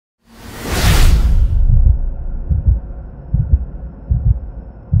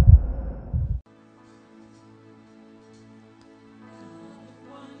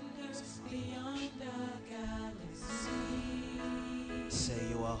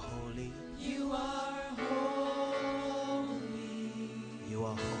holy. You are holy. You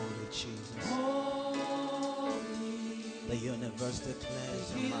are holy, Jesus. Holy. The universe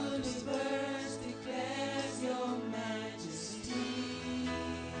declares your majesty. The universe declares your majesty.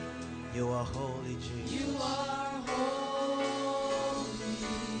 You are holy, Jesus. You are holy.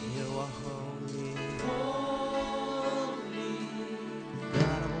 You are holy. Holy.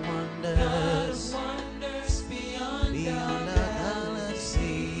 God of wonders. God of wonders beyond Beyond our the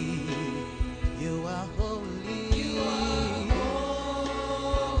galaxy. You are holy. You are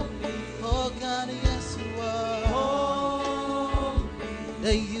holy. Oh God, yes you are. Holy.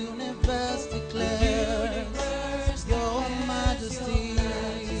 The universe declares your majesty.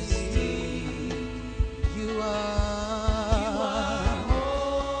 You are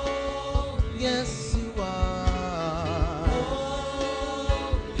holy. Yes you are.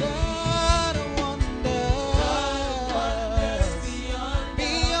 Holy. God of wonders.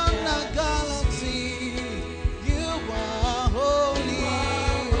 Beyond the galaxy. You are holy.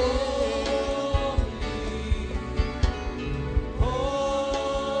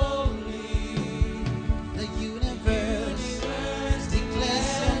 The universe declares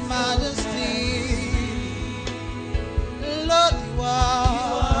your majesty. Lord, you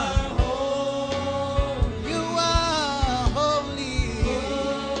are. You are holy.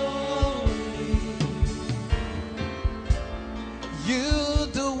 You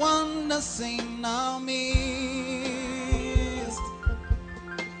do wonders in our midst.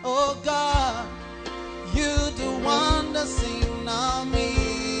 Oh God, you do wonders in our midst.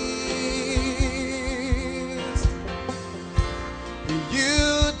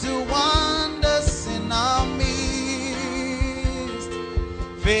 You do wonders in our midst.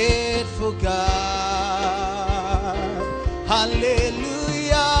 Faithful God.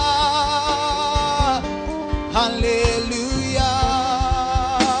 Hallelujah. Hallelujah.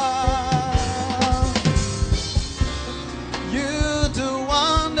 You do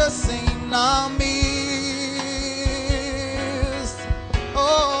wonders in our midst.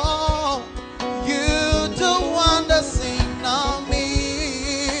 Oh, you do wonders in our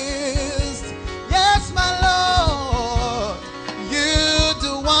midst. Yes, my Lord, you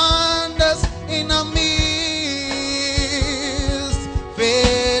do wonders in our midst.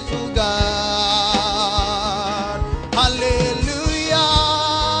 Faithful God. Hallelujah.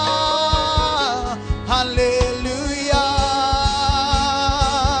 Hallelujah.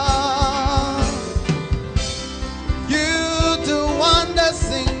 You do wonders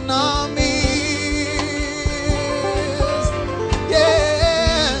in our midst.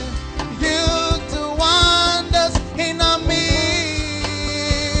 Yeah. You do wonders in our midst.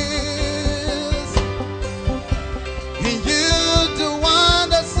 You do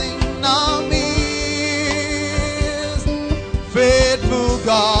wonders in our midst. Faithful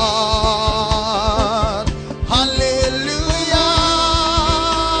God. Hallelujah.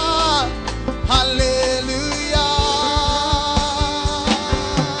 Hallelujah.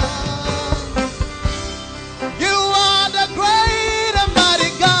 You are the great and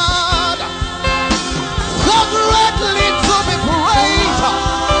mighty God, so greatly to be praised,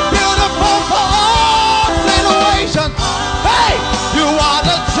 beautiful for all generations. Hey, you are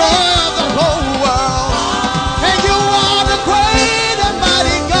the joy of the whole world, and you are the great and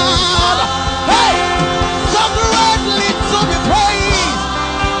mighty God.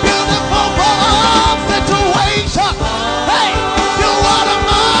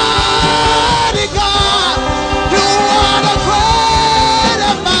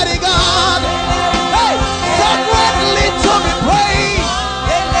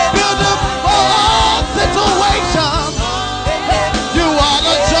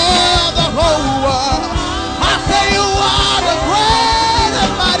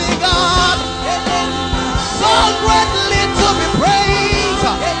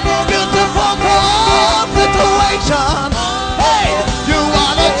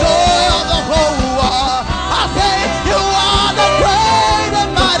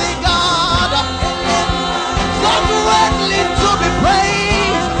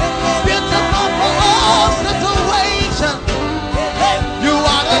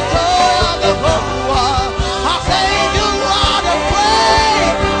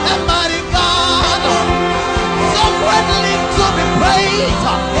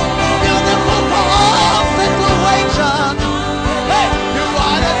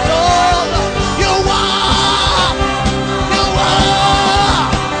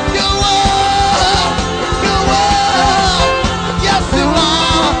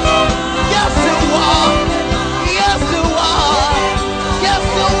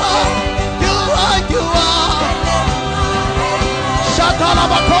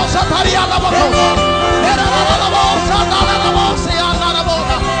 Talabacosa, Tariana Bacosa, Era la Bosa, Nana Bosa, Nana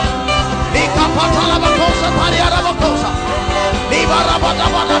Bosa, Nika Patala Bacosa, Tariana Bacosa, Niba Rabada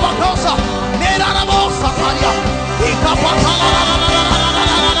Bacosa, Nera Bosa, Taria, Nika Patala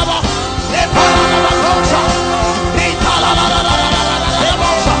Bacosa, Nepara Bacosa, Nitala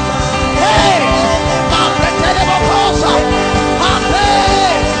Bacosa, hey, Mapretele Bacosa,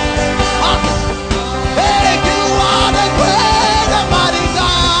 hey, you are the great and mighty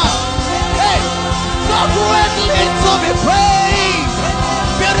God. Hey, so greatly to be praised.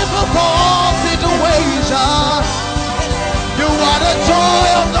 Beautiful for all situations. You are the joy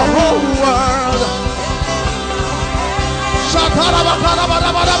of the whole world.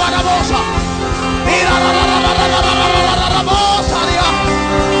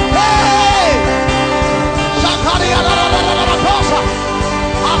 Hey,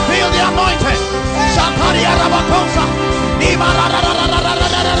 I feel the anointing. Shakaria Rabakosa, Nibara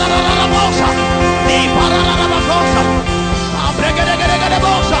Rabakosa, Nibara Rabakosa,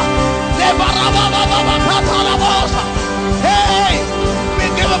 Abregabosa, Nebarabababakatalabosa. Hey, we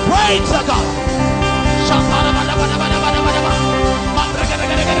give a praise to God. Shakara Badabadabadabadabadaba,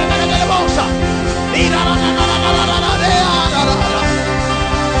 Mabregabosa,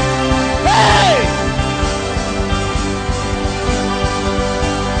 hey!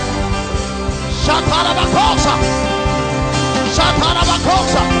 Shatarabakosa,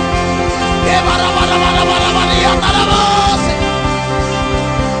 Shatarabakosa, Nianabos,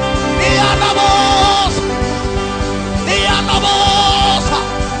 Nianabos, Nianabos,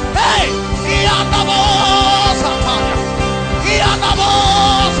 hey, Nianabos, Ataria,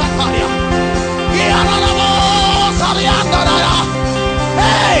 Nianabos, Ataria, Nianabos, Ariandara,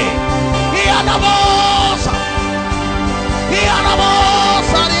 hey, Nianabos, Nianabos,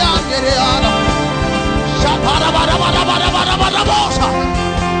 Ariandara.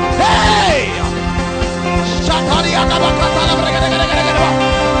 Hey!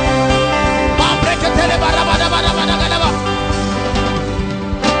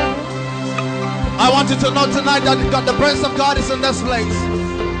 I want you to know tonight that the presence of God is in this place.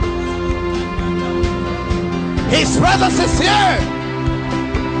 His presence is here.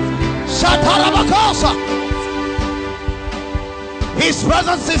 His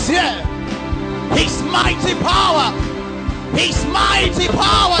presence is here. His mighty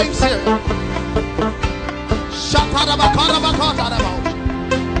power is here.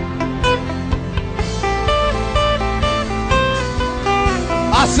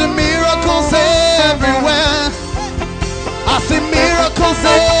 I see miracles everywhere. I see miracles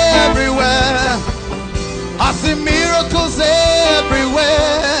everywhere. I see miracles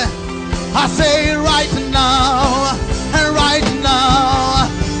everywhere. I say right now, and right now,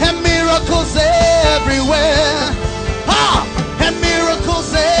 and miracles everywhere. Ah, and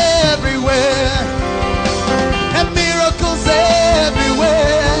miracles everywhere. And miracles everywhere.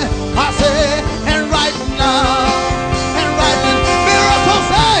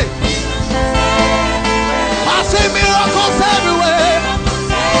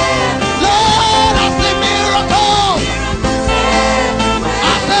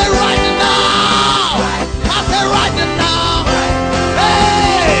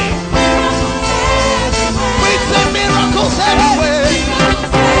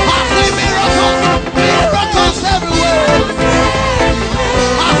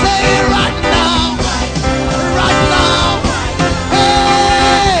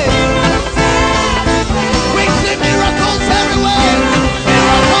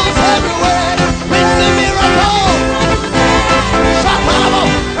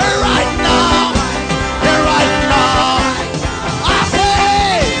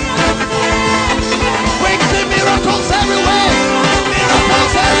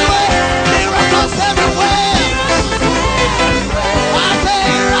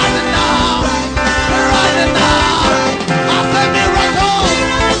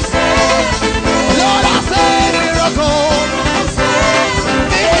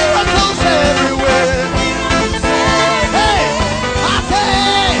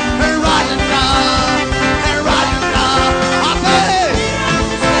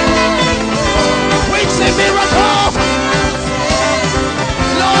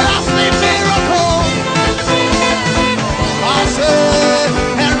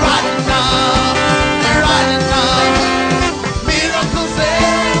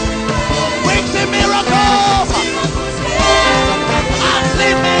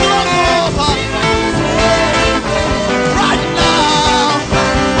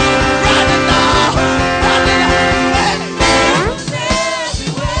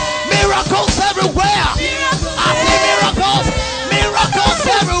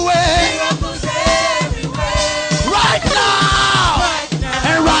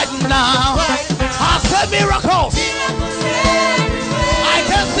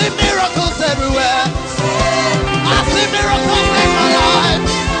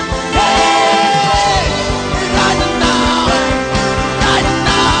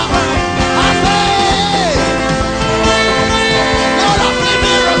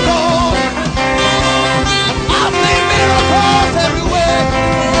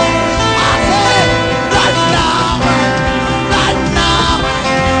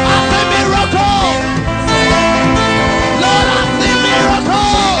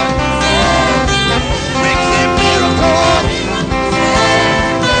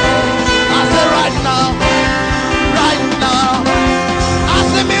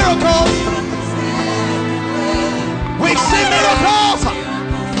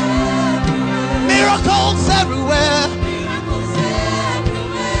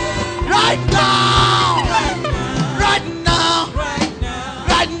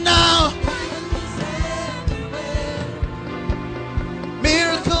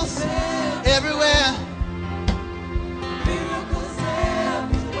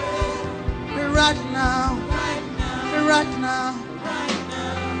 right now, right now.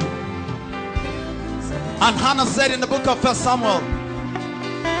 And Hannah said in the book of 1 Samuel,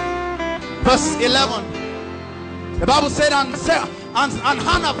 verse 11, the Bible said, and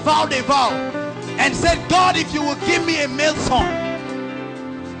Hannah vowed a vow and said, God, if you will give me a male son,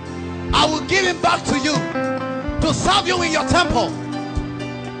 I will give him back to you to serve you in your temple.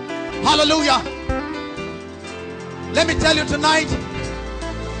 Hallelujah. Let me tell you tonight,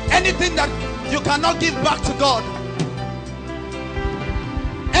 anything that you cannot give back to God,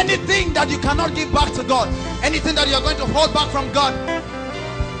 anything that you cannot give back to God, anything that you are going to hold back from God,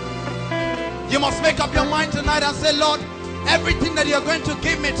 you must make up your mind tonight and say, Lord, everything that you are going to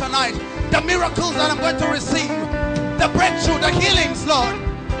give me tonight, the miracles that I'm going to receive, the breakthrough, the healings, Lord,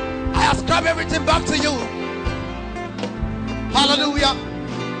 I ascribe everything back to you. Hallelujah.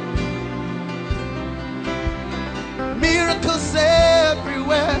 Miracles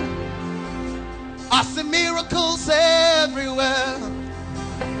everywhere. I see miracles everywhere.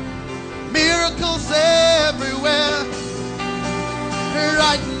 Miracles everywhere.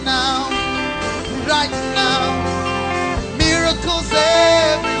 Right now. Right now. Miracles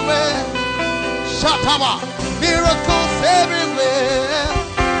everywhere. Shataba. Miracles everywhere.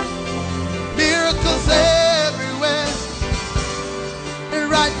 Miracles everywhere.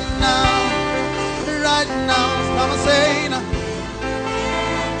 Right now. Right now. I'm saying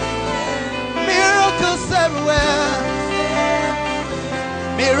miracles everywhere.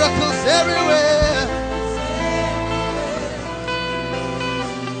 Miracles everywhere.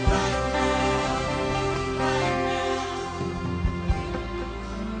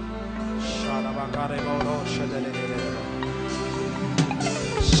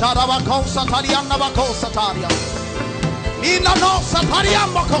 Shadabakosa Tariana Bakosa Taria. Ina no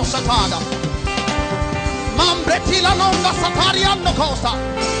Satariamba Kosatada. Mambretila nonga Satariano Costa.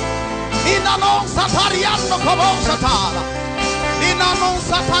 Ina no Satariano Cobosatara. Ina no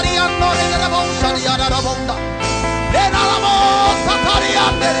Satariano de la Bosa di Arabonda. Era la Bosa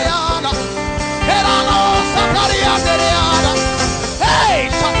Tariana. Era no Satariana. Hey,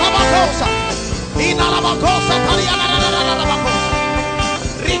 Satabacosa. Ina la Bacosa Tariana.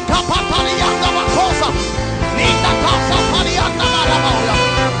 Rica Patariana Bacosa. Nita Casa Tariana Marabola.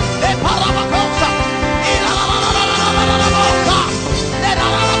 Le Parabacosa. Ina la Bosa. Era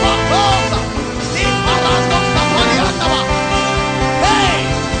la Bacosa. Ni Parando Satariana. Hey!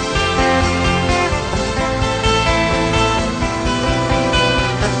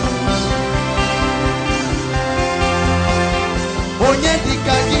 Onye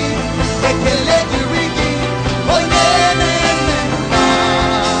dikagi, ekele dirigi, onye nemema.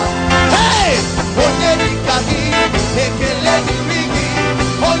 Hey! Onye dikagi, ekele dirigi,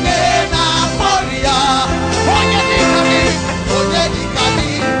 onye namoria. Onye dikagi,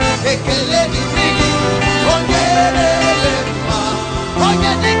 ekele dirigi, onye nemema.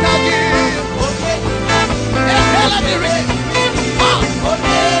 Onye dikagi, ekele dirigi, onye namoria.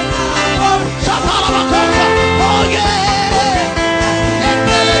 Shatala bakosa, onye.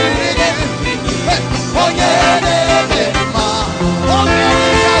 Ekele dirigi, onye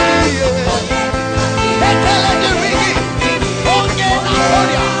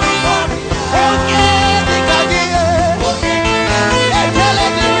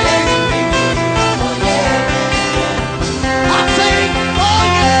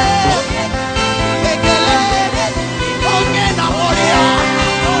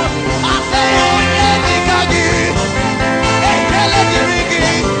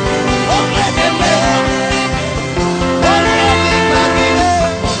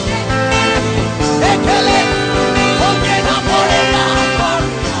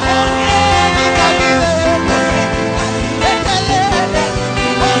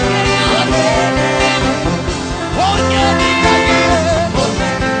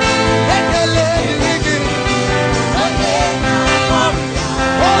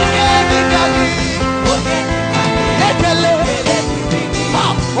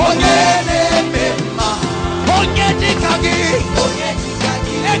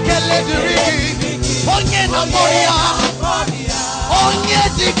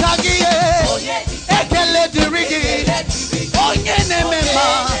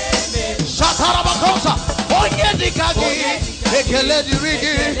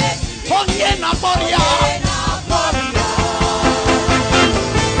namoria.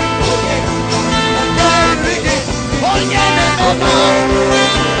 Onye nemema, onye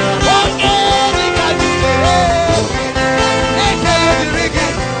dikagi. Ekele dirigi,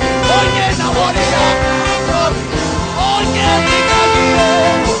 onye namoria. Onye dikagi.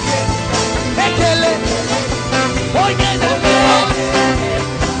 Ekele, onye nemema,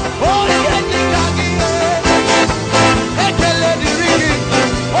 onye dikagi.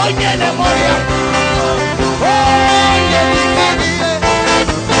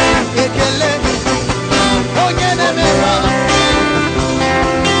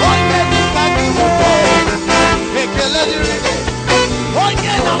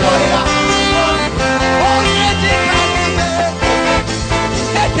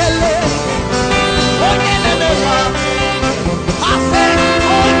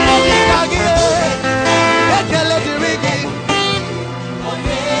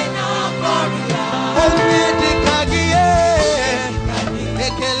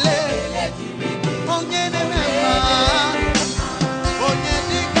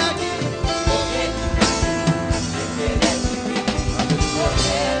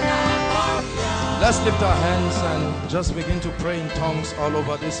 Let's lift our hands and just begin to pray in tongues all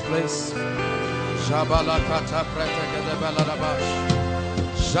over this place. Shabalakata prategedebaladabash.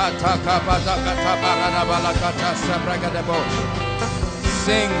 Shatakabadakatabaradabalakata sabragadebosh.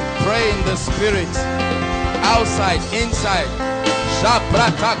 Sing, pray in the spirit. Outside, inside.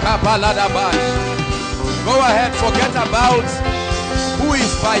 Shapratakabalabash. Go ahead, forget about who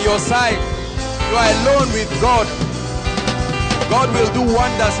is by your side. You are alone with God. God will do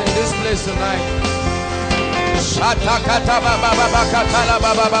wonders in this place tonight. Shatakata baba katala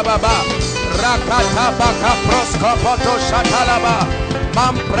baba rakata baka proskopoto shatalaba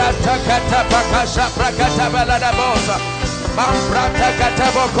mamprata kata baka shaprakata balada bosa mamprata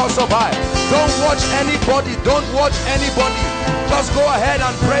kata bokosobai. Don't watch anybody, don't watch anybody. Just go ahead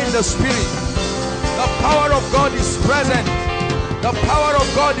and pray in the spirit. The power of God is present. The power of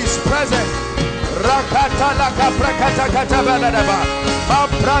God is present. Rakata laka prakata kata baladaba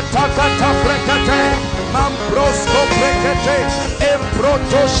mamprata kata prakate mamprosko prakate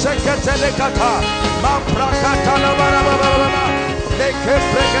emproto sekete lekata mamprakata la barababa leke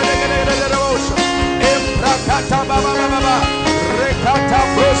prakate rosha emprakata baba rekata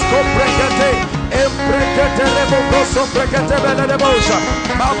prosko prakate emprakate lebokoso prakate baladabosha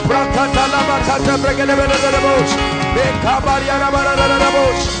mamprakata la bakata prakate baladabosha bekabaria la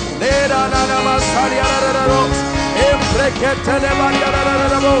baladabosha. Lera nana masaria la ros, emprekete le maria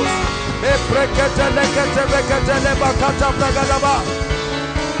la ros, emprekete le kete bekete le bakata pragadaba,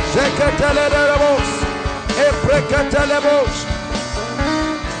 zekete le ros, emprekete le bos,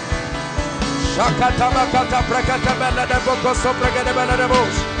 shakata bakata prakata bela de bokoso pregede bela de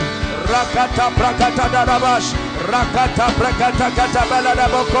bos, rakata prakata darabash, rakata prakata kata bela de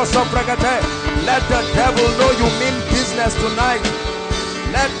bokoso pregete. Let the devil know you mean business tonight.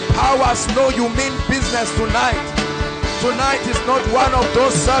 Let powers know you mean business tonight. Tonight is not one of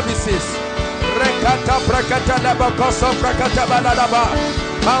those services. Rekata prakata labakoso prakata baladaba.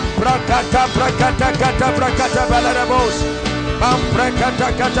 Mam prakata prakata kata prakata baladabos. Mam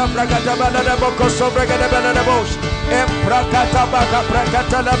prakata kata prakata baladabokoso prakata baladabos. Em prakata baka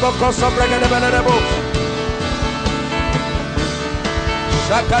prakata labakoso prakata baladabos.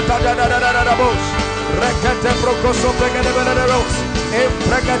 Shakata dadadadadabos. Rekate prokoso prakata baladabos.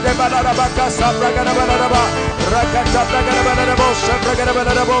 Empregade balada casa bragada balada rakata bragada balada bosh bragada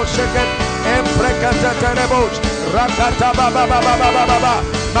balada bosh empregade telebosh rakata baba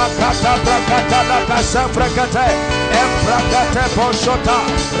makata bragata la casa bragate empregate boshota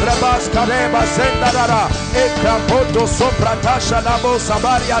rebas kareba sendara ekapoto sopratasha la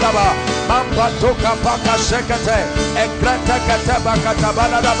bosabaria laba mamba toka paka shekete ekrata kata bakata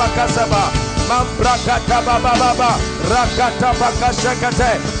balada bakasaba Mambrakata baba rakata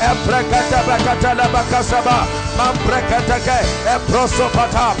bakashakate eprekata bakata la bakasaba mambrakata ke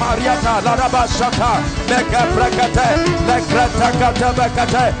eprosopata mariata la rabashata meka brakate lekrata kata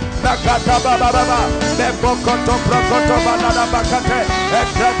bakate bakata baba mebokoto prokoto balada bakate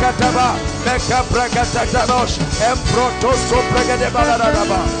ekrakata ba meka brakata danos emproto sopregede balada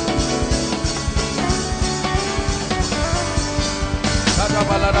ba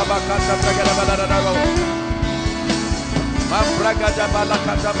balada bakata bragada balada go mam bragada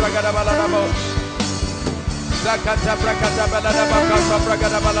balakata bragada balada go zakata bragada balada bakasa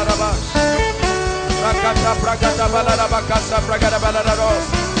bragada balada ba rakata bragada balada bakasa bragada balada go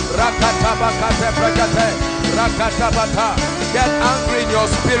rakata bakata bragata rakata bata. Get angry in your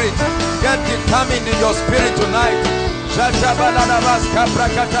spirit, get determined in your spirit tonight. Shata balada baska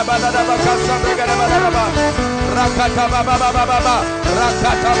bragata balada bakasa bragada balada ba rakata baba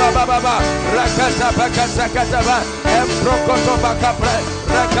rakata baba rakata bakasa kataba emprokoto bakapre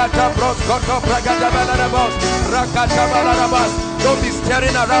rakata proskoto bragada balada bos rakata balada bas. Don't be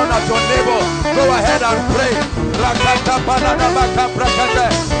staring around at your neighbor. Go ahead and pray. Rakata balada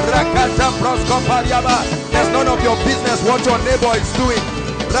bakaprakata rakata proskopariaba. There's none of your business what your neighbor is doing.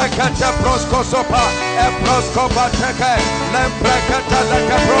 Rakata proskosopa emproskopa teke lemprakata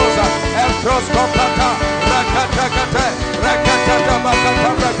lakaprosa emproskopata rakata kate rakata bakata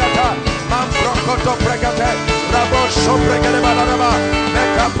rakata mamprokoto pregate rabosho pregade baladaba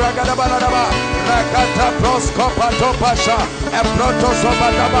meka pregade baladaba rakata proskopato pasha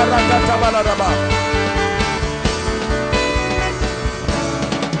emprotosopata rakata baladaba.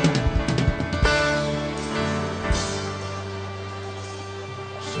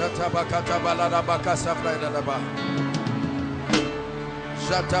 Shatabakata balada bakasa fraidaba.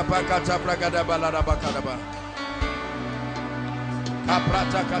 Shatabakata bragada balada bakadaba.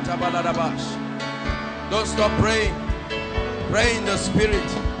 Kaprata kata balada bash. Don't stop praying. Pray in the spirit.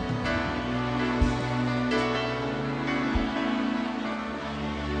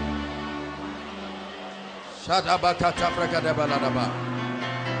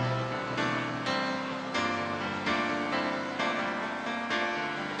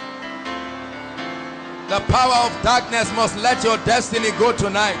 The power of darkness must let your destiny go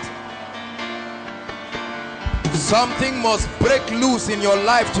tonight. Something must break loose in your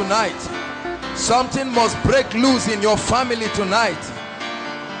life tonight. Something must break loose in your family tonight.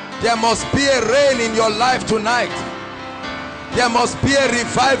 There must be a rain in your life tonight. There must be a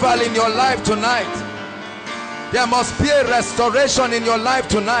revival in your life tonight. There must be a restoration in your life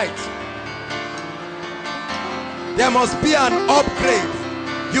tonight. There must be an upgrade.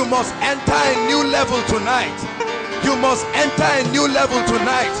 You must enter a new level tonight. You must enter a new level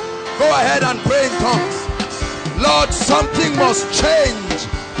tonight. Go ahead and pray in tongues. Lord, something must change.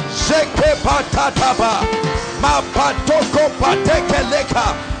 Sheke patataba, mapatoko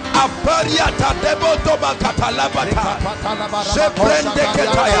patekeleka, abariata debotoba katalabata, sheprende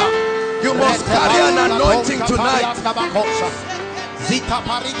ketaya. You must carry an anointing tonight.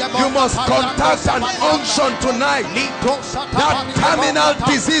 You must contact an unction tonight. That terminal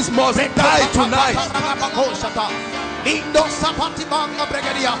disease must die tonight.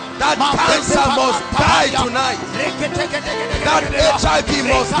 That cancer must die tonight. That HIV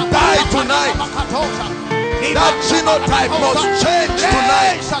must die tonight. That genotype must change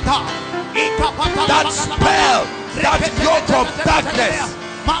tonight. That spell, that yoke of darkness,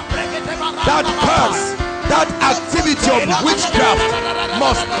 that curse, that activity of witchcraft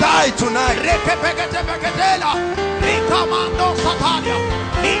must die tonight.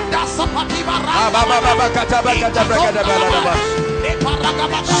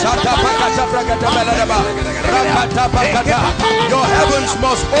 Your heavens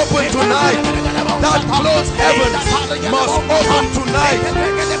must open tonight. That closed heavens must open tonight.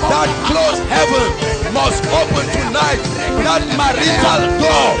 That closed heaven must open tonight. That marital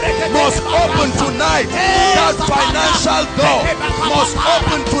door must open tonight. That financial door must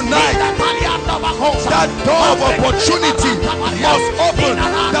open tonight. That door of opportunity must open.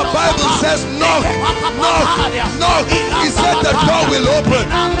 The Bible says knock, knock, knock. He said the door will open.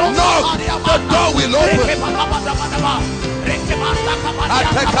 Knock, the door will open.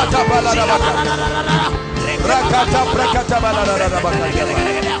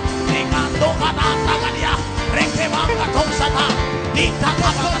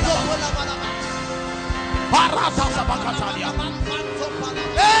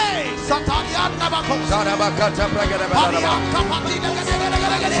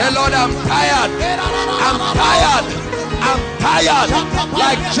 Say, Lord, I'm tired. I'm tired. I'm tired.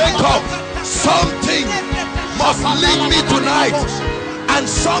 Like Jacob, something must lead me tonight, and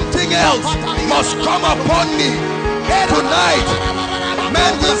something else must come upon me tonight.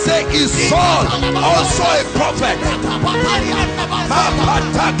 Men will say, is Saul also a prophet?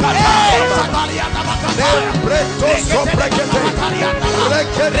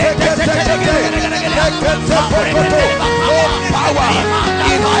 No power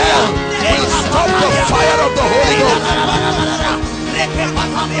in hell will stop the fire of the Holy Ghost.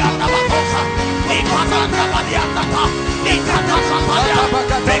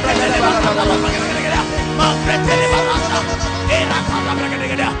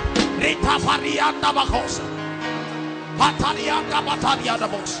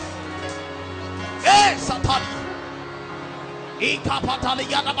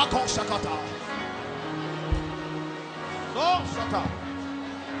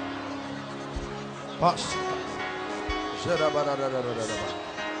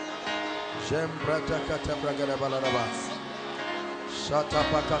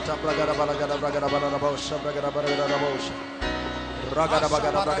 Ragada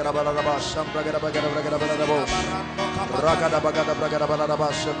bagada bragada balaba sham bragada bagada bragada balaba ragada bagada bragada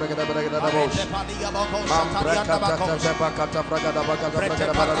balaba sham bragada bragada balaba mam bragada bakata bragada bagada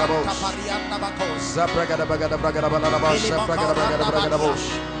bragada balaba za bragada bagada bragada balaba sham bragada bragada bragada balaba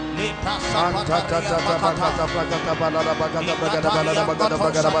anta tata bakata bragada balaba bagada bragada balaba bagada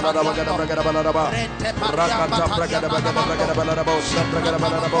bragada balaba bagada bragada balaba rakata bragada bagada bragada balaba sham bragada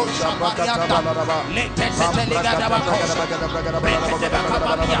balaba sham bakata balaba mam bragada bagada bragada balaba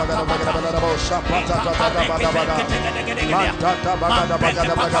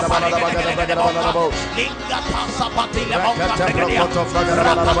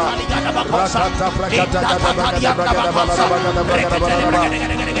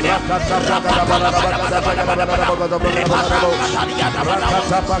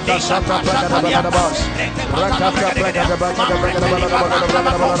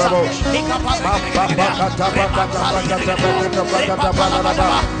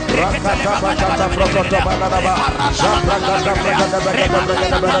Rakata Prakata Prokoto Bananaba, Shaprakata Prakata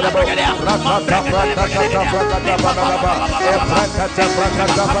Bananaba, Rakata Prakata Prakata Bananaba, Prakata Prakata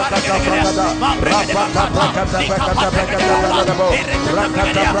Prakata Prakata, Rapata Prakata Prakata Prakata Bananaba,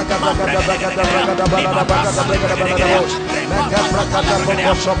 Rakata Prakata Prakata Prakata Bananaba, Prakata Bananaba, Meka Prakata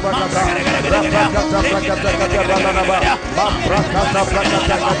Prokosho Prakata, Rapakata Prakata Prakata Bananaba, Prakata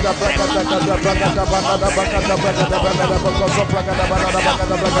Prakata Prakata Prakata Prakata Bananaba, Prakata Prakata Bananaba, Koso Prakata Bananaba,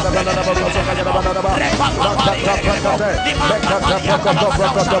 Prakata Prakata Bananaba, Koso Prakata Bananaba, Rakata Prakata, Mekata Prokoto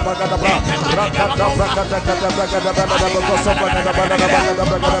Prokoto Bananaba, Rakata Prakata Kata Prakata Bananaba, Koso Prakata Bananaba, Prakata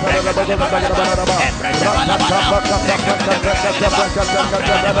Prakata Bananaba, Koso Prakata Bananaba, Rakata Prakata Prakata Prakata Prakata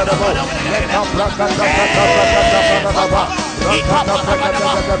Kata Bananaba, Meka Prakata Kata Prakata Bananaba, Rakata Prakata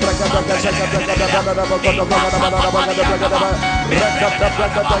Kata Prakata Kata Kata Bananaba, Koso Prakata Bananaba, Kata Prakata Rakata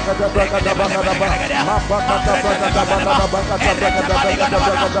Prakata Kata Prakata Bananaba, Mapakata Prakata Bananaba, Kata Prakata Prakata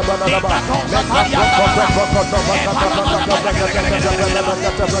Prakata Bananaba, Meka Prokoto Prokoto Bakata Prakata Prakata Kata Bananaba,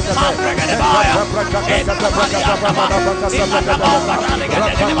 Kata Prakata Mekata Prakata Kata Prakata Bananaba, Kata Prakata Bana,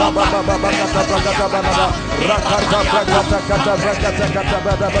 Rakata Baba Bakata Prakata Banaba, Rakata Prakata Kata Prakata Kata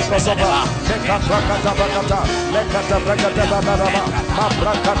Banaba, Kosoba, Meka Prakata Bakata, Mekata Prakata Bananaba,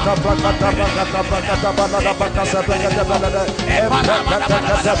 Maprakata Prakata Bakata Prakata Bananaba, Kata Prakata Banana, Eprakata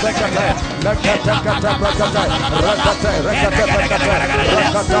Kata Prakata, Mekata Kata Prakata, Rakata Rakata Prakata,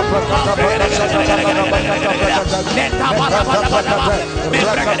 Rakata Prakata Bakata Bananaba, Kata Prakata, Mekata Prakata,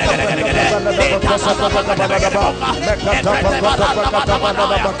 Rakata Prakata Bananaba, Kosa Prakata Bananaba, Mekata Prakata Prakata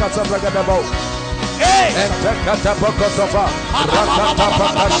Bananaba, Kata Prakata Entekata Bokosofa, Rakata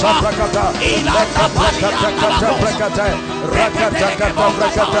Bakasha Prakata, Meka Prakata Kata Prakata, Rakata Kata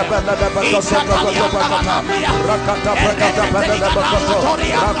Prakata Banada Bakoso Prokoto Prakata, Rakata Prakata Banada Bakoto,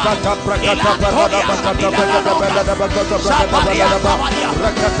 Rakata Prakata Banada Bakata Prakata Banada Bakoto Prakata Banada,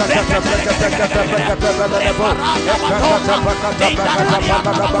 Rakata Kata Prakata Kata Prakata Banada Bo, Ekrakata Prakata Prakata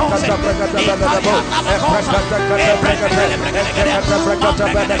Banada Bakata Prakata Banada Bo, Ekrakata Kata Prakata, Ekrakata Prakata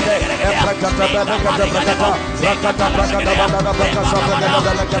Banada, Ekrakata Banada Prakata, Rakata Prakata Banada Bakasa Prakata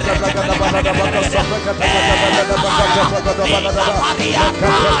Banada Prakata Banada Bakasa Prakata Banada Bakata Prakata Banada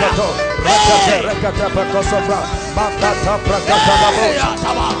Rakata Rakata Rakata Bakosofra Makata Prakata Babo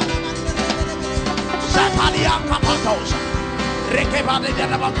Satalia Kapatosha Rekebade de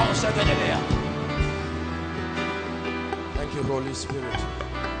Bakosa Vedea. Thank you, Holy Spirit.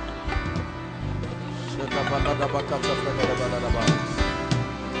 Shaka Banada Bakata Prakata Banada Ba.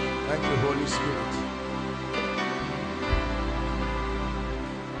 Thank you, Holy Spirit.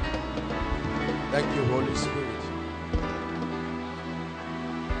 Thank you, Holy Spirit.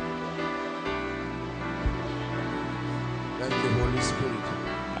 Thank you, Holy Spirit.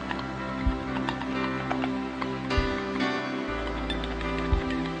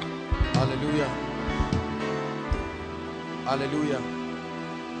 Hallelujah. Hallelujah.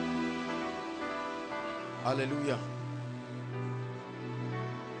 Hallelujah.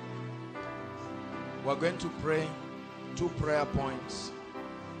 We're going to pray 2 prayer points,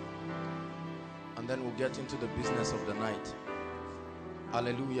 and then we'll get into the business of the night.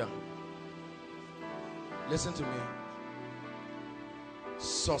 Hallelujah. Listen to me.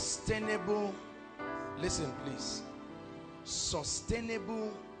 Sustainable, listen please.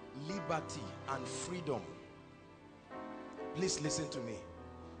 Sustainable liberty and freedom. Please listen to me.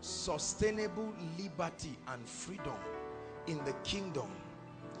 Sustainable liberty and freedom in the kingdom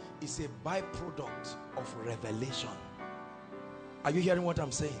is a byproduct of revelation. Are you hearing what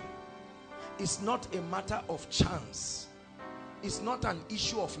I'm saying? It's not a matter of chance. It's not an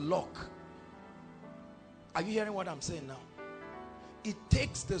issue of luck. Are you hearing what I'm saying now? It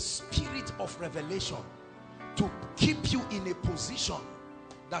takes the spirit of revelation to keep you in a position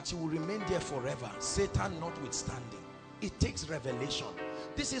that you will remain there forever, Satan notwithstanding. It takes revelation.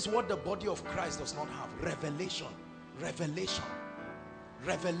 This is what the body of Christ does not have. Revelation. Revelation.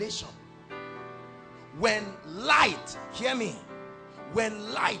 Revelation. When light, hear me,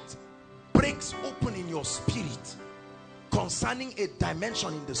 when light breaks open in your spirit concerning a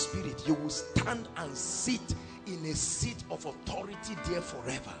dimension in the spirit, you will stand and sit in a seat of authority there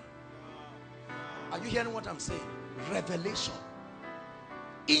forever. Are you hearing what I'm saying? Revelation.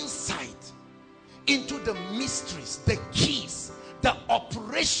 Insight into the mysteries, the keys, the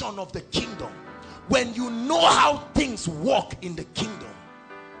operation of the kingdom. When you know how things work in the kingdom,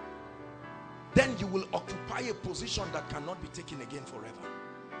 then you will occupy a position that cannot be taken again forever.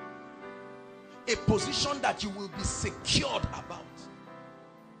 A position that you will be secured about.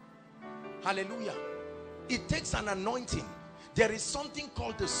 Hallelujah. It takes an anointing. There is something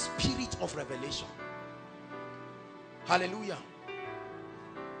called the spirit of revelation. Hallelujah.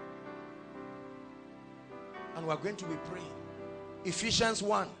 And we're going to be praying. Ephesians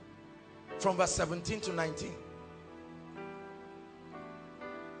 1 from verse 17 to 19.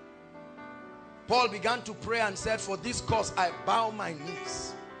 Paul began to pray and said, for this cause I bow my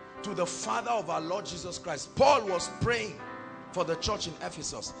knees to the Father of our Lord Jesus Christ. Paul was praying for the church in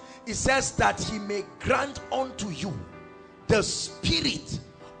Ephesus. He says that he may grant unto you the spirit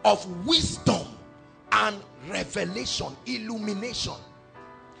of wisdom and revelation, illumination,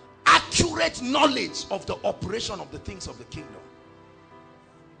 accurate knowledge of the operation of the things of the kingdom.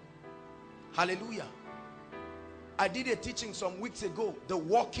 Hallelujah. I did a teaching some weeks ago, the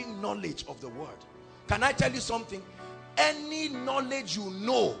walking knowledge of the word. Can I tell you something? Any knowledge you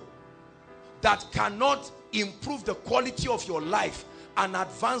know that cannot improve the quality of your life and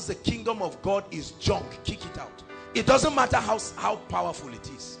advance the kingdom of God is junk. Kick it out. It doesn't matter how powerful it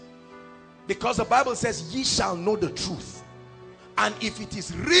is. Because the Bible says, ye shall know the truth. And if it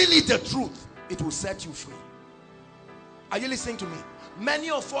is really the truth, it will set you free. Are you listening to me? Many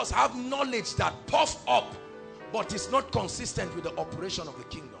of us have knowledge that puff up, but it's not consistent with the operation of the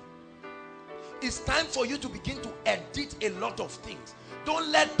kingdom. It's time for you to begin to edit a lot of things.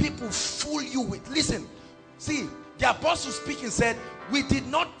 Don't let people fool you with, listen, see, the apostle speaking said, we did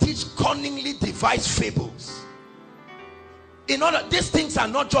not teach cunningly devised fables. In order, these things are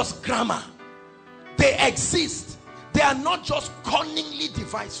not just grammar. They exist. They are not just cunningly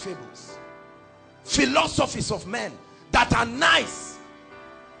devised fables. Philosophies of men that are nice.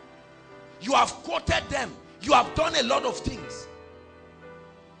 You have quoted them. You have done a lot of things.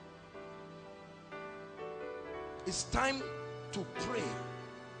 It's time to pray.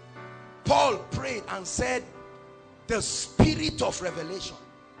 Paul prayed and said, the spirit of revelation.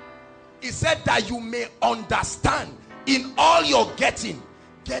 He said that you may understand. In all you're getting,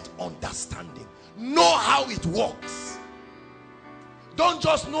 get understanding. Know how it works. Don't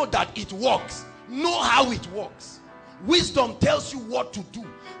just know that it works. Know how it works. Wisdom tells you what to do.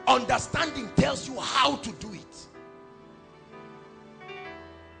 Understanding tells you how to do it.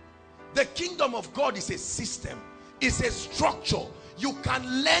 The kingdom of God is a system. It's a structure. You can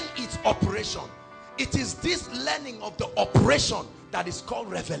learn its operation. It is this learning of the operation that is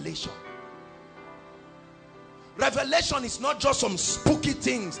called revelation. Revelation is not just some spooky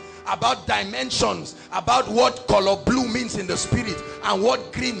things about dimensions, about what color blue means in the spirit and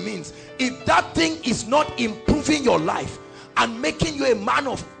what green means. If that thing is not improving your life and making you a man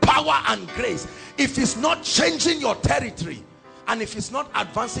of power and grace, if it's not changing your territory, and if it's not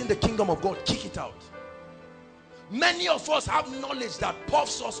advancing the kingdom of God, kick it out. Many of us have knowledge that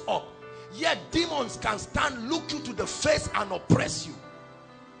puffs us up, yet demons can stand, look you to the face and oppress you.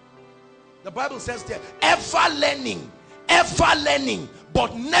 The Bible says there, ever learning,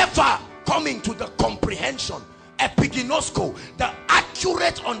 but never coming to the comprehension, epiginosko, the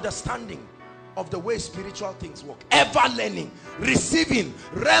accurate understanding of the way spiritual things work. Ever learning, receiving,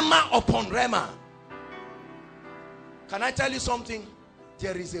 rema upon rema. Can I tell you something?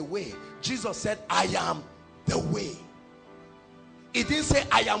 There is a way. Jesus said, I am the way. He didn't say,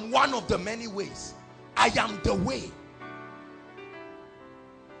 I am one of the many ways. I am the way.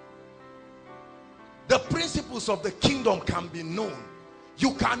 The principles of the kingdom can be known.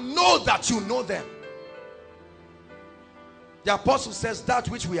 You can know that you know them. The apostle says, that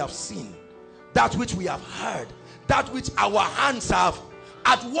which we have seen, that which we have heard, that which our hands have.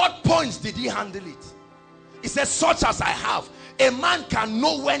 At what points did he handle it? He says, such as I have. A man can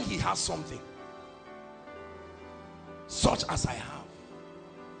know when he has something. Such as I have.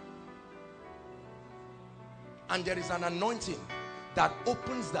 And there is an anointing that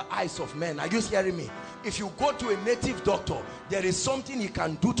opens the eyes of men. Are you hearing me? If you go to a native doctor, there is something he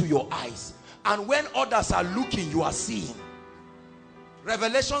can do to your eyes. And when others are looking, you are seeing.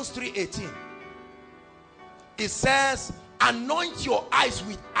 Revelations 3:18. It says, anoint your eyes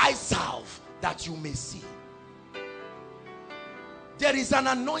with eye salve that you may see. There is an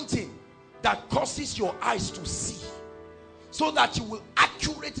anointing that causes your eyes to see, so that you will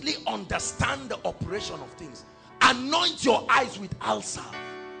accurately understand the operation of things. Anoint your eyes with eye salve,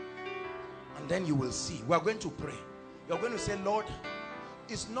 and then you will see. We are going to pray. You're going to say, Lord,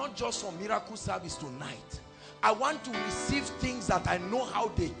 it's not just for miracle service tonight. I want to receive things that I know how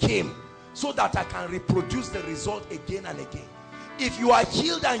they came, so that I can reproduce the result again and again. If you are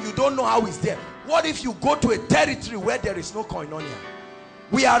healed and you don't know how it's there, what if you go to a territory where there is no koinonia?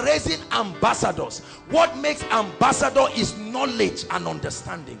 We are raising ambassadors. What makes ambassador is knowledge and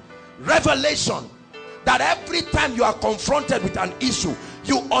understanding. Revelation. That every time you are confronted with an issue,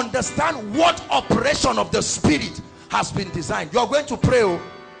 you understand what operation of the spirit has been designed. You are going to pray, oh,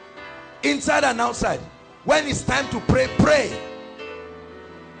 inside and outside. When it's time to pray, pray.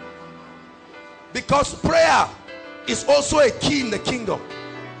 Because prayer is also a key in the kingdom.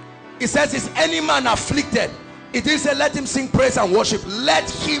 It says, is any man afflicted? It didn't say let him sing praise and worship. Let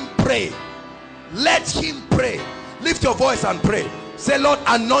him pray. Let him pray. Lift your voice and pray. Say, Lord,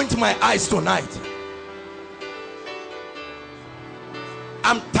 anoint my eyes tonight.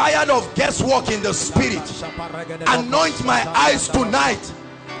 I'm tired of guesswork in the spirit. Anoint my eyes tonight.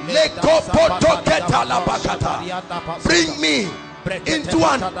 Bring me into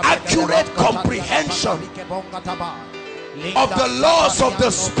an accurate comprehension of the laws of the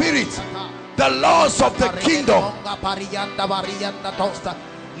spirit, the laws of the kingdom.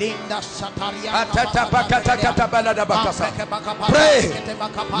 Pray,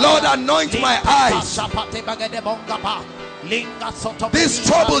 Lord, anoint my eyes. This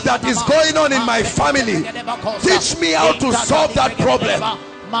trouble that is going on in my family, teach me how to solve that problem.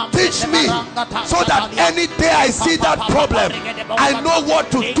 Teach me so that any day I see that problem, I know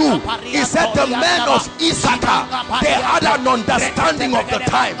what to do. He said the men of Issachar, they had an understanding of the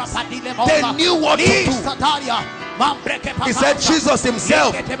times. They knew what to do. He said Jesus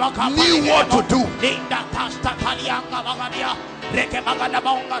himself knew what to do.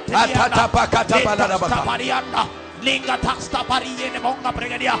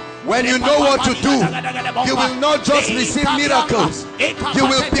 When you know what to do, you will not just receive miracles, you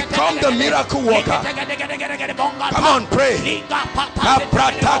will become the miracle worker. Come on, pray.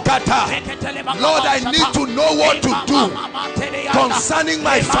 Lord, I need to know what to do concerning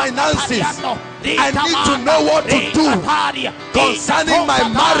my finances. I need to know what to do concerning my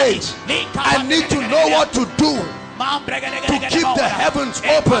marriage. I need to know what to do to keep the heavens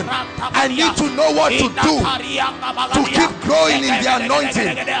open. I need to know what to do to keep growing in the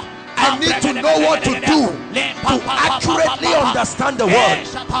anointing. I need to know what to do to accurately understand the word.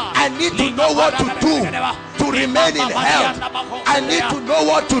 I need to know what to do to remain in health. I need to know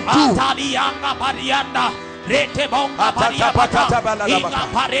what to do.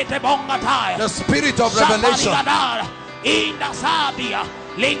 The spirit of revelation.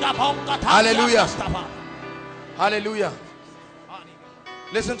 Hallelujah. Hallelujah.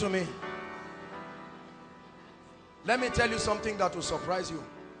 Listen to me. Let me tell you something that will surprise you.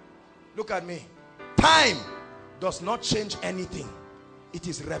 Look at me. Time does not change anything. It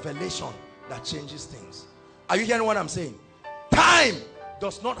is revelation that changes things. Are you hearing what I'm saying? Time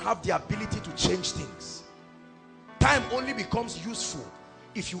does not have the ability to change things. Time only becomes useful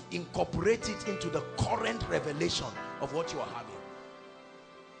if you incorporate it into the current revelation of what you are having.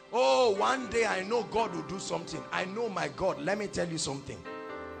 Oh, one day I know God will do something. I know my God. Let me tell you something.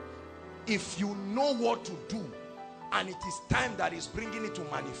 If you know what to do and it is time that is bringing it to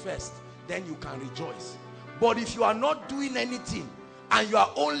manifest, then you can rejoice. But if you are not doing anything and you are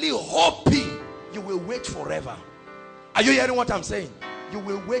only hoping, you will wait forever. Are you hearing what I'm saying? You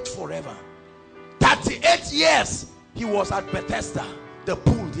will wait forever. 38 years he was at Bethesda, the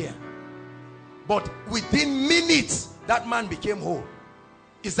pool there. But within minutes, that man became whole.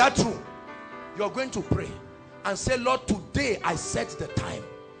 Is that true? You're going to pray and say, Lord, today I set the time.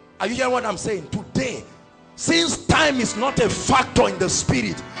 Are you hearing what I'm saying? Today, since time is not a factor in the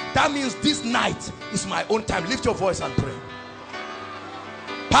spirit, that means this night is my own time. Lift your voice and pray.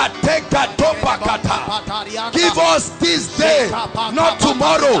 Give us this day, not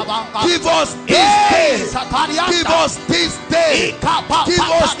tomorrow. Give us this day. Give us this day. Give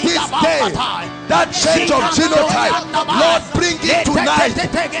us this day. That change of genotype, Lord, bring it tonight.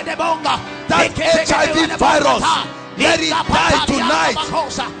 That HIV virus, let it die tonight.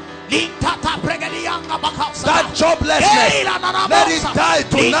 That joblessness, let it die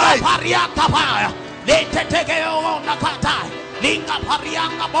tonight.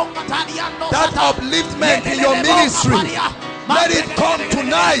 That upliftment in your ministry, let it come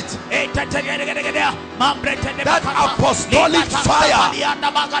tonight. That apostolic fire,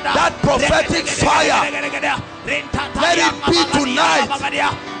 that prophetic fire, let it be tonight.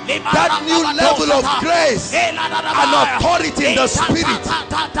 That new level of grace and authority in the spirit,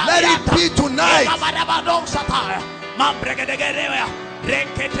 let it be tonight.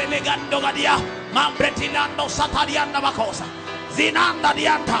 Zinanda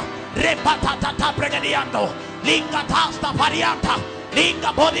dianta, repatata pregadiando, linga tasta varianta,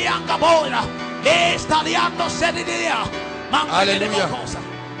 linga bodianga boina, le stadiando sedidia. Hallelujah.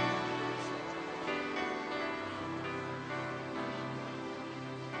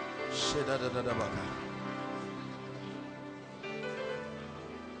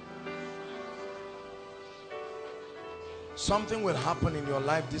 Something will happen in your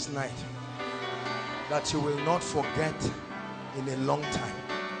life this night that you will not forget in a long time.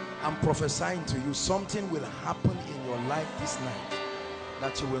 I'm prophesying to you, something will happen in your life this night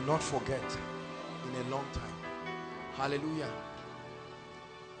that you will not forget. in a long time. Hallelujah.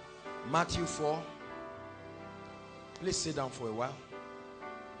 Matthew 4. Please sit down for a while.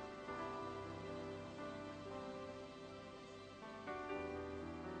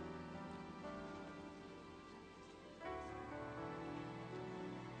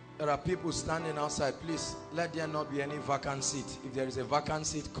 There are people standing outside. Please, let there not be any vacant seat. If there is a vacant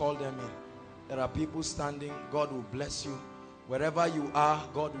seat, call them in. There are people standing. God will bless you. Wherever you are,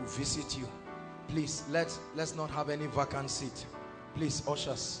 God will visit you. Please, let's not have any vacant seat. Please,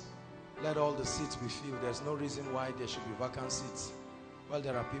 ushers, let all the seats be filled. There's no reason why there should be vacant seats. Well,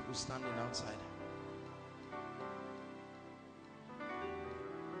 there are people standing outside.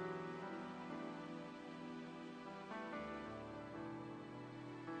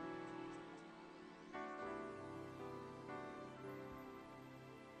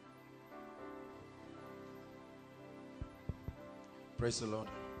 Praise the Lord.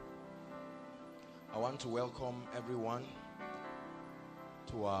 I want to welcome everyone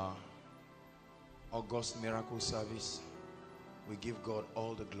to our August miracle service. We give God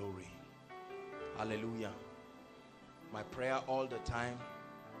all the glory. Hallelujah. My prayer all the time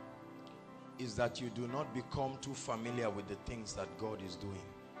is that you do not become too familiar with the things that God is doing,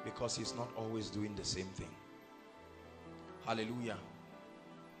 because he's not always doing the same thing. Hallelujah.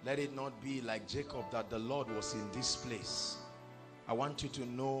 Let it not be like Jacob, that the Lord was in this place. I want you to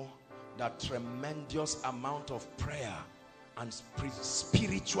know that tremendous amount of prayer and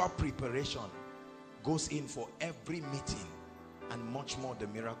spiritual preparation goes in for every meeting, and much more the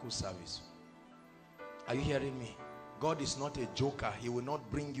miracle service. Are you hearing me? God is not a joker. He will not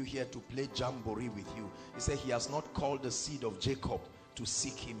bring you here to play jamboree with you. He said he has not called the seed of Jacob to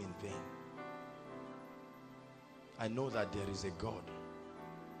seek him in vain. I know that there is a God,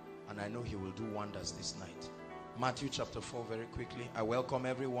 and I know he will do wonders this night. Matthew chapter 4, very quickly. I welcome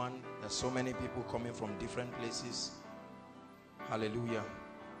everyone. There's so many people coming from different places. Hallelujah.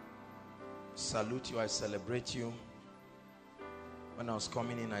 Salute you. I celebrate you. When I was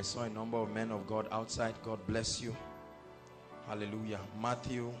coming in, I saw a number of men of God outside. God bless you. Hallelujah.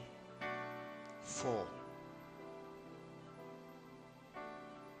 Matthew 4.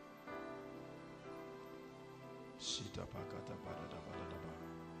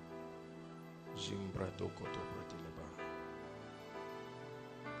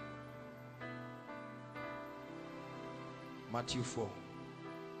 Matthew 4.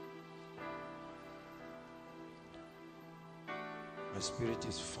 My spirit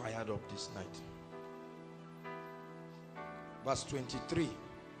is fired up this night. Verse 23.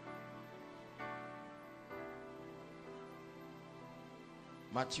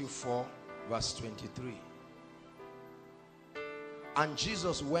 Matthew 4, verse 23. And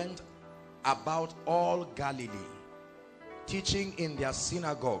Jesus went about all Galilee, teaching in their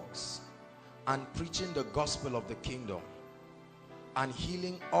synagogues and preaching the gospel of the kingdom, and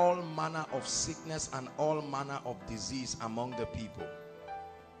healing all manner of sickness and all manner of disease among the people.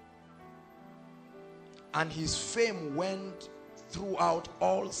 And his fame went throughout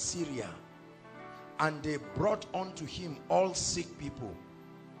all Syria, and they brought unto him all sick people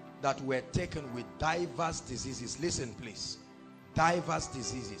that were taken with diverse diseases. Listen please. Diverse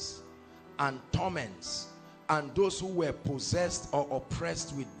diseases and torments, and those who were possessed or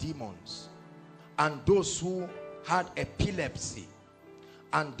oppressed with demons, and those who had epilepsy,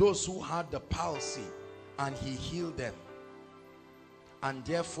 and those who had the palsy, and he healed them. And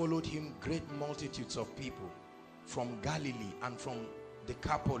there followed him great multitudes of people from Galilee, and from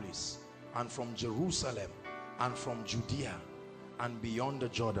Decapolis, and from Jerusalem, and from Judea, and beyond the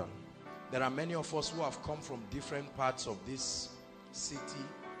Jordan. There are many of us who have come from different parts of this city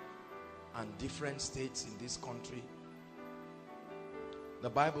and different states in this country. The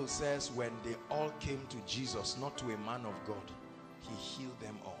Bible says when they all came to Jesus, not to a man of God, he healed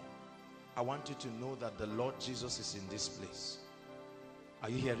them all. I want you to know that the Lord Jesus is in this place. Are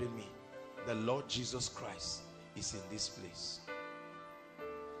you hearing me? The Lord Jesus Christ is in this place.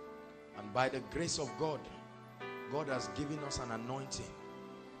 And by the grace of God, God has given us an anointing.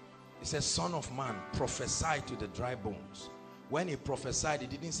 He says, Son of man, prophesy to the dry bones. When he prophesied, he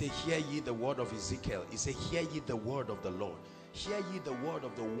didn't say, hear ye the word of Ezekiel. He said, hear ye the word of the Lord. Hear ye the word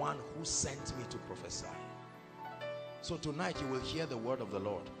of the one who sent me to prophesy. So tonight you will hear the word of the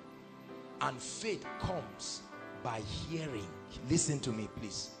Lord. And faith comes by hearing. Listen to me,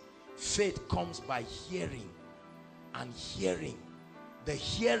 please. Faith comes by hearing, and hearing. The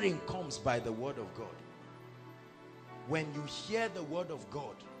hearing comes by the word of God. When you hear the word of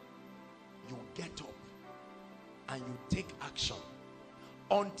God, you get up and you take action.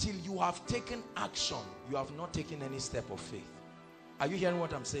 Until you have taken action, you have not taken any step of faith. Are you hearing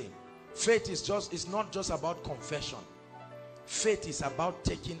what I'm saying? Faith is not just about confession. Faith is about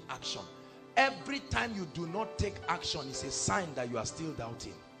taking action. Every time you do not take action is a sign that you are still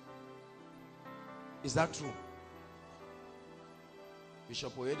doubting. Is that true?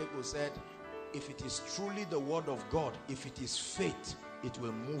 Bishop Oyedepo said, if it is truly the word of God, if it is faith, it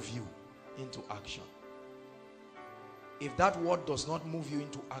will move you into action. If that word does not move you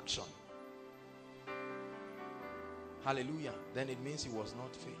into action, hallelujah, then it means it was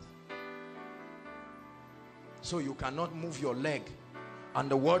not faith. So you cannot move your leg and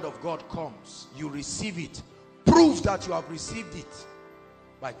the word of God comes, you receive it, prove that you have received it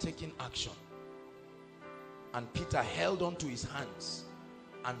by taking action. And Peter held on to his hands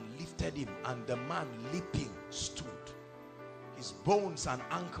and lifted him, and the man leaping stood. His bones and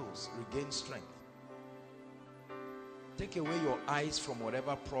ankles regained strength. Take away your eyes from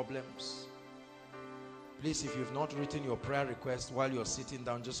whatever problems. Please, if you've not written your prayer request while you're sitting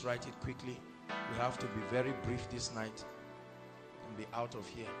down, just write it quickly. We have to be very brief this night and be out of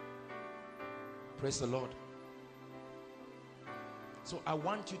here. Praise the Lord. So I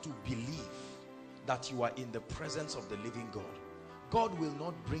want you to believe that you are in the presence of the living God. God will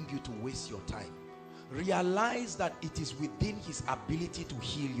not bring you to waste your time. Realize that it is within his ability to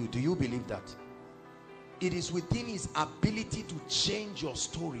heal you. Do you believe that? It is within his ability to change your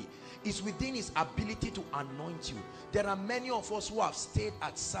story. It's within his ability to anoint you. There are many of us who have stayed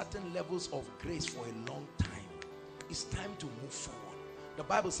at certain levels of grace for a long time. It's time to move forward. The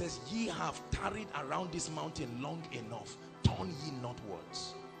Bible says, ye have tarried around this mountain long enough. Turn ye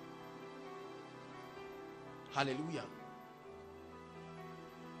northwards. Hallelujah.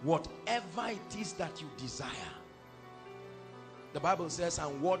 Whatever it is that you desire, the Bible says,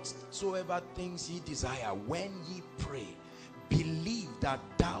 and whatsoever things ye desire, when ye pray, believe that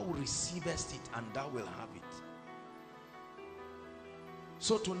thou receivest it and thou will have it.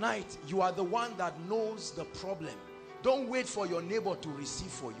 So tonight, you are the one that knows the problem. Don't wait for your neighbor to receive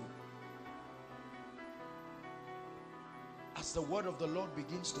for you. As the word of the Lord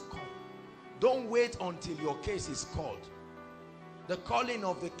begins to come, don't wait until your case is called. The calling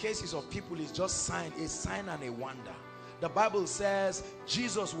of the cases of people is just a sign and a wonder. The Bible says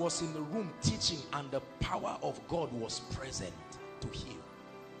Jesus was in the room teaching and the power of God was present to heal.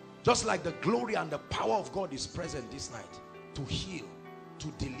 Just like the glory and the power of God is present this night to heal, to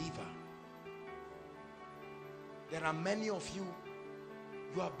deliver. There are many of you,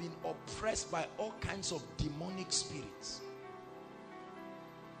 you have been oppressed by all kinds of demonic spirits.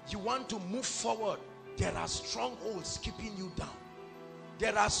 You want to move forward. There are strongholds keeping you down.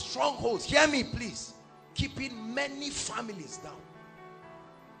 There are strongholds, hear me please, keeping many families down.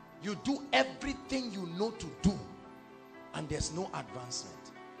 You do everything you know to do and there's no advancement.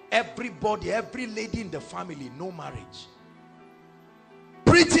 Everybody, every lady in the family, no marriage.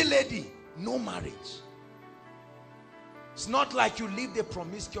 Pretty lady, no marriage. It's not like you lived a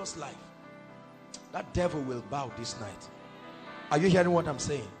promiscuous life. That devil will bow this night. Are you hearing what I'm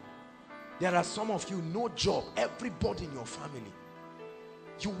saying? There are some of you, no job, everybody in your family.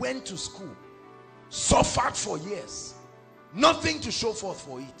 You went to school, suffered for years, nothing to show forth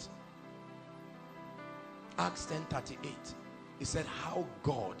for it. Acts 10:38, it said how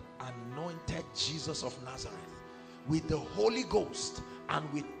God anointed Jesus of Nazareth with the Holy Ghost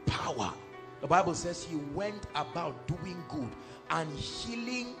and with power. The Bible says he went about doing good and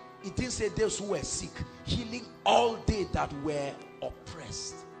healing. It didn't say those who were sick, healing all they that were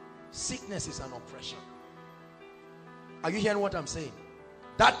oppressed. Sickness is an oppression. Are you hearing what I'm saying?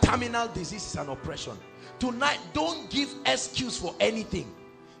 That terminal disease is an oppression. Tonight, don't give excuse for anything.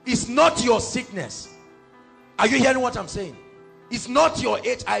 It's not your sickness. Are you hearing what I'm saying? It's not your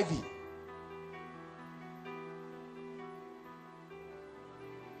HIV.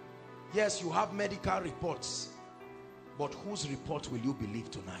 Yes, you have medical reports, but whose report will you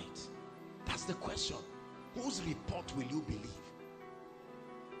believe tonight? That's the question. Whose report will you believe?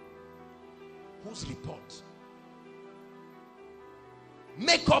 Whose report?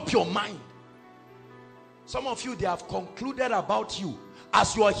 Make up your mind. Some of you, they have concluded about you.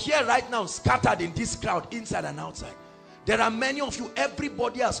 As you are here right now, scattered in this crowd, inside and outside. There are many of you,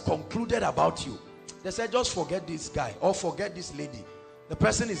 everybody has concluded about you. They said, just forget this guy or forget this lady. The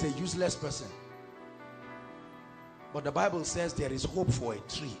person is a useless person. But the Bible says there is hope for a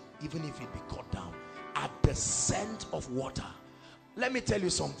tree, even if it be cut down, at the scent of water. Let me tell you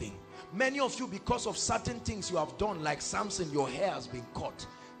something. Many of you, because of certain things you have done, like Samson, your hair has been cut.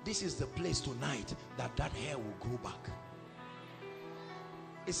 This is the place tonight that hair will grow back.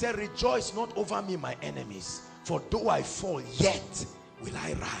 It said, rejoice not over me, my enemies, for though I fall, yet will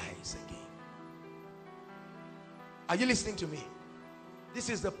I rise again. Are you listening to me? This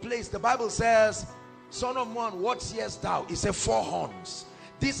is the place. The Bible says, son of man, what seest thou? He said 4 horns.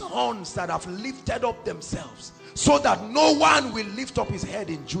 These horns that have lifted up themselves, so that no one will lift up his head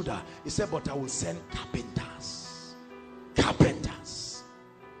in Judah. He said, but I will send carpenters. Carpenters.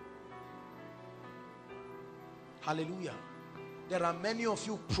 Hallelujah. There are many of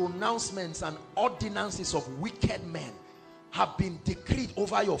you, pronouncements and ordinances of wicked men have been decreed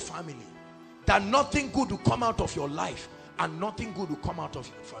over your family, that nothing good will come out of your life and nothing good will come out of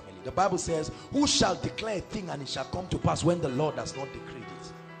your family. The Bible says, who shall declare a thing and it shall come to pass when the Lord has not decreed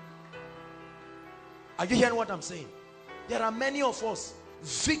it? Are you hearing what I'm saying? There are many of us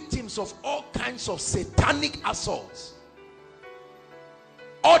victims of all kinds of satanic assaults,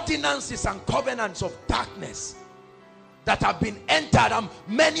 ordinances and covenants of darkness that have been entered, and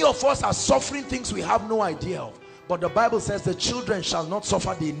many of us are suffering things we have no idea of. But the Bible says the children shall not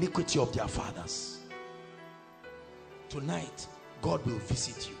suffer the iniquity of their fathers. Tonight, God will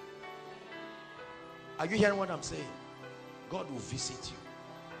visit you. Are you hearing what I'm saying? God will visit you.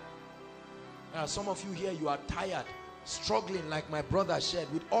 There are some of you here, you are tired, struggling like my brother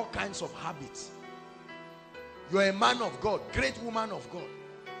shared with all kinds of habits. You're a man of God, great woman of God,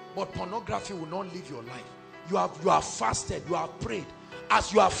 but pornography will not live your life. You have fasted, you have prayed.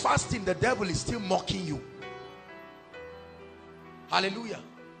 As you are fasting, the devil is still mocking you. Hallelujah.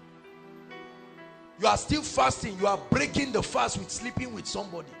 You are still fasting, you are breaking the fast with sleeping with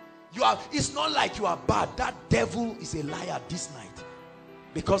somebody. It's not like you are bad. That devil is a liar this night,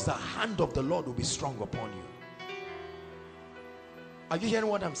 because the hand of the Lord will be strong upon you. Are you hearing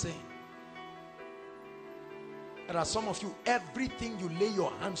what I'm saying? There are some of you, everything you lay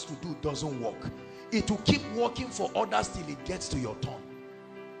your hands to do doesn't work. It will keep working for others till it gets to your turn.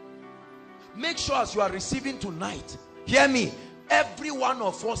 Make sure as you are receiving tonight, hear me, every one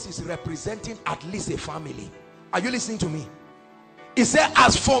of us is representing at least a family. Are you listening to me? He said,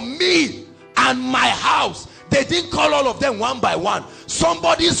 as for me and my house, they didn't call all of them one by one.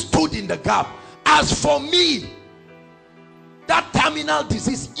 Somebody stood in the gap. As for me, that terminal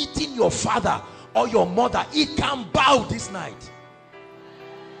disease eating your father or your mother, it can bow this night.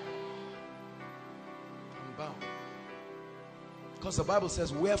 Because the Bible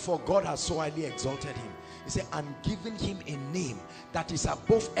says, wherefore God has so highly exalted him. He said, and given him a name that is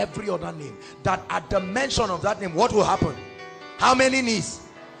above every other name, that at the mention of that name, what will happen? How many knees?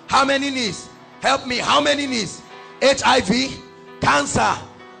 How many knees? Help me. How many knees? HIV, cancer,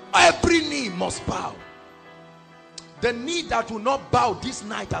 every knee must bow. The knee that will not bow this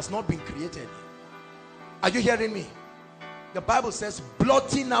night has not been created. Are you hearing me? The Bible says,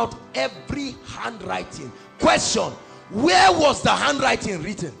 blotting out every handwriting. Question, where was the handwriting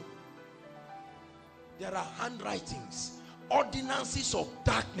written? There are handwritings, ordinances of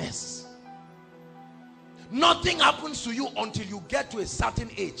darkness. Nothing happens to you until you get to a certain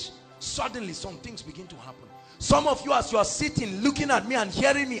age. Suddenly some things begin to happen. Some of you, as you are sitting looking at me and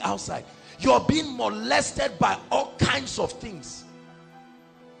hearing me outside, you are being molested by all kinds of things.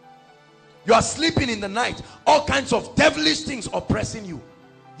 You are sleeping in the night, all kinds of devilish things oppressing you.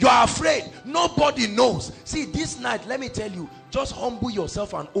 You are afraid. Nobody knows. See, this night, let me tell you, just humble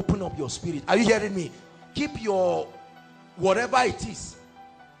yourself and open up your spirit. Are you hearing me? Keep your whatever it is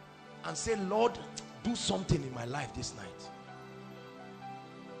and say, Lord, do something in my life this night.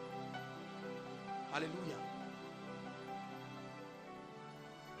 Hallelujah.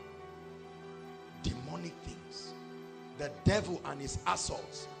 Demonic things, the devil and his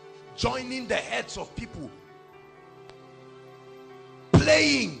assaults, joining the heads of people,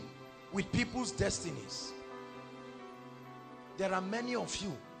 playing with people's destinies. There are many of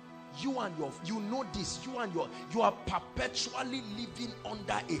you, you know this, you are perpetually living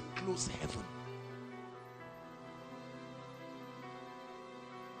under a closed heaven.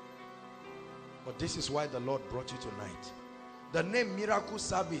 But this is why the Lord brought you tonight. The name miracle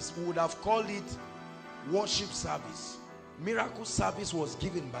service, we would have called it worship service. Miracle service was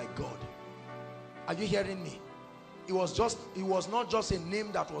given by God. Are you hearing me? It was not just a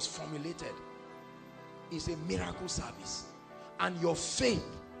name that was formulated. It's a miracle service. And your faith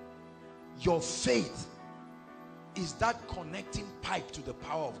is that connecting pipe to the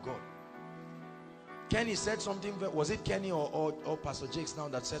power of God. Kenny said something, was it Kenny or Pastor Jakes now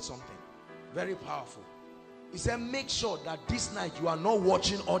that said something very powerful? He said, make sure that this night you are not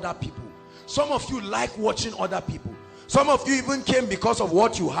watching other people. Some of you like watching other people. Some of you even came because of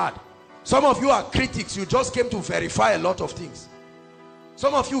what you had. Some of you are critics. You just came to verify a lot of things.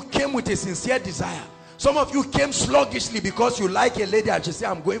 Some of you came with a sincere desire. Some of you came sluggishly because you like a lady and she said,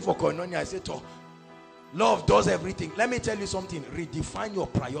 I'm going for koinonia. I said, oh, love does everything. Let me tell you something. Redefine your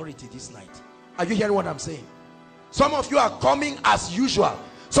priority this night. Are you hearing what I'm saying? Some of you are coming as usual.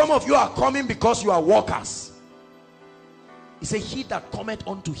 Some of you are coming because you are workers. He said, he that cometh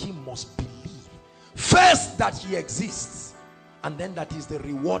unto him must believe first that he exists, and then that is the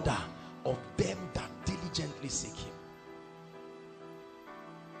rewarder of them that diligently seek him.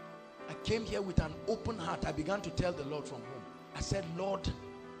 I came here with an open heart. I began to tell the Lord from home. I said, Lord,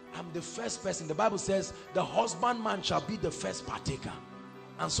 I'm the first person. The Bible says the husbandman shall be the first partaker.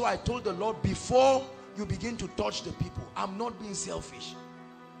 And so I told the Lord, before you begin to touch the people, I'm not being selfish.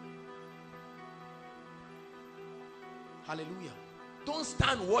 Hallelujah. Don't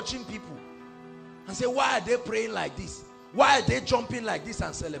stand watching people and say, why are they praying like this? Why are they jumping like this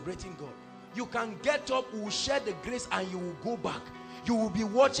and celebrating God? You can get up, we will share the grace, and you will go back. You will be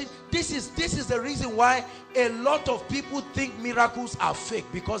watching. This is the reason why a lot of people think miracles are fake,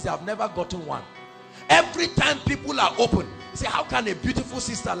 because they have never gotten one. Every time people are open, say, how can a beautiful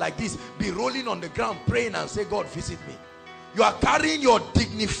sister like this be rolling on the ground praying and say, God, visit me? You are carrying your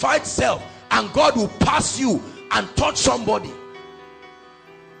dignified self, and God will pass you and touch somebody.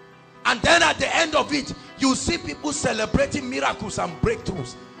 And then at the end of it, you see people celebrating miracles and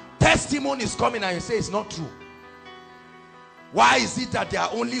breakthroughs. Testimonies coming, and you say it's not true. Why is it that there are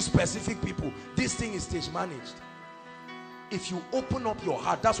only specific people? This thing is stage managed. If you open up your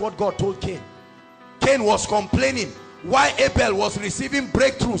heart, that's what God told Cain. Cain was complaining why Abel was receiving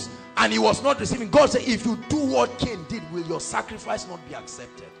breakthroughs and he was not receiving. God said, if you do what Cain did, will your sacrifice not be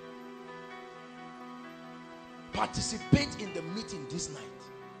accepted? Participate in the meeting this night.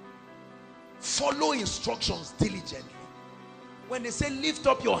 Follow instructions diligently. When they say lift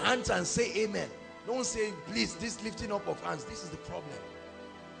up your hands and say amen, don't say, please, this lifting up of hands, this is the problem.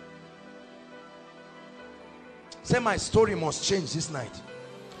 Say, my story must change this night.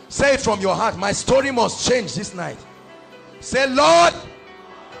 Say it from your heart, my story must change this night. Say, Lord,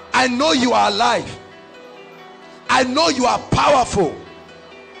 I know you are alive. I know you are powerful.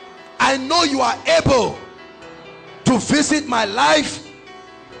 I know you are able to visit my life,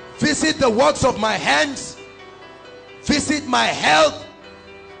 visit the works of my hands, visit my health,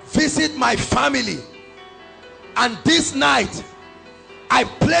 visit my family. And this night I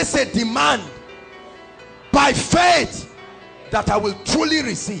place a demand by faith that I will truly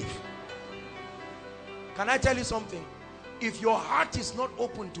receive. Can I tell you something? If your heart is not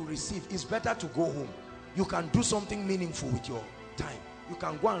open to receive, it's better to go home. You can do something meaningful with your time. You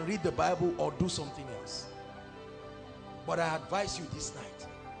can go and read the Bible or do something else. But I advise you this night,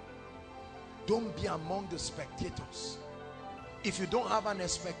 don't be among the spectators. If you don't have an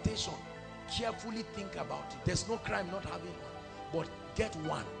expectation, carefully think about it. There's no crime not having one, but get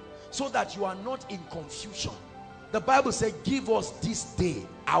one, so that you are not in confusion. The Bible said, give us this day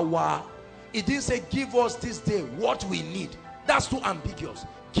our, it didn't say give us this day what we need. That's too ambiguous.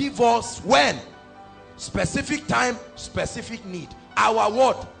 Give us when? Specific time, specific need. Our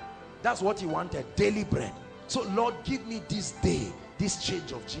what? That's what he wanted, daily bread. So Lord, give me this day, this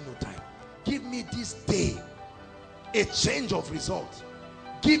change of genotype. Give me this day a change of result.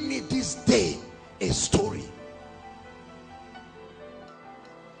 Give me this day a story.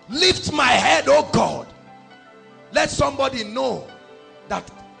 Lift my head, oh God. Let somebody know that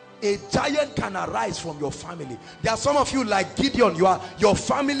a giant can arise from your family. There are some of you like Gideon, your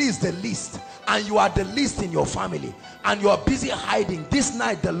family is the least, and you are the least in your family, and you are busy hiding. This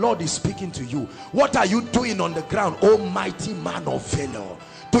night the Lord is speaking to you. What are you doing on the ground, oh mighty man of valor?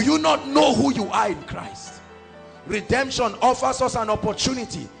 Do you not know who you are in Christ? Redemption offers us an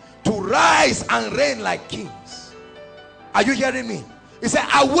opportunity to rise and reign like kings. Are you hearing me? He said,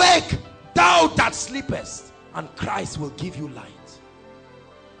 awake thou that sleepest, and Christ will give you light.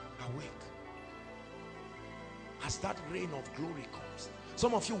 Awake. As that reign of glory comes.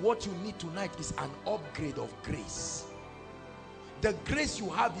 Some of you, what you need tonight is an upgrade of grace. The grace you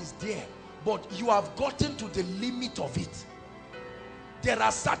have is there, but you have gotten to the limit of it. There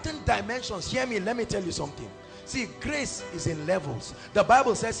are certain dimensions. Hear me, let me tell you something. See, grace is in levels. The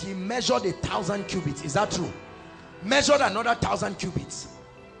Bible says he measured 1,000 cubits. Is that true? Measured another 1,000 cubits.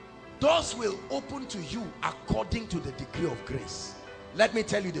 Doors will open to you according to the degree of grace. Let me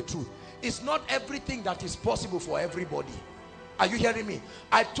tell you the truth. It's not everything that is possible for everybody. Are you hearing me?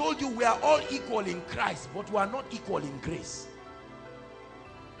 I told you we are all equal in Christ, but we are not equal in grace.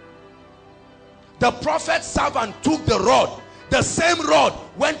 The prophet's servant took the rod. The same rod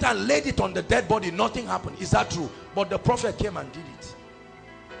went and laid it on the dead body. Nothing happened. Is that true? But the prophet came and did it.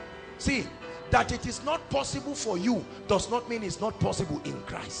 See, that it is not possible for you does not mean it's not possible in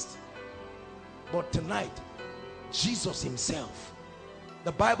Christ. But tonight, Jesus himself,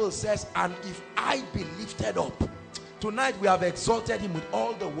 the Bible says, and if I be lifted up. Tonight we have exalted him with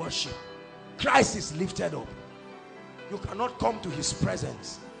all the worship. Christ is lifted up. You cannot come to his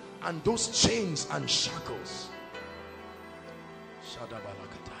presence. And those chains and shackles.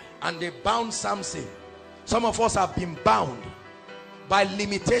 And they bound Samson. Some of us have been bound by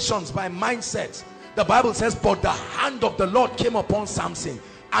limitations, by mindsets. The Bible says, but the hand of the Lord came upon Samson,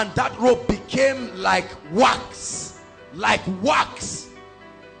 and that rope became like wax. Like wax.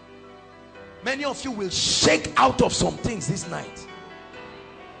 Many of you will shake out of some things this night.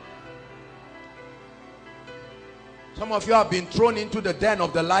 Some of you have been thrown into the den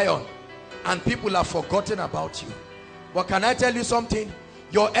of the lion, and people have forgotten about you. But can I tell you something?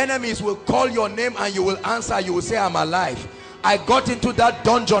 Your enemies will call your name and you will answer. You will say, I'm alive. I got into that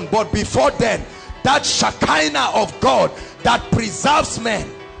dungeon, but before then, that Shekinah of God that preserves men,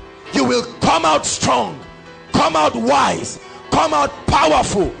 you will come out strong, come out wise, come out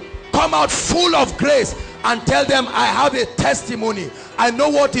powerful, come out full of grace, and tell them, I have a testimony. I know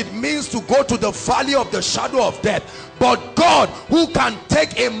what it means to go to the valley of the shadow of death. But God, who can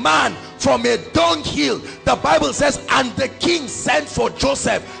take a man from a dunghill, the Bible says, and the king sent for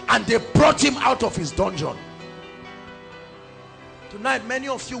Joseph, and they brought him out of his dungeon. Tonight, many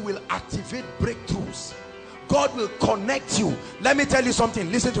of you will activate breakthroughs. God will connect you. Let me tell you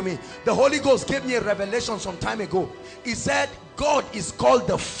something. Listen to me. The Holy Ghost gave me a revelation some time ago. He said, God is called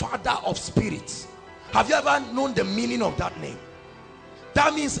the Father of spirits. Have you ever known the meaning of that name?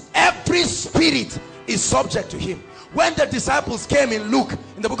 That means every spirit is subject to him. When the disciples came in Luke,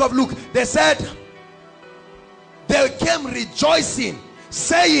 in the book of Luke, they said, they came rejoicing,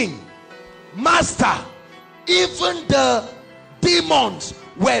 saying, Master, even the demons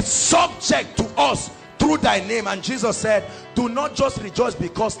were subject to us through thy name. And Jesus said, do not just rejoice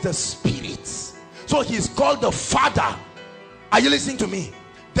because the spirits. So he's called the Father. Are you listening to me?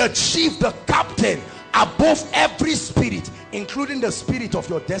 The chief, the captain, above every spirit, including the spirit of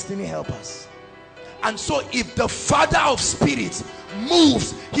your destiny helpers. And so if the Father of spirits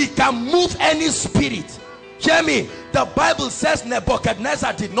moves, he can move any spirit. Hear me. The Bible says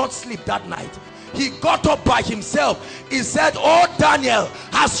Nebuchadnezzar did not sleep that night. He got up by himself. He said, oh Daniel,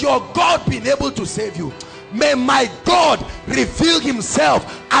 has your God been able to save you? May my God reveal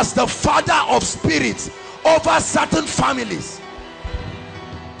himself as the Father of spirits over certain families.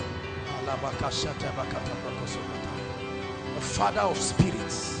 The Father of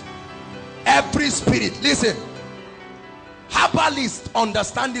spirits. Every spirit, listen, herbalists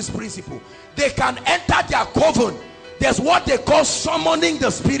understand this principle. They can enter their coven. There's what they call summoning the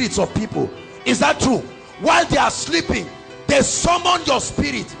spirits of people. Is that true? While they are sleeping, they summon your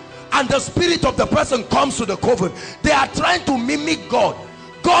spirit, and the spirit of the person comes to the coven. They are trying to mimic God.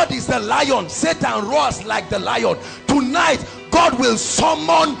 God is the lion. Satan roars like the lion. Tonight, God will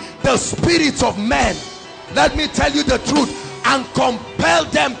summon the spirits of men. Let me tell you the truth, and compel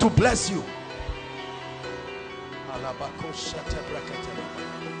them to bless you.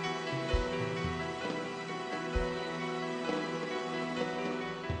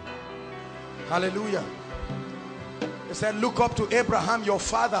 Hallelujah. He said, look up to Abraham your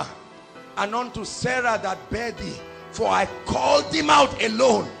father, and unto Sarah that bare thee, for I called him out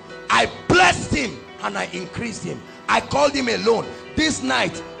alone. I blessed him and I increased him. I called him alone. This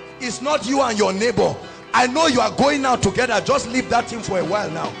night is not you and your neighbor. I know you are going out together. Just leave that thing for a while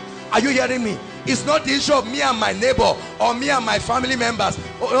now. Are you hearing me? It's not the issue of me and my neighbor, or me and my family members.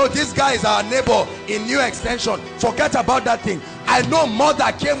 Oh, this guy is our neighbor in New Extension. Forget about that thing. I know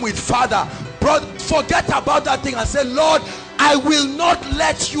mother came with father. Brother, forget about that thing and say, Lord, I will not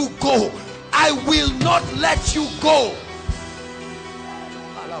let you go. I will not let you go.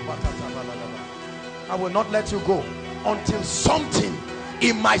 I will not let you go until something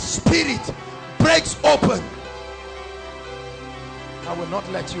in my spirit breaks open. I will not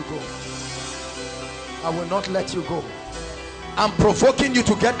let you go. I will not let you go. I'm provoking you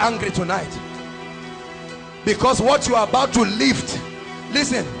to get angry tonight, because what you are about to lift,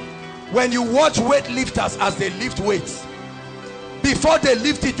 listen, when you watch weightlifters as they lift weights, before they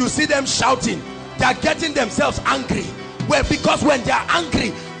lift it, you see them shouting. They are getting themselves angry. Well, because when they are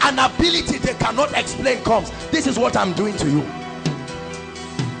angry, an ability they cannot explain comes. This is what I'm doing to you.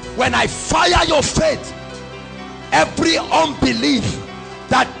 When I fire your faith, every unbelief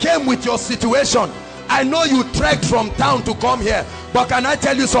that came with your situation, I know you trekked from town to come here, but can I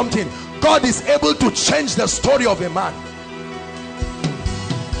tell you something? God is able to change the story of a man.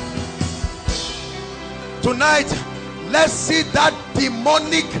 Tonight, let's see that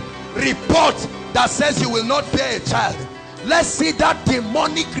demonic report that says you will not bear a child. Let's see that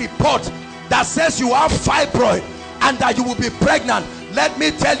demonic report that says you have fibroid and that you will be pregnant. Let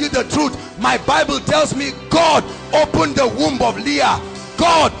me tell you the truth. My Bible tells me God opened the womb of Leah.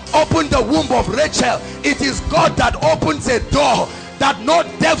 God opened the womb of Rachel, it is God that opens a door that no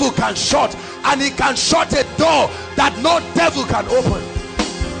devil can shut, and he can shut a door that no devil can open.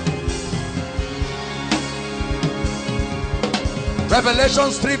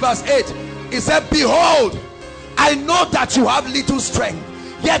 Revelations 3 verse 8, he said, behold, I know that you have little strength,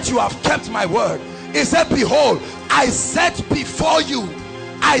 yet you have kept my word. He said, behold, I set before you,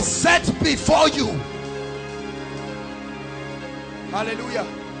 I set before you. Hallelujah.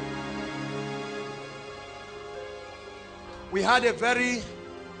 We had a very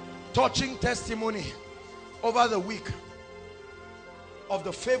touching testimony over the week of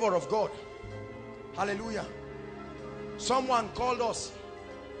the favor of God. Hallelujah. Someone called us,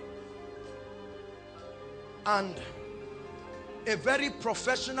 and a very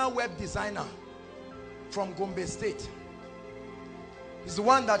professional web designer from Gombe State, is the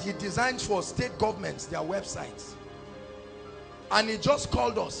one that he designs for state governments, their websites. And he just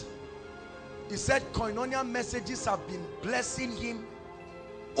called us. He said Koinonia messages have been blessing him,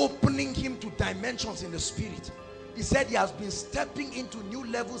 opening him to dimensions in the spirit. He said he has been stepping into new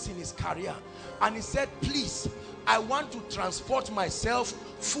levels in his career. And he said, please, I want to transport myself,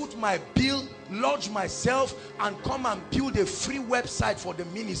 foot my bill, lodge myself, and come and build a free website for the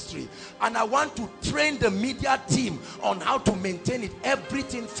ministry. And I want to train the media team on how to maintain it,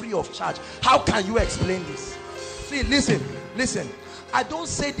 everything free of charge. How can you explain this? See, listen. I don't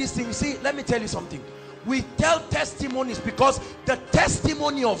say these things. See, let me tell you something. We tell testimonies because the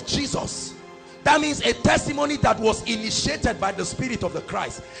testimony of Jesus, that means a testimony that was initiated by the Spirit of the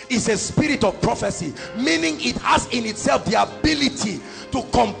Christ, is a spirit of prophecy, meaning it has in itself the ability to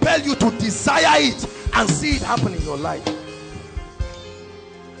compel you to desire it and see it happen in your life.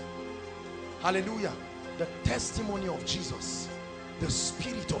 Hallelujah. The testimony of Jesus, the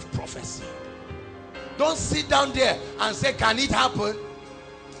spirit of prophecy. Don't sit down there and say, can it happen?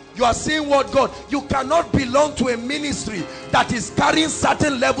 You are saying what God, you cannot belong to a ministry that is carrying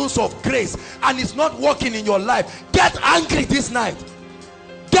certain levels of grace and is not working in your life. Get angry this night.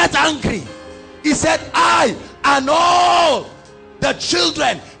 Get angry. He said, I and all the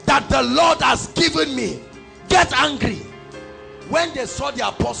children that the Lord has given me. Get angry. When they saw the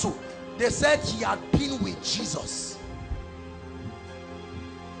apostle, they said he had been with Jesus.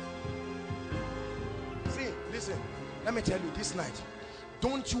 See, listen, let me tell you this night,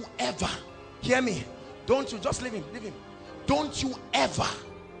 don't you ever, hear me, don't you, just leave him, don't you ever,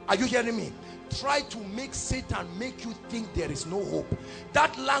 are you hearing me, try to make Satan make you think there is no hope.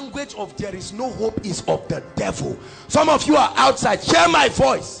 That language of there is no hope is of the devil. Some of you are outside, hear my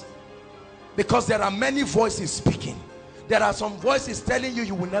voice, because there are many voices speaking. There are some voices telling you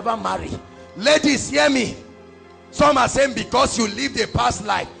you will never marry. Ladies, hear me. Some are saying because you lived a past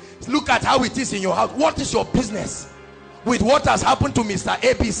life, look at how it is in your house. What is your business with what has happened to Mr.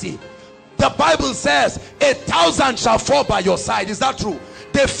 ABC? The Bible says 1,000 shall fall by your side. Is that true?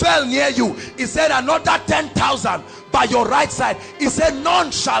 They fell near you. He said another 10,000 by your right side. He said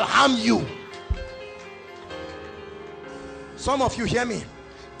none shall harm you. Some of you, hear me,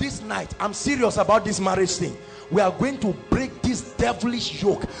 this night I'm serious about this marriage thing. We are going to break this devilish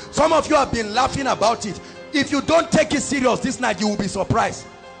yoke. Some of you have been laughing about it. If you don't take it serious this night, you will be surprised.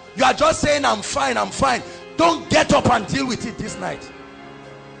 You are just saying I'm fine, I'm fine. Don't get up and deal with it this night.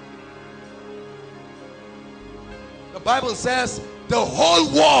 The Bible says the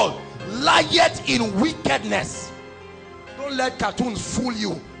whole world lieth in wickedness. Don't let cartoons fool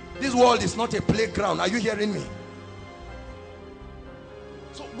you. This world is not a playground. Are you hearing me?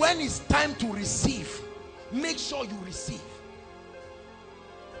 So when it's time to receive, make sure you receive.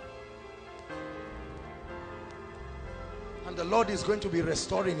 And the Lord is going to be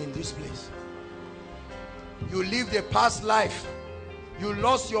restoring in this place. You lived a past life. You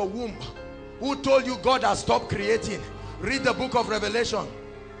lost your womb. Who told you God has stopped creating? Read the book of Revelation.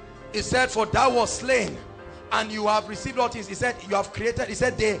 It said, for thou was slain and you have received what is. He said, you have created. He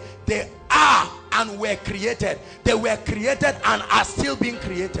said, they are and were created. They were created and are still being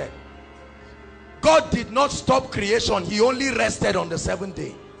created. God did not stop creation. He only rested on the seventh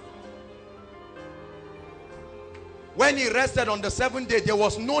day. When he rested on the seventh day, there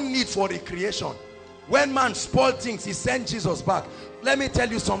was no need for recreation. When man spoiled things, he sent Jesus back. Let me tell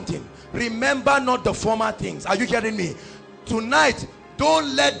you something. Remember not the former things. Are you hearing me? Tonight,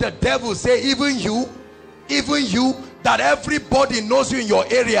 don't let the devil say, even you, that everybody knows you in your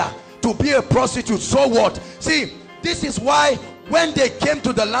area to be a prostitute. So what? See, this is why when they came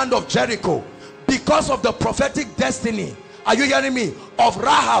to the land of Jericho, because of the prophetic destiny, are you hearing me, of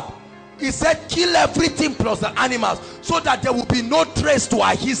Rahab, he said kill everything plus the animals, so that there will be no trace to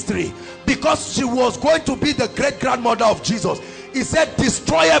her history, because she was going to be the great grandmother of Jesus. He said,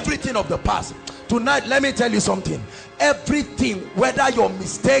 destroy everything of the past. Tonight, let me tell you something. Everything, whether your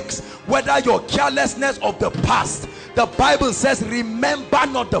mistakes, whether your carelessness of the past, the Bible says, remember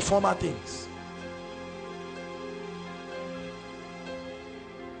not the former things.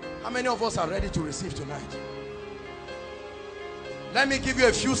 How many of us are ready to receive tonight? Let me give you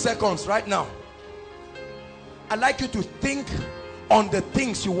a few seconds right now. I'd like you to think on the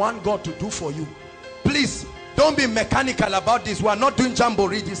things you want God to do for you. Please, don't be mechanical about this. We are not doing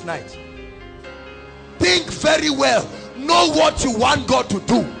jamboree this night. Think very well. Know what you want God to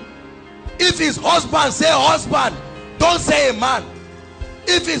do. If his husband, say husband. Don't say a man.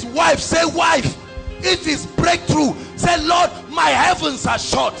 If his wife, say wife. If his breakthrough, say Lord, my heavens are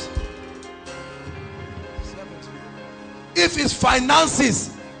shut. If it's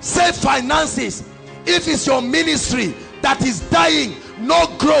finances, say finances. If it's your ministry that is dying, no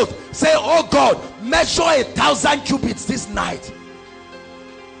growth, say, oh God, measure 1,000 cubits this night.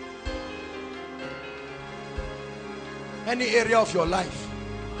 Any area of your life,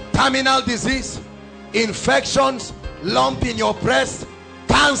 terminal disease, infections, lump in your breast,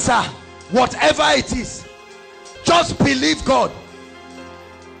 cancer, whatever it is, just believe God.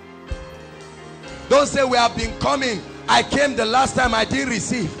 Don't say we have been coming, I came the last time, I didn't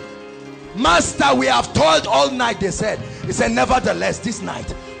receive. Master, we have toiled all night, they said. He said, nevertheless, this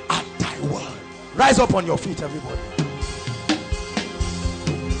night, at thy word. Rise up on your feet, everybody.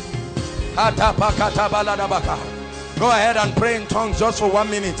 Go ahead and pray in tongues just for 1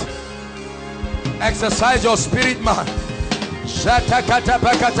 minute. Exercise your spirit, man.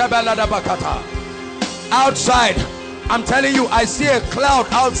 Outside, I'm telling you, I see a cloud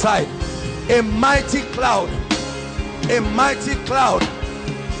outside. A mighty cloud. A mighty cloud.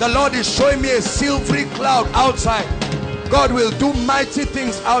 The Lord is showing me a silvery cloud outside. God will do mighty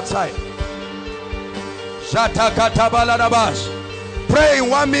things outside. Pray in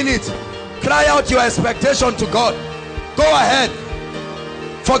 1 minute. Cry out your expectation to God. Go ahead.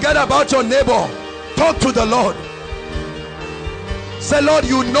 Forget about your neighbor. Talk to the Lord. Say, Lord,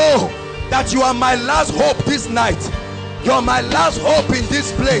 you know that you are my last hope this night. You are my last hope in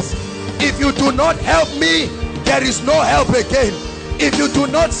this place. If you do not help me, there is no help again. If you do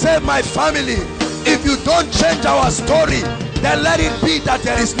not save my family, if you don't change our story, then let it be that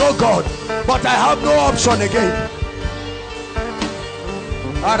there is no God. But I have no option again.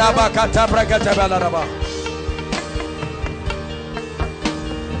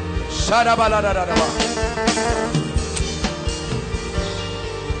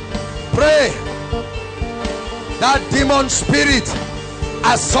 Pray that demon spirit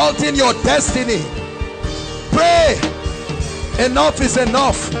assaulting your destiny. Pray. Enough is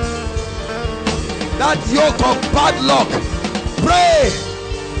enough. That yoke of bad luck. Pray.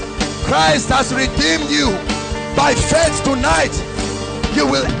 Christ has redeemed you. By faith tonight, you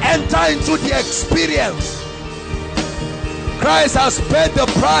will enter into the experience. Christ has paid the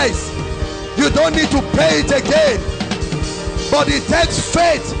price. You don't need to pay it again. But it takes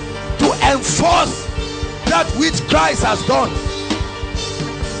faith to enforce that which Christ has done.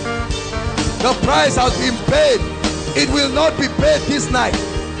 The price has been paid. It will not be paid this night.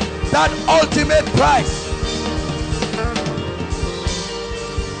 That ultimate price.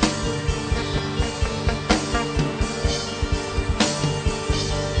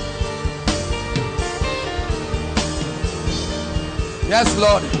 Yes,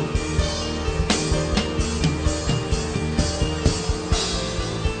 Lord.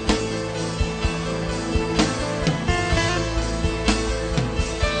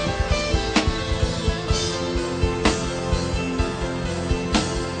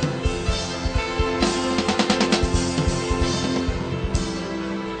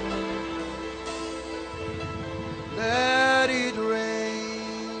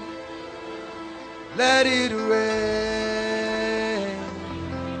 Let it rain.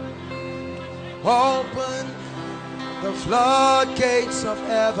 Open the floodgates of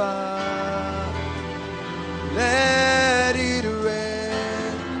heaven. Let it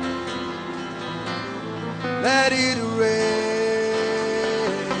rain. Let it rain.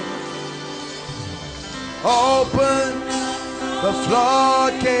 Open the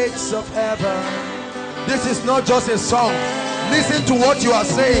floodgates of heaven. This is not just a song. Listen to what you are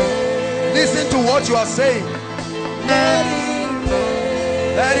saying. Listen to what you are saying. Let it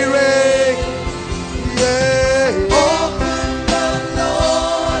rain. Let it rain. Yeah. Open the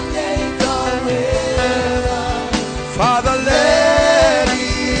floodgates of heaven. Father, let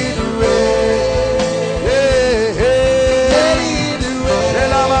it rain. Yeah. Let it rain.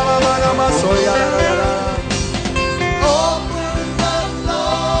 Open the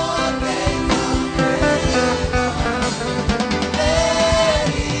floodgates of heaven. Let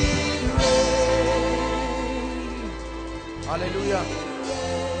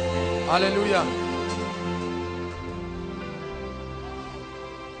Hallelujah.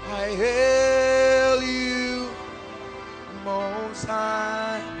 I hail you, Most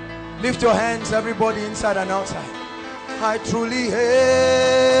High. Lift your hands, everybody, inside and outside. I truly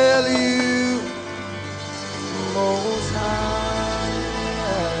hail you, Most High.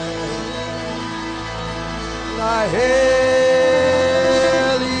 I hail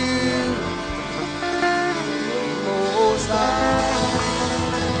you, Most High.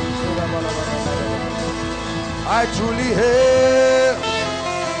 I truly hail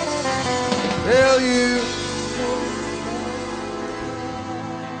you.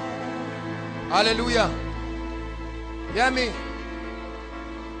 Hallelujah. Hear me.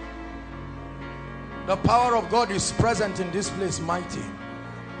 The power of God is present in this place, mighty.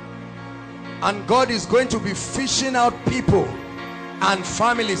 And God is going to be fishing out people and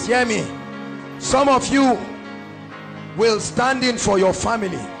families. Hear me. Some of you will stand in for your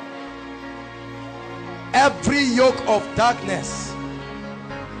family. Every yoke of darkness,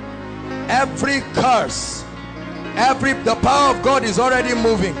 every curse, the power of God is already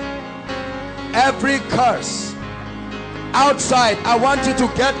moving. Every curse outside, I want you to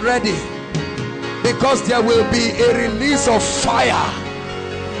get ready, because there will be a release of fire.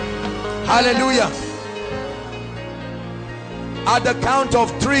 Hallelujah. At the count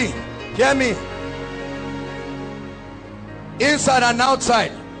of 3, hear me, inside and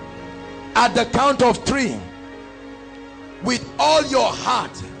outside, at the count of 3, with all your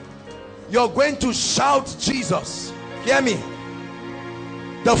heart, you're going to shout Jesus. Hear me.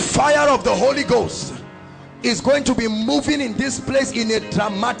 The fire of the Holy Ghost is going to be moving in this place in a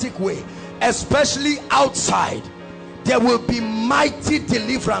dramatic way, especially outside. There will be mighty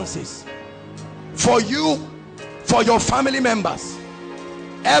deliverances for you, for your family members.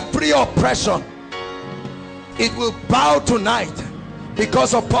 Every oppression, it will bow tonight,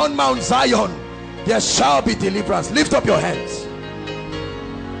 because upon Mount Zion there shall be deliverance. Lift up your hands.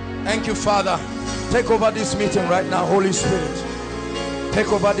 Thank you, Father. Take over this meeting right now, Holy Spirit.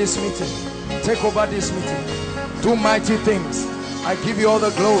 Take over this meeting. Take over this meeting. Do mighty things. I give you all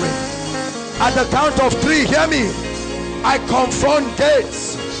the glory. At the count of 3, hear me, I confront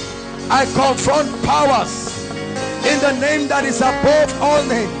gates, I confront powers in the name that is above all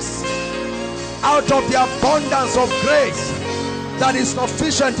names. Out of the abundance of grace that is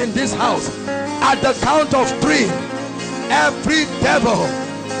sufficient in this house, at the count of 3, every devil,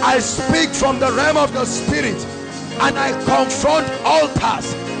 I speak from the realm of the spirit, and I confront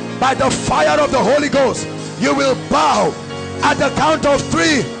altars by the fire of the Holy Ghost. You will bow at the count of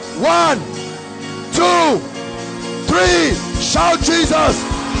 3. 1, 2, 3. Shout Jesus.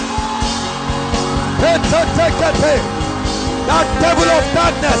 That devil of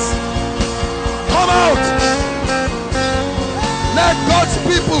darkness, come out. Let God's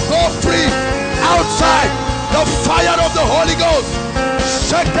people go free outside. The fire of the Holy Ghost.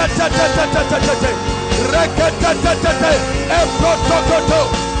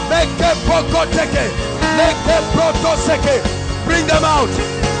 Bring them out.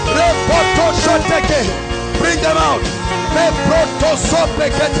 Bring them out.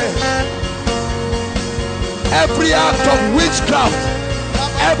 Every act of witchcraft,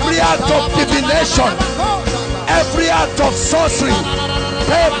 every act of divination, every act of sorcery,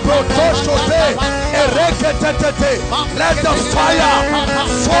 let the fire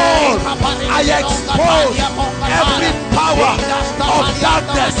fall. I expose every power of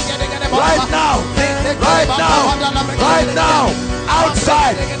darkness right now, right now, right now.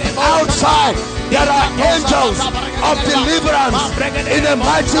 Outside, outside, there are angels of deliverance in a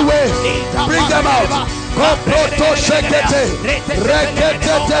mighty way. Bring them out.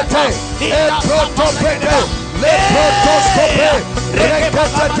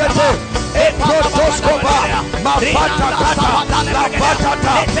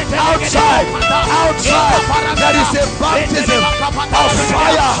 Outside, outside, there is a baptism of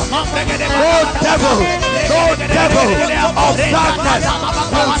fire. No devil of darkness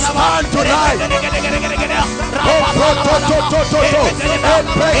will stand tonight.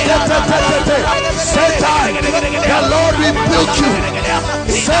 Satan, the Lord rebuke you.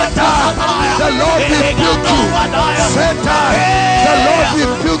 Satan, the Lord rebuke you. Satan, the Lord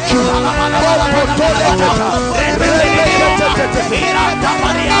rebuke you.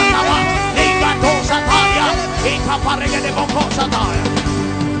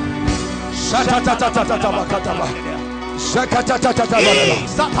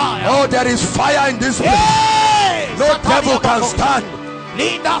 Oh, there is fire in this place. No devil can stand.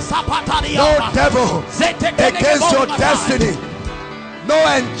 No devil against your destiny. no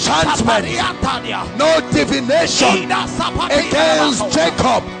enchantment, no divination against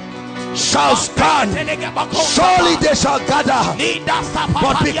Jacob shall stand. Surely they shall gather,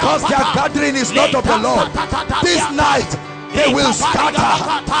 but because their gathering is not of the Lord, this night they will scatter.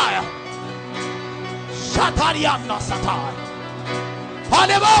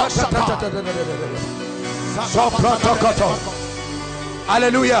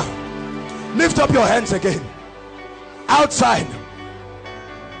 Hallelujah. Lift up your hands again. Outside.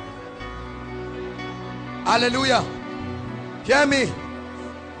 Hallelujah. Hear me.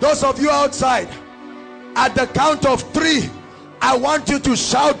 Those of you outside, at the count of 3, I want you to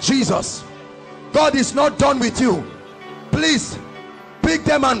shout Jesus. God is not done with you. Please pick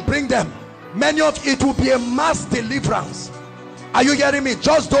them and bring them. Many of it will be a mass deliverance. Are you hearing me?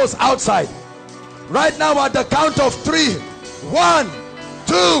 Just those outside. Right now at the count of 3. 1,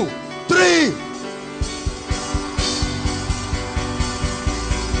 2, 3.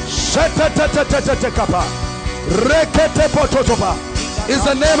 Is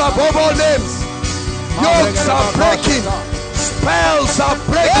the name above all names. Yokes are breaking. Spells are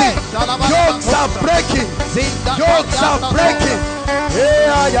breaking. Yokes are breaking. Yokes are breaking.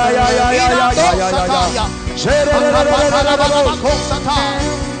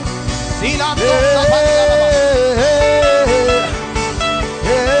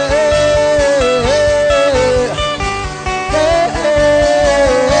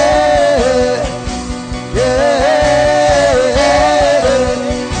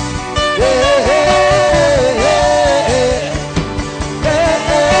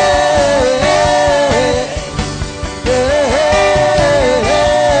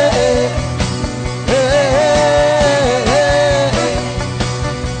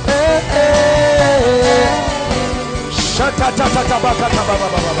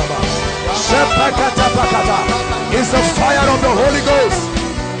 It's the fire of the Holy Ghost.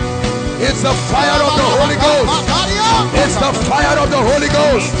 It's the fire of the Holy Ghost. It's the fire of the Holy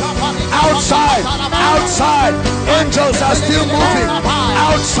Ghost. Outside, outside, angels are still moving.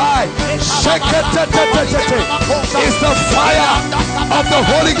 Outside, it's the fire of the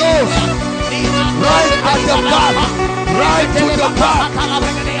Holy Ghost. Right at the back, right to the back.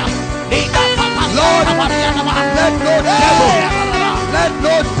 Lord, let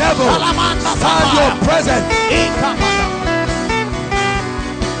no devil stand your presence.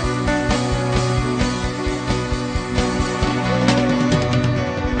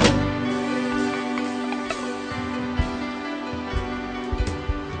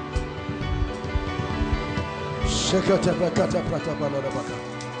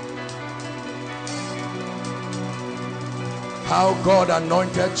 How God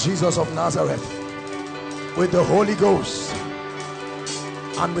anointed Jesus of Nazareth with the Holy Ghost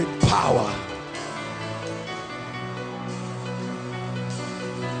and with power.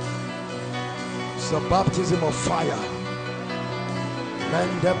 It's the baptism of fire.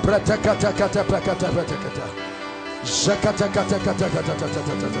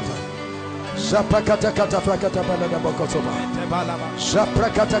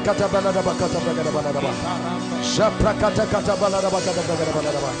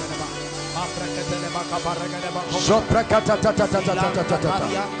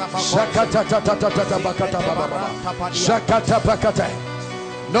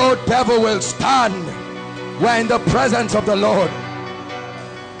 No devil will stand. We're in the presence of the Lord.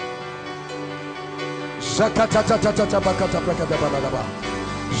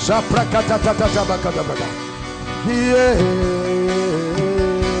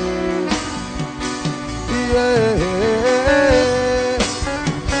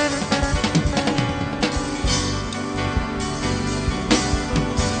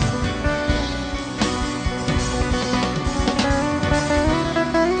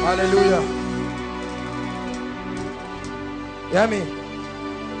 Hallelujah. Hear me.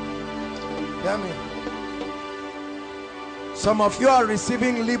 Hear me. Some of you are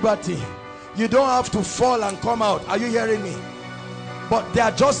receiving liberty. You don't have to fall and come out. Are you hearing me? But they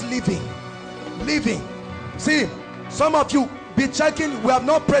are just living. Living. See, some of you be checking. We have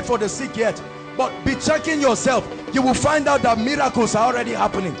not prayed for the sick yet, but be checking yourself. You will find out that miracles are already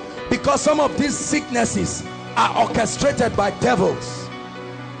happening, because some of these sicknesses are orchestrated by devils.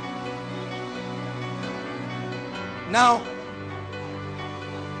 Now,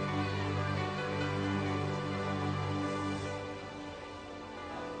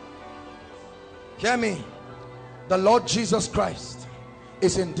 hear me. The Lord Jesus Christ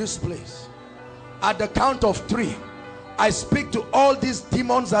is in this place. At the count of 3, I speak to all these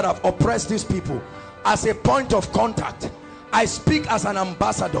demons that have oppressed these people as a point of contact. I speak as an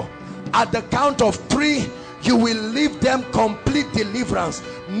ambassador. At the count of 3, you will leave them complete deliverance.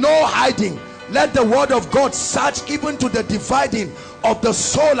 No hiding. Let the word of God search even to the dividing of the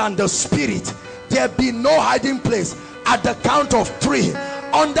soul and the spirit. There be no hiding place. At the count of 3,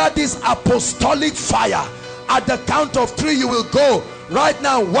 under this apostolic fire, at the count of 3 you will go right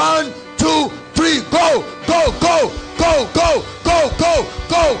now. 1, 2, 3, go, go, go, go, go, go, go,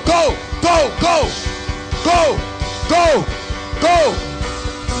 go, go, go, go, go, go, go, go,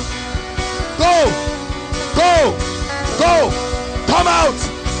 go, go. Come out,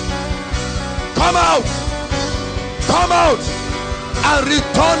 come out, come out, and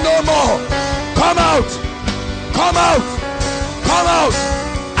return no more. Come out, come out, come out,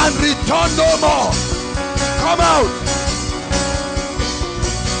 and return no more. Come out,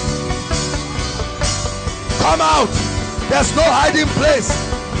 come out. There's no hiding place.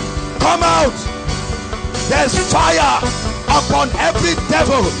 Come out. There's fire upon every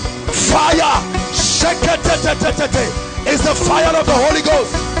devil. Fire. It's the fire of the Holy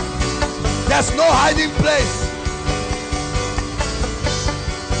Ghost. There's no hiding place.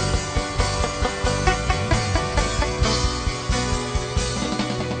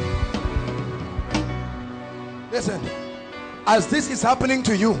 Listen, as this is happening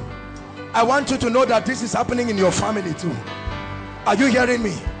to you, I want you to know that this is happening in your family too. Are you hearing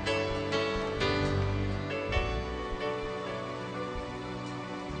me?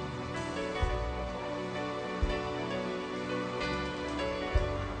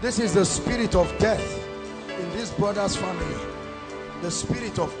 This is the spirit of death in this brother's family. The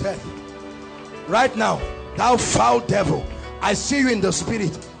spirit of death. Right now, thou foul devil, I see you in the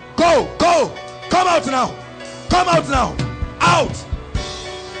spirit. Go, go, come out now. Come out now. Out.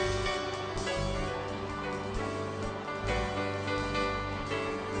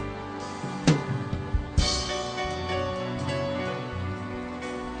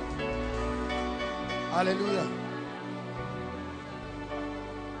 Hallelujah.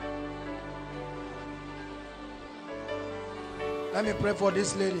 Let me pray for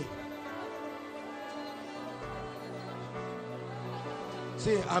this lady.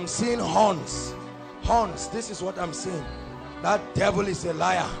 See, I'm seeing horns. Horns. This is what I'm seeing. That devil is a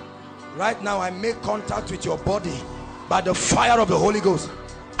liar. Right now I make contact with your body by the fire of the Holy Ghost.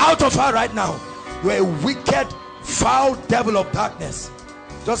 Out of her right now. You're a wicked, foul devil of darkness.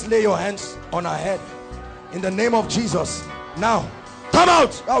 Just lay your hands on her head in the name of Jesus. Now come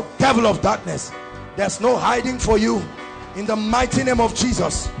out, thou devil of darkness. There's no hiding for you in the mighty name of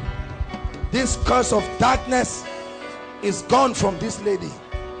Jesus. This curse of darkness is gone from this lady.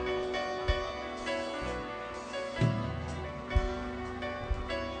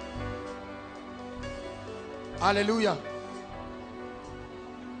 Hallelujah.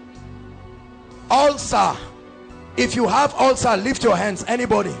 Ulcer. If you have ulcer, lift your hands.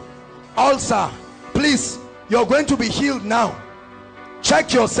 Anybody? Ulcer. Please, you're going to be healed now.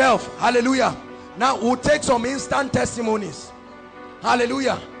 Check yourself. Hallelujah. Now we'll take some instant testimonies.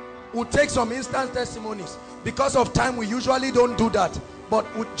 Hallelujah. We'll take some instant testimonies. Because of time, we usually don't do that. But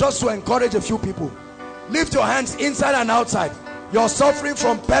just to encourage a few people. Lift your hands inside and outside. You're suffering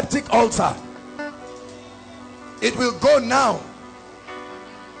from peptic ulcer. It will go now.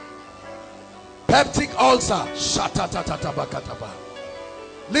 Peptic ulcer.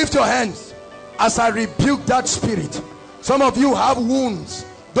 Lift your hands as I rebuke that spirit. Some of you have wounds.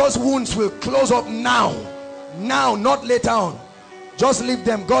 Those wounds will close up now. Now, not later on. Just leave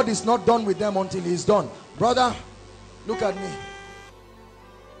them. God is not done with them until He's done. Brother, look at me.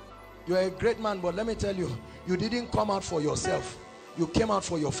 You're a great man, but let me tell you, you didn't come out for yourself. You came out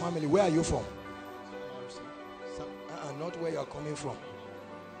for your family. Where are you from? Not where you're coming from.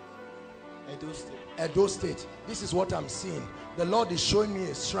 Edo State. Edo State. This is what I'm seeing. The Lord is showing me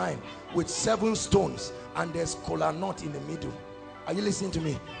a shrine with 7 stones and there's kola nut in the middle. Are you listening to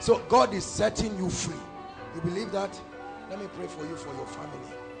me? So God is setting you free. You believe that? Let me pray for you, for your family.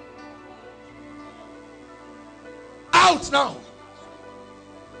 Out now.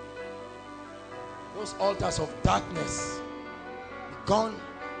 Those altars of darkness be gone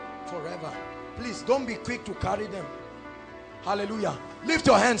forever. Please don't be quick to carry them. Hallelujah. Lift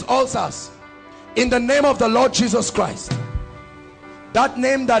your hands, ulcers, in the name of the Lord Jesus Christ, that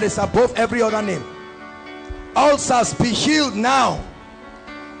name that is above every other name. Ulcers, be healed now.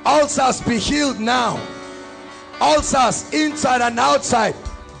 Ulcers, be healed now. Ulcers inside and outside,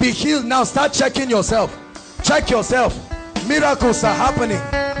 be healed now. Start checking yourself. Check yourself. Miracles are happening.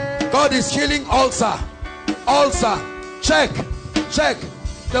 God is healing ulcer. Ulcer. Check. Check.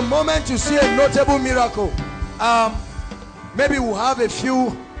 The moment you see a notable miracle, maybe we'll have a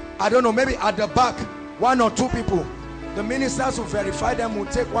few, I don't know, maybe at the back, 1 or 2 people. The ministers will verify them, will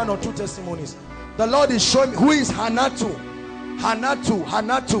take 1 or 2 testimonies. The Lord is showing me. Who is Hanatu? Hanatu,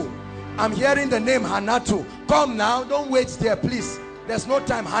 Hanatu. I'm hearing the name Hanatu. Come now, don't wait there, please. There's no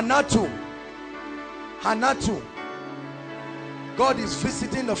time. Hanatu. Hanatu. God is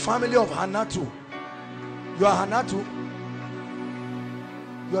visiting the family of Hanatu. You are Hanatu.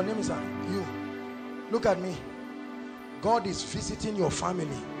 Your name is you. Look at me. God is visiting your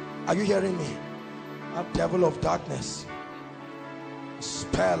family. Are you hearing me? A devil of darkness,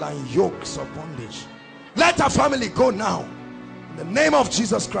 spell and yokes of bondage, let our family go now in the name of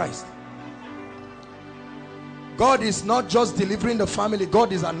Jesus Christ. God is not just delivering the family.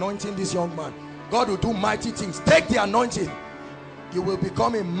 God is anointing this young man. God will do mighty things. Take the anointing. You will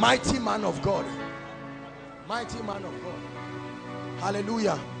become a mighty man of God. Mighty man of God.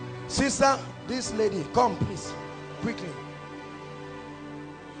 Hallelujah. Sister, this lady, come please, quickly.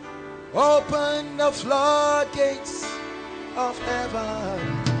 Open the floodgates of heaven.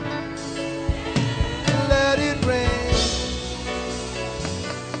 Let it rain.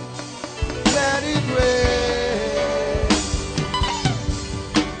 Let it rain.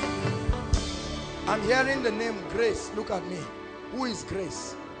 I'm hearing the name Grace. Look at me. Who is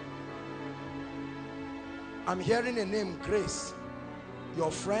Grace? I'm hearing the name Grace. Your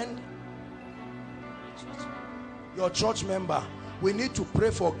friend? Your church member. We need to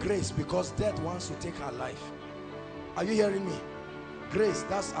pray for Grace because death wants to take her life. Are you hearing me? Grace,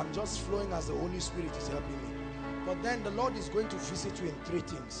 I'm just flowing as the Holy Spirit is helping me. But then the Lord is going to visit you in 3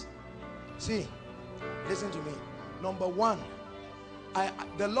 things. See, listen to me. Number 1,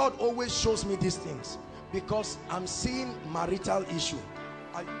 the Lord always shows me these things because I'm seeing marital issue.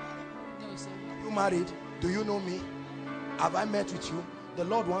 Are you married? Do you know me? Have I met with you? The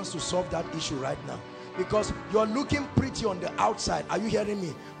Lord wants to solve that issue right now. Because you're looking pretty on the outside. Are you hearing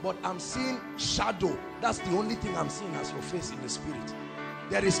me? But I'm seeing shadow. That's the only thing I'm seeing as your face in the spirit.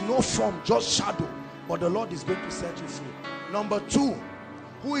 There is no form, just shadow. But the Lord is going to set you free. Number 2,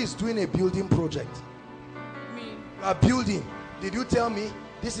 who is doing a building project? Me. You are building. Did you tell me?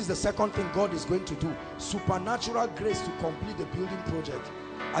 This is the second thing God is going to do. Supernatural grace to complete the building project.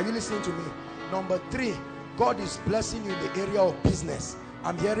 Are you listening to me? Number 3, God is blessing you in the area of business.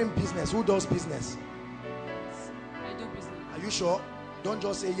 I'm hearing business. Who does business? I do business. Are you sure? Don't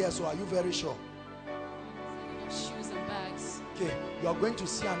just say yes, or are you very sure? Shoes and bags. Okay, you are going to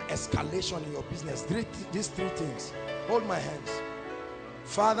see an escalation in your business. These 3 things. Hold my hands.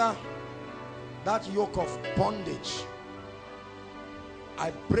 Father, that yoke of bondage,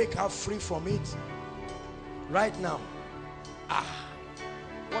 I break her free from it right now.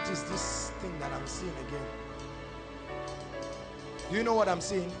 What is this thing that I'm seeing again? Do you know what I'm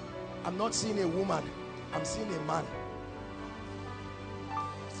seeing? I'm not seeing a woman. I'm seeing a man.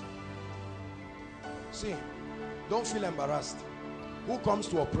 See, don't feel embarrassed. Who comes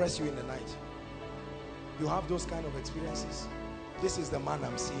to oppress you in the night? You have those kind of experiences. This is the man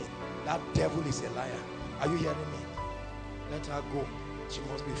I'm seeing. That devil is a liar. Are you hearing me? Let her go. She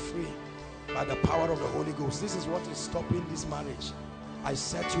must be free by the power of the Holy Ghost. This is what is stopping this marriage. I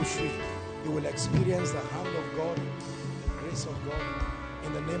set you free. You will experience the hand of God, the grace of God,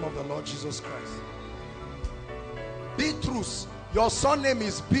 in the name of the Lord Jesus Christ. Beatrice. Your surname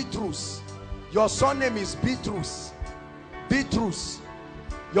is Beatrice. Your surname is Beatrice. Beatrice.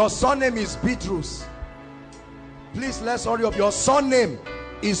 Your surname is Beatrice. Please, let's hurry up. Your surname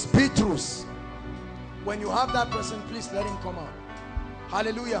is Beatrice. When you have that person, please let him come out.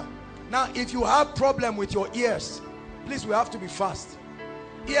 Hallelujah. Now, if you have problem with your ears, please, we have to be fast.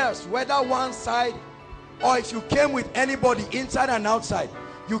 Ears, whether one side, or if you came with anybody inside and outside,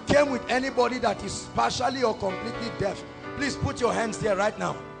 you came with anybody that is partially or completely deaf, please put your hands there right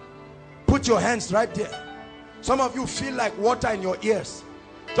now. Put your hands right there. Some of you feel like water in your ears.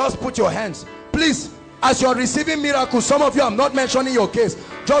 Just put your hands. Please, as you're receiving miracles, some of you, I'm not mentioning your case,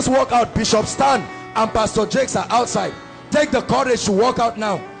 just walk out. Bishop Stan and Pastor Jakes are outside. Take the courage to walk out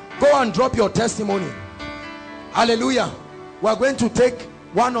now. Go and drop your testimony. Hallelujah. We're going to take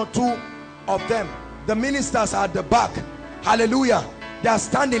 1 or 2 of them. The ministers are at the back. Hallelujah. They are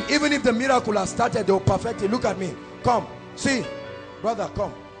standing. Even if the miracle has started, they will perfect it. Look at me. Come. See. Brother,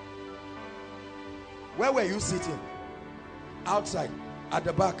 come. Where were you sitting? Outside. At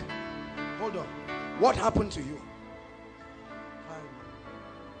the back. Hold on. What happened to you?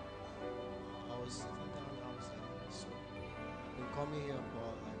 I was sitting down outside, so I've been coming here for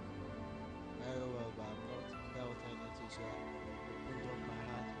like very well, but I'm not felt anything, so I opened up my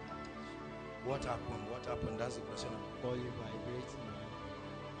heart. What happened? What happened? That's the question. Body vibrating.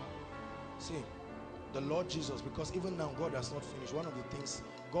 See, the Lord Jesus, because even now God has not finished. One of the things,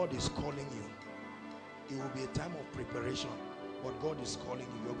 God is calling you. It will be a time of preparation. But God is calling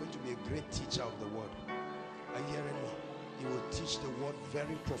you. You're going to be a great teacher of the word. Are you hearing me? You will teach the word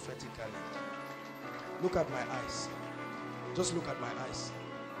very prophetically. Look at my eyes. Just look at my eyes.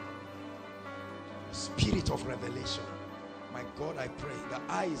 Spirit of revelation. My God, I pray. The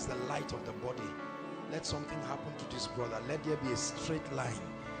eye is the light of the body. Let something happen to this brother. Let there be a straight line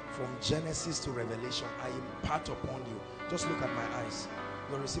from Genesis to Revelation. I impart upon you. Just look at my eyes.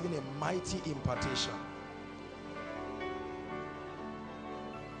 You're receiving a mighty impartation.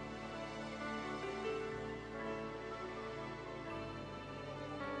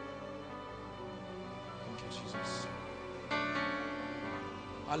 Thank you, Jesus.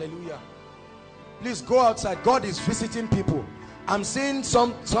 Hallelujah. Please go outside. God is visiting people. I'm seeing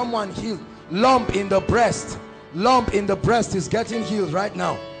someone healed. Lump in the breast. Lump in the breast is getting healed right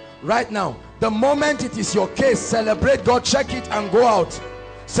now. Right now. The moment it is your case, celebrate God, check it and go out.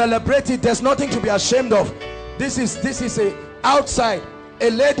 Celebrate it. There's nothing to be ashamed of. This is a outside.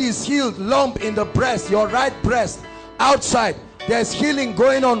 A lady is healed. Lump in the breast, your right breast. Outside. There's healing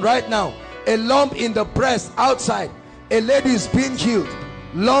going on right now. A lump in the breast outside. A lady is being healed.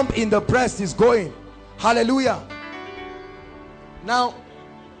 Lump in the breast is going. Hallelujah. Now,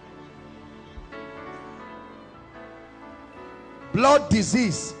 blood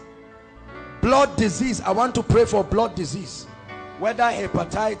disease. Blood disease. I want to pray for blood disease. Whether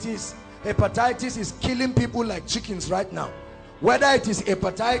hepatitis. Hepatitis is killing people like chickens right now. Whether it is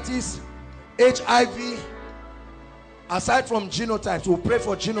hepatitis, HIV. Aside from genotypes, we'll pray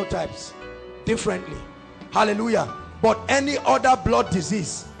for genotypes differently. Hallelujah. But any other blood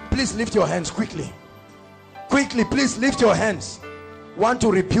disease, please lift your hands quickly. Quickly, please lift your hands. Want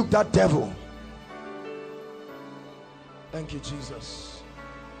to rebuke that devil. Thank you, Jesus.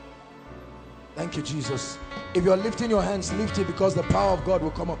 Thank you, Jesus. If you're lifting your hands, lift it, because the power of God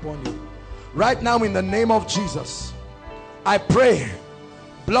will come upon you. Right now, in the name of Jesus, I pray,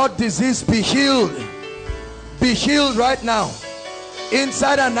 blood disease be healed. Be healed right now.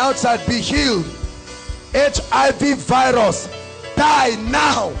 Inside and outside, be healed. HIV virus, die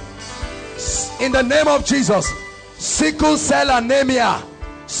now. In the name of Jesus. Sickle cell anemia.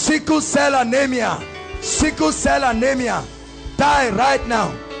 Sickle cell anemia. Sickle cell anemia, die right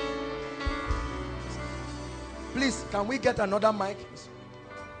now. Please, can we get another mic?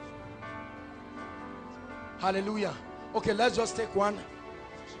 Hallelujah. Okay, let's just take one.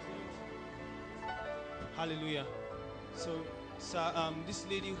 Hallelujah. So, this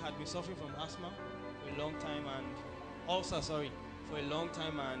lady had been suffering from asthma for a long time, and also, for a long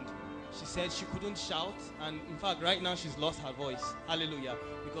time, and she said she couldn't shout, and in fact right now she's lost her voice. Hallelujah.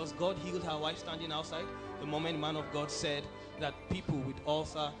 Because God healed her wife standing outside. The moment man of God said that people with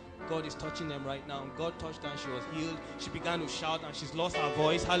ulcer, God is touching them right now. God touched her and she was healed. She began to shout and she's lost her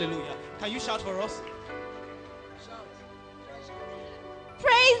voice. Hallelujah. Can you shout for us? Shout.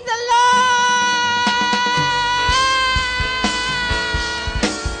 Praise the Lord!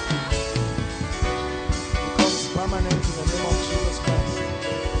 Becomes permanent in the name of Jesus Christ.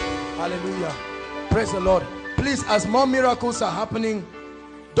 Hallelujah. Praise the Lord. Please, as more miracles are happening,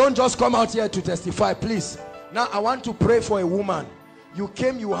 don't just come out here to testify, please. Now I want to pray for a woman. You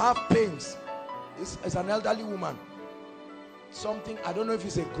came, you have pains. It's an elderly woman. Something, I don't know if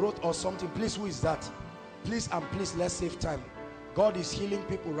it's a growth or something. Please, who is that? Please and please, let's save time. God is healing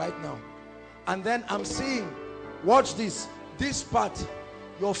people right now. And then I'm seeing, watch this. This part,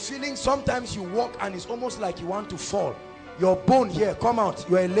 you're feeling, sometimes you walk and it's almost like you want to fall. Your bone here, come out.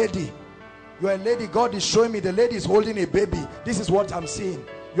 You're a lady. You're a lady. God is showing me the lady is holding a baby. This is what I'm seeing.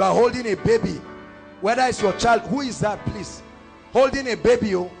 You are holding a baby. Whether it's your child, who is that, please? Holding a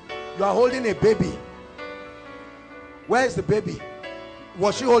baby. Oh, you are holding a baby. Where is the baby?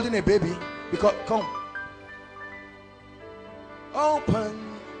 Was she holding a baby? Because, come.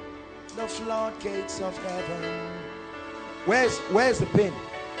 Open the floodgates of heaven. Where's the pain?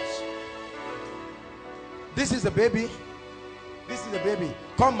 This is the baby. This is the baby.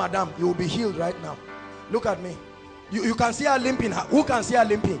 Come, madam, you will be healed right now. Look at me. You can see her limping. Who can see her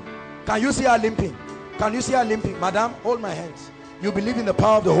limping? Can you see her limping? Can you see her limping? Madam, hold my hands. You believe in the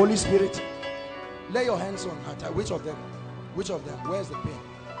power of the Holy Spirit? Lay your hands on her. Which of them? Which of them? Where's the pain?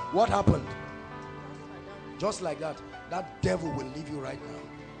 What happened? Just like that. That devil will leave you right now.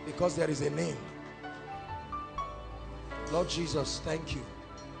 Because there is a name. Lord Jesus, thank you.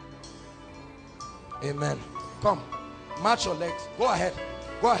 Amen. Come. March your legs. Go ahead.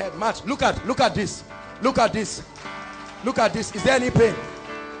 Go ahead. March. Look at this. Look at this. Look at this. Is there any pain?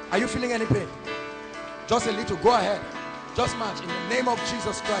 Are you feeling any pain? Just a little. Go ahead. Just march in the name of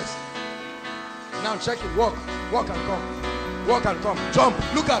Jesus Christ. Now check it. Walk. Walk and come. Walk and come. Jump.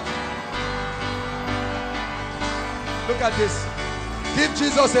 Look at this. Give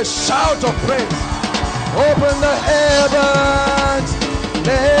Jesus a shout of praise. Open the heavens,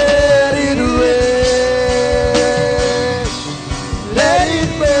 let it rain, let it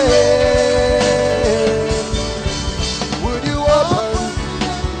rain. Would you open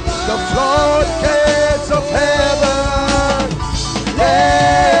the floodgates of heaven,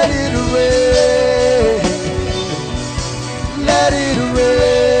 let it rain, let it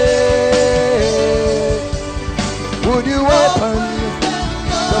rain. Would you open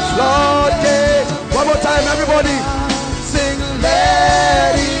the floodgates? One more time, everybody. Sing,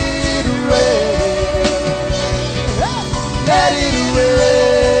 let it rain. Let it rain.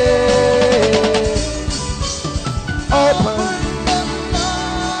 Open.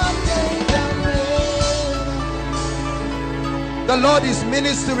 The Lord is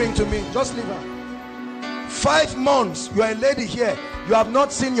ministering to me. Just leave her. 5 months. You are a lady here. You have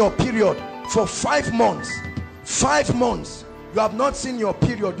not seen your period for 5 months. 5 months. You have not seen your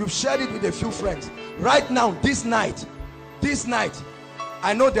period. You've shared it with a few friends. Right now, this night,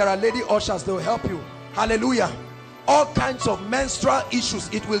 I know there are lady ushers. They will help you. Hallelujah. All kinds of menstrual issues,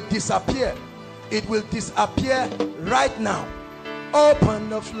 it will disappear. It will disappear right now. Open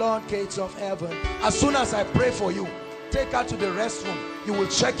the floodgates of heaven. As soon as I pray for you, take her to the restroom. You will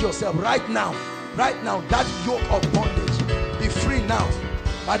check yourself right now. Right now, that yoke of bondage, be free now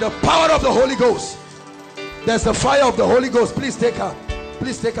by the power of the Holy Ghost. There's the fire of the Holy Ghost. Please take her.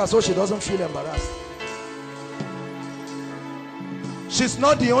 Please take her so she doesn't feel embarrassed. She's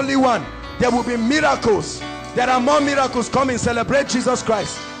not the only one. There will be miracles. There are more miracles coming. Celebrate Jesus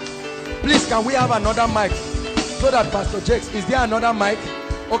Christ. Please, can we have another mic so that Pastor Jakes, is there another mic?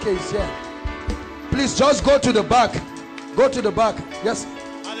 Okay, it's here. Please just go to the back. Go to the back. Yes.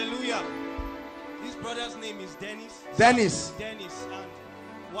 Hallelujah. This brother's name is Dennis. Dennis. Dennis. And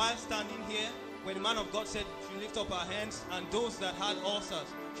while standing here, when the man of God said you lift up our hands, and those that had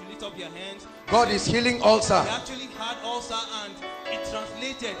ulcers, you lift up your hands. God is healing ulcer. He actually had ulcer and it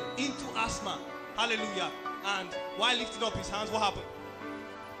translated into asthma. Hallelujah. And while lifting up his hands, what happened?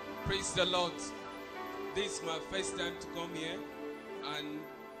 Praise the Lord. This is my first time to come here, and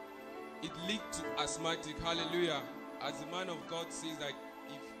it leaked to asthmatic. Hallelujah. As the man of God says, like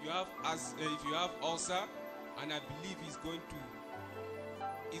if you have ulcer, and I believe he's going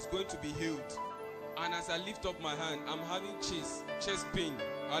to be healed. And as I lift up my hand, I'm having chest pain.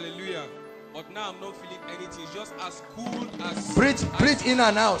 Hallelujah. But now I'm not feeling anything. It's just as cool as... Breathe in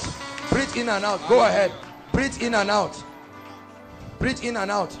and out. Breathe in and out. Go ahead. Breathe in and out. Breathe in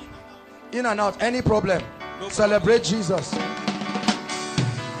and out. In and out. Any problem? No Celebrate problem. Jesus.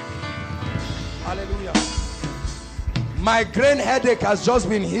 Hallelujah. Migraine headache has just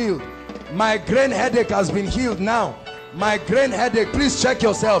been healed. Migraine headache has been healed now. Migraine headache. Please check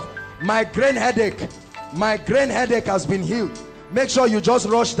yourself. Migraine headache has been healed. Make sure you just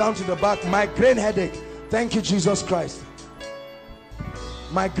rush down to the back. Migraine headache. Thank you, Jesus Christ.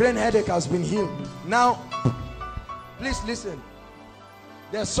 Migraine headache has been healed. Now, please listen.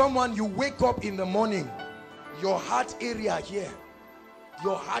 There's someone, you wake up in the morning, your heart area here,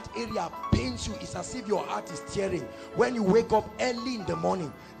 your heart area pains you. It's as if your heart is tearing. When you wake up early in the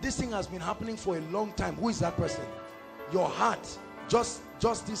morning, this thing has been happening for a long time. Who is that person? Your heart, just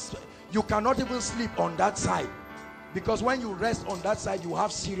this. You cannot even sleep on that side, because when you rest on that side, you have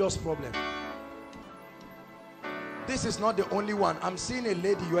serious problem. This is not the only one. I'm seeing a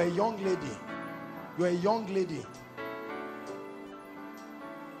lady. You're a young lady. You're a young lady.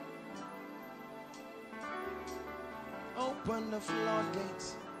 Open the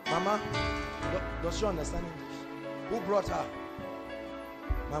floodgates. Mama, does she understand English? Who brought her?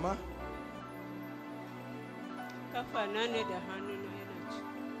 Mama?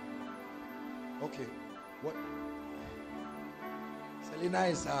 Okay. What? Selena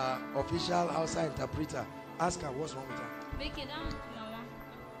is our official outside interpreter. Ask her what's wrong with her. Break it down,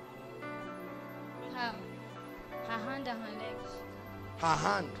 Mama. Her hand and her legs. Her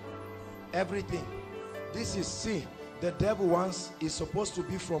hand. Everything. This is, see, the devil is supposed to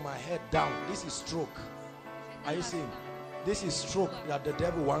be from her head down. This is stroke. Are you seeing? This is stroke that the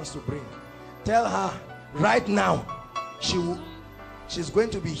devil wants to bring. Tell her right now she's going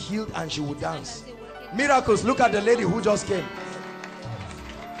to be healed and she will dance. Miracles. Look at the lady who just came.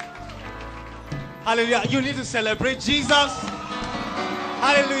 Hallelujah. You need to celebrate Jesus.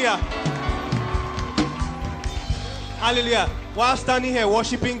 Hallelujah. Hallelujah. While standing here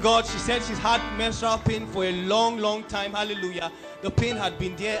worshiping God, she said she's had menstrual pain for a long time. Hallelujah. The pain had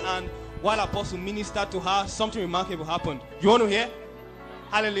been there, and while Apostle ministered to her, something remarkable happened. You want to hear?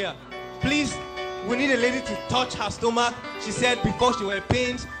 Hallelujah. Please, we need a lady to touch her stomach. She said before she were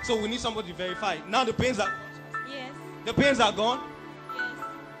pains, so we need somebody to verify. Now the pains are... Yes. The pains are gone?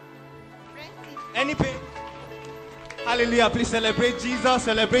 Any pain? Hallelujah. Please celebrate Jesus.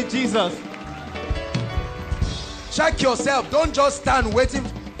 Celebrate Jesus. Check yourself. Don't just stand waiting.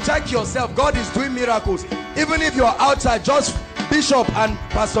 Check yourself. God is doing miracles. Even if you're outside, just Bishop and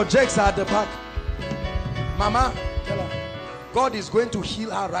Pastor Jakes are at the back. Mama, tell her. God is going to heal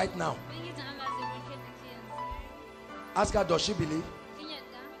her right now. Ask her, does she believe?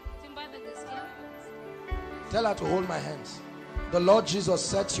 Tell her to hold my hands. The Lord Jesus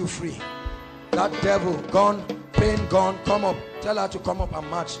sets you free. That devil gone, pain gone. Come up. Tell her to come up and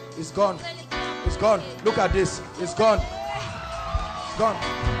march. It's gone. It's gone. Look at this. It's gone. It's gone.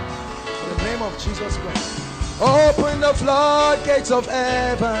 In the name of Jesus Christ. Open the floodgates of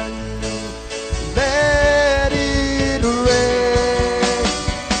heaven. Let it rain.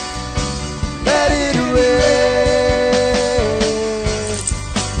 Let it rain.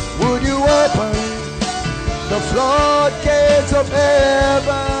 Would you open the floodgates of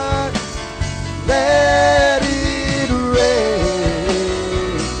heaven? Let it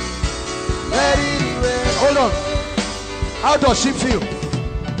rain. Let it rain. Hold on. How does she feel?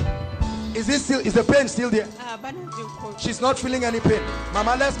 Is the pain still there? She's not feeling any pain.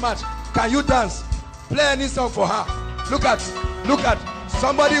 Mama, let's march. Can you dance? Play any song for her. Look at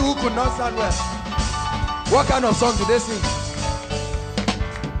somebody who could not stand well. What kind of song do they sing?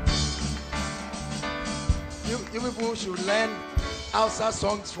 You people should learn Hausa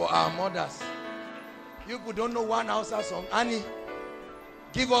songs for our mothers. You people don't know one Hausa song. Annie,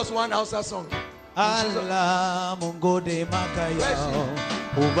 give us one Hausa song. Allah Mungo de Makaya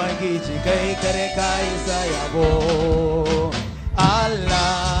Ubangiji kai kare kai sayabo.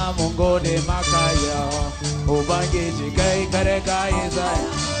 Allah Mungo de Makaya Ubangiji kai kare kai sayabo.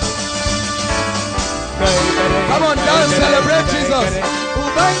 Come on, dance, celebrate Jesus.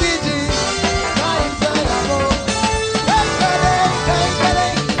 Ubangiji kai sayabo.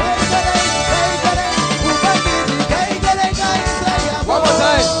 One more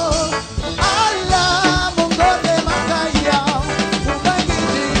time.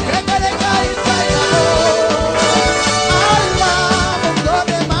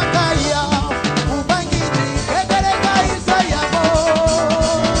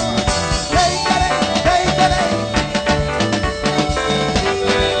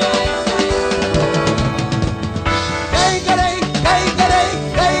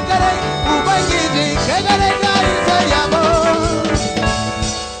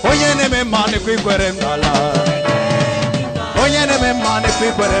 Mane kwikwere mnala Onyene me mane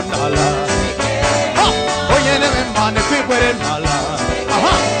kwikwere mnala Onyene me mane kwikwere mnala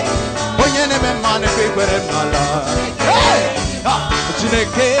Onyene me mane kwikwere mnala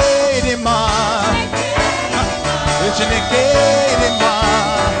Chineke di ma Chineke di ma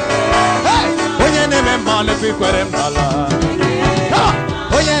Onyene me mane kwikwere mnala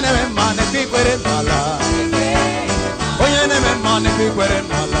Onyene me mane kwikwere mnala Onyene me mane kwikwere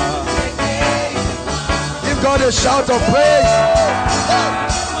mnala. Give God a shout of praise.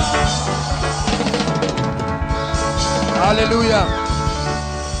 Hallelujah.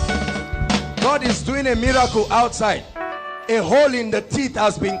 God is doing a miracle outside. A hole in the teeth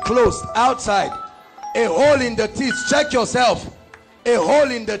has been closed outside. A hole in the teeth. Check yourself. A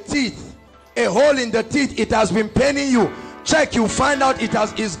hole in the teeth. A hole in the teeth. It has been paining you. Check, you find out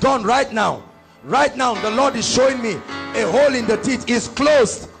it's gone right now. Right now, the Lord is showing me a hole in the teeth is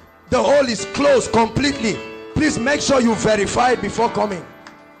closed. The hole is closed completely. Please make sure you verify it before coming.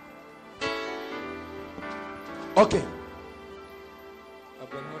 Okay. I've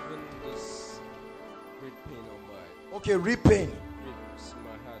been having this great pain on my Okay, rib pain. ribs,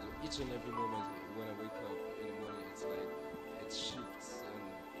 my heart. Each and every moment when I wake up in the morning, it's like it shifts and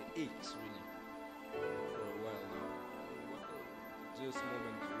it aches really for a while now. Just a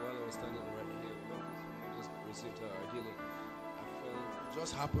moment while I was standing right here, I just received a healing. I felt It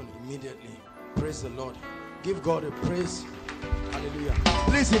just happened immediately. Praise the Lord. Give God a praise. Hallelujah.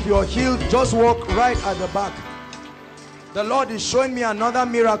 Please, if you're healed, just walk right at the back. The Lord is showing me another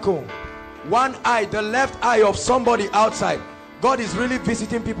miracle. One eye, the left eye of somebody outside. God is really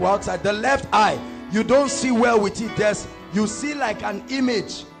visiting people outside. The left eye, you don't see well with it. You see like an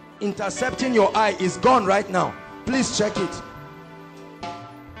image intercepting your eye. Is gone right now. Please check it.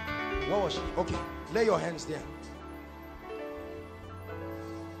 What was she? Okay, lay your hands there.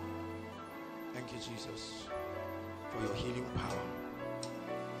 Thank you, Jesus, for your healing power.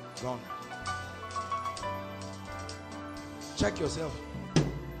 Gone. Check yourself.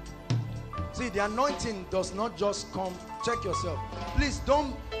 See, the anointing does not just come. Check yourself. Please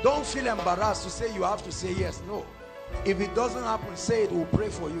don't feel embarrassed to say you have to say yes. No. If it doesn't happen, say it. We'll pray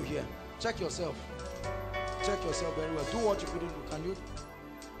for you here. Check yourself. Check yourself very well. Do what you couldn't do. Can you?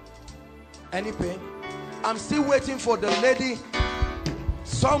 Any pain? I'm still waiting for the lady.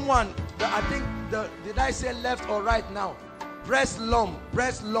 Someone, I think, did I say left or right now? Breast lump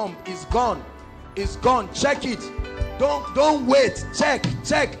is gone. It's gone. Check it. Don't wait. Check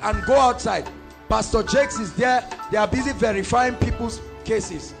and go outside. Pastor Jakes is there. They are busy verifying people's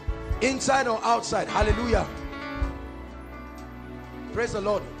cases, inside or outside. Hallelujah. Praise the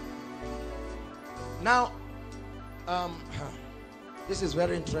Lord. Now, this is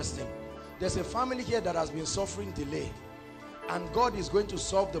very interesting. There's a family here that has been suffering delay, and God is going to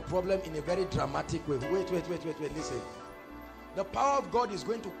solve the problem in a very dramatic way. Wait, listen. The power of God is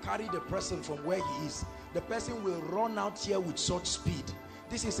going to carry the person from where he is. The person will run out here with such speed.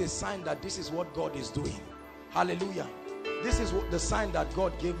 This is a sign that this is what God is doing. Hallelujah. This is the sign that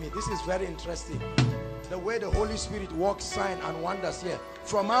God gave me. This is very interesting. The way the Holy Spirit works sign and wonders here.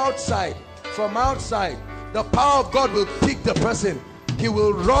 From outside, the power of God will pick the person. He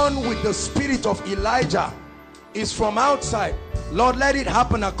will run with the spirit of Elijah. It's from outside. Lord, let it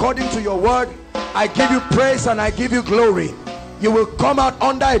happen according to your word. I give you praise and I give you glory. You will come out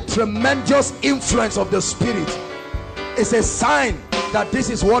under a tremendous influence of the Spirit. It's a sign that this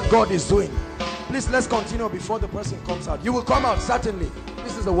is what God is doing. Please, let's continue before the person comes out. You will come out, certainly.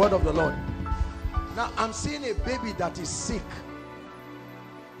 This is the word of the Lord. Now, I'm seeing a baby that is sick.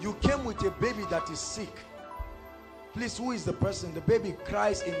 You came with a baby that is sick. Please, who is the person? The baby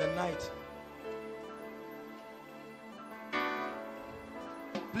cries in the night.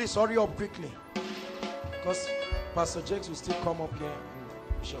 Please hurry up quickly, because Pastor Jakes will still come up here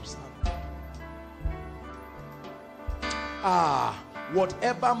and Bishop Sam.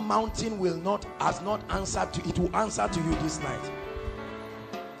 Whatever mountain has not answered to, it will answer to you this night.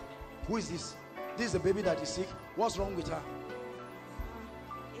 Who is this? This is the baby that is sick. What's wrong with her?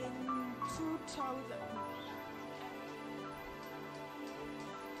 In 2000.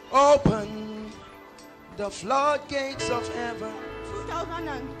 Open the floodgates of heaven.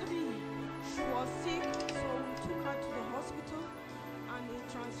 2003, she was sick, so we took her to the hospital and they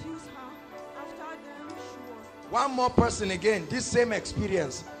transfused her. After them, she was... One more person again, this same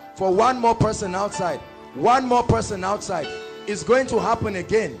experience. For one more person outside. One more person outside. It's going to happen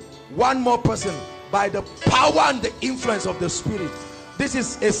again. One more person, by the power and the influence of the Spirit. This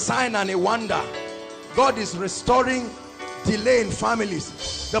is a sign and a wonder. God is restoring delay in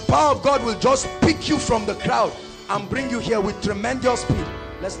families. The power of God will just pick you from the crowd and bring you here with tremendous speed.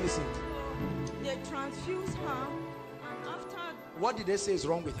 Let's listen. They transfused her, and after... What did they say is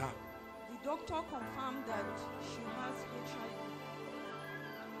wrong with her? The doctor confirmed that she has HIV.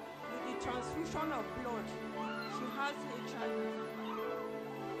 With the transfusion of blood, she has HIV.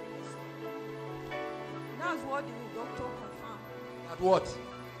 That's what the doctor confirmed. That what?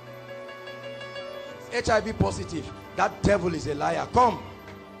 HIV positive. That devil is a liar. Come,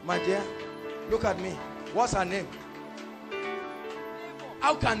 my dear. Look at me. What's her name?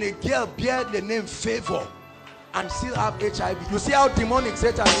 How can a girl bear the name Favor and still have HIV? You see how demonic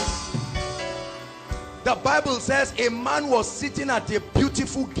Satan is? The Bible says a man was sitting at a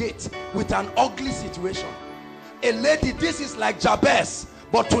beautiful gate with an ugly situation. A lady, this is like Jabez,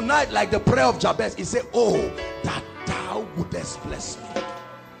 but tonight, like the prayer of Jabez, he said, oh, that thou wouldest bless me.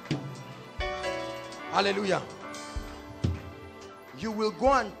 Hallelujah. You will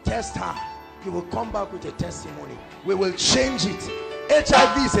go and test her. You will come back with a testimony. We will change it.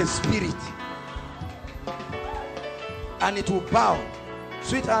 HIV is a spirit, and it will bow.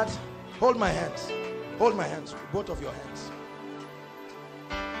 Sweetheart, hold my hands. Hold my hands, both of your hands.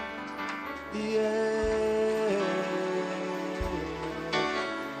 Yeah.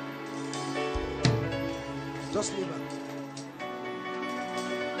 Just leave her.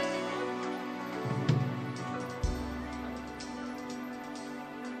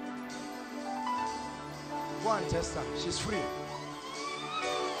 Go and test her. She's free.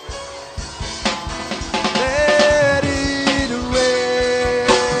 Let it rain.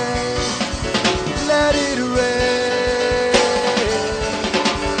 Let it rain.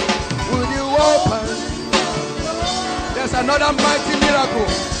 Will you open? There's another mighty miracle.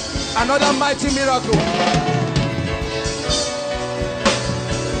 Another mighty miracle.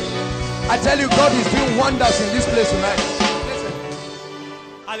 I tell you, God is doing wonders in this place tonight. Listen.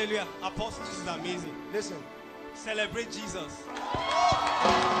 Hallelujah. Apostle, this is amazing. Listen. Celebrate Jesus.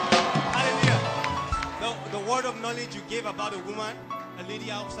 Hallelujah. The word of knowledge you gave about a woman, a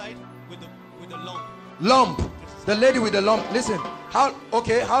lady outside with the lump. Lump. The lady with the lump. Listen. How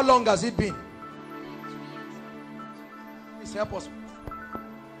long has it been? Please help us.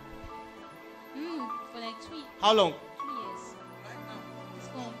 For like 2 years. How long? 2 years. Right now. It's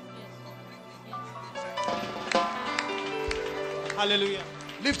gone. Yes. Hallelujah.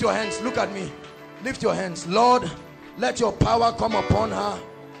 Lift your hands. Look at me. Lift your hands. Lord, let your power come upon her.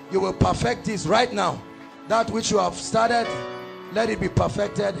 You will perfect this right now. That which you have started, let it be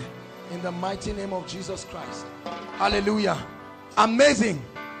perfected in the mighty name of Jesus Christ. Hallelujah. Amazing.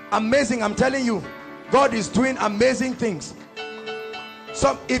 Amazing. I'm telling you, God is doing amazing things.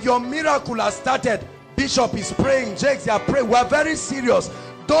 So if your miracle has started, Bishop is praying, Jakes, they are praying. We are very serious.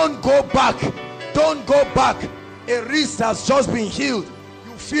 Don't go back. Don't go back. A wrist has just been healed.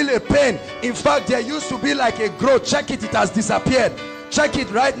 You feel a pain. In fact, there used to be like a growth. Check it, it has disappeared. Check it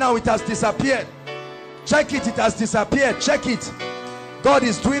right now, it has disappeared. Check it, it has disappeared. Check it. God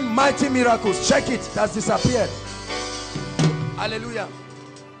is doing mighty miracles. Check it, it has disappeared. Hallelujah.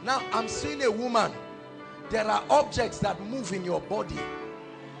 Now I'm seeing a woman. There are objects that move in your body.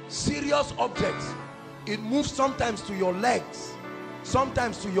 Serious objects. It moves sometimes to your legs,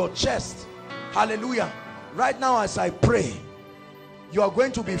 sometimes to your chest. Hallelujah. Right now as I pray, you are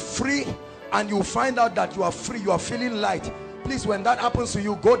going to be free, and you will find out that you are free. You are feeling light. Please, when that happens to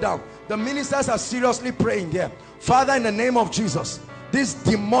you, go down. The ministers are seriously praying there. Father, in the name of Jesus, this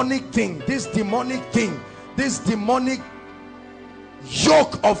demonic thing, this demonic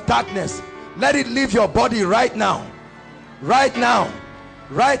yoke of darkness, let it leave your body right now. Right now.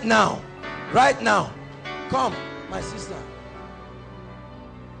 Right now. Right now. Come, my sister.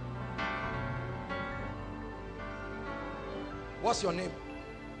 What's your name?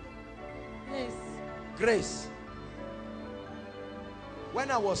 Yes. Grace.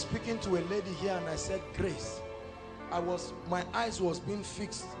 When I was speaking to a lady here and I said Grace, my eyes was being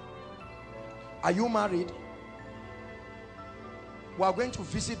fixed. Are you married? We are going to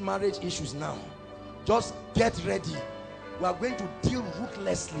visit marriage issues now. Just get ready. We are going to deal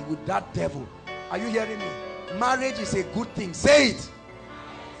ruthlessly with that devil. Are you hearing me? Marriage is a good thing. Say it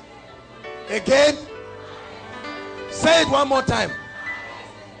again. Say it one more time.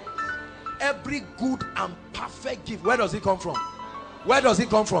 Every good and perfect gift, where does it come from? Where does it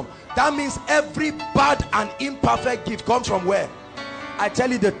come from? That means every bad and imperfect gift comes from where? I tell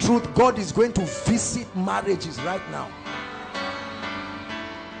you the truth, God is going to visit marriages right now.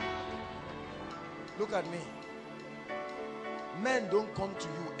 Look at me. Men don't come to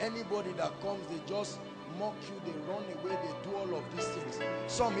you. Anybody that comes, they just mock you, they run away, they do all of these things.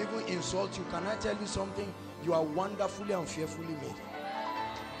 Some even insult you. Can I tell you something? You are wonderfully and fearfully made.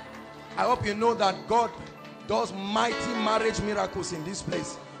 I hope you know that God does mighty marriage miracles in this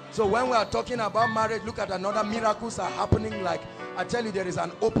place. So when we are talking about marriage, look at another. Miracles are happening. Like I tell you, there is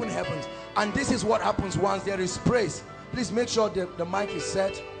an open heavens, and this is what happens once there is praise. Please make sure the mic is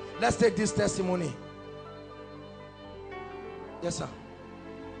set. Let's take this testimony. Yes, sir.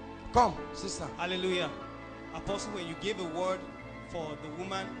 Come, sister. Hallelujah. Apostle, when you gave a word for the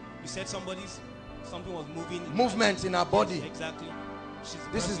woman, you said something was moving. Movement in her body. Exactly.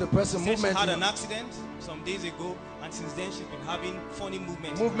 This is the person. She Movement. had an accident some days ago, and since then she's been having funny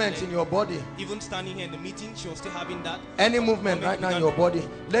movements. Movement in your body. Even standing here in the meeting, she was still having that. Any movement right now in your body.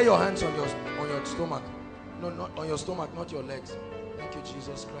 Lay your hands on your stomach. No, not on your stomach, not your legs. Thank you,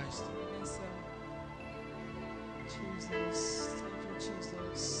 Jesus Christ. Yes, sir. Jesus. Thank you,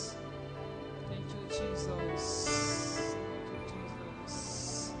 Jesus. Thank you, Jesus.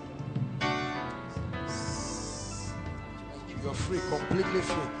 You're free, completely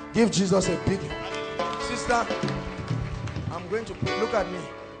free. Give Jesus a big sister. I'm going to pray. Look at me.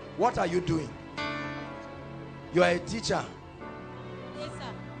 What are you doing? You are a teacher. Yes,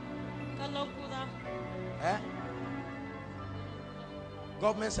 sir. Kalokura. Eh?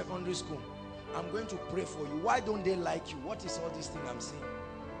 Government secondary school. I'm going to pray for you. Why don't they like you? What is all this thing I'm seeing?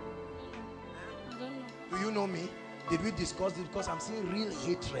 I don't know. Do you know me? Did we discuss it? Because I'm seeing real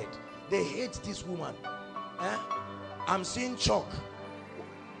hatred. They hate this woman. Eh? I'm seeing chalk.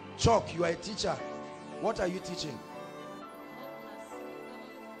 Chalk, you are a teacher. What are you teaching?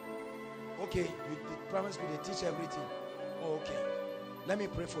 Okay, you primary school, they teach everything. Oh, okay. Let me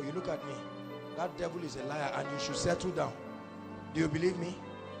pray for you. Look at me. That devil is a liar, and you should settle down. Do you believe me?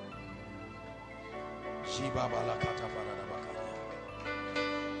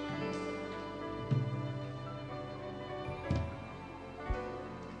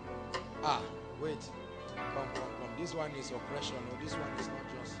 Wait. Come. This one is oppression. No, this one is not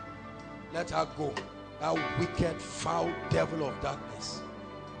just. Let her go. That wicked, foul devil of darkness.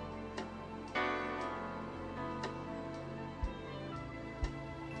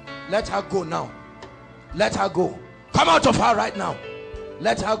 Let her go now. Let her go. Come out of her right now.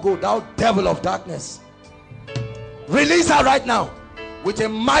 Let her go, thou devil of darkness. Release her right now with a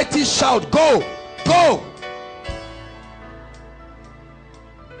mighty shout. Go. Go.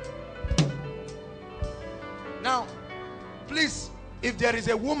 Now, please, If there is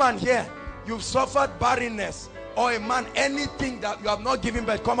a woman here, you've suffered barrenness, or a man, anything that you have not given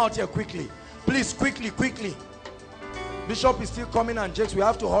birth, come out here quickly. Please, quickly, quickly. Bishop is still coming, and Jakes, we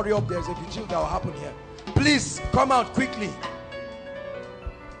have to hurry up. There's a vigil that will happen here. Please, come out quickly.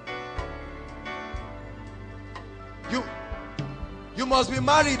 You must be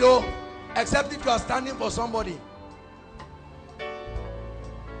married though, except if you are standing for somebody.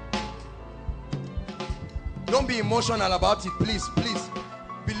 Don't be emotional about it, please, please.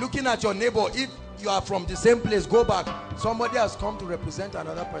 Be looking at your neighbor. If you are from the same place, go back. Somebody has come to represent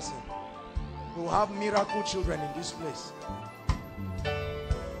another person. We will have miracle children in this place.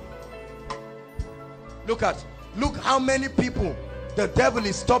 Look how many people the devil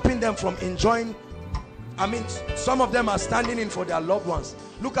is stopping them from enjoying. I mean, some of them are standing in for their loved ones.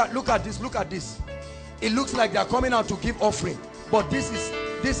 Look at this, look at this. It looks like they are coming out to give offering, but this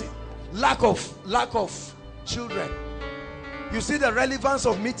is lack of children. You see the relevance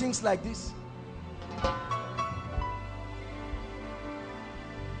of meetings like this?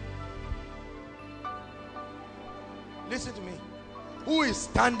 Listen to me. Who is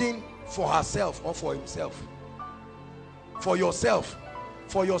standing for herself or for himself? For yourself.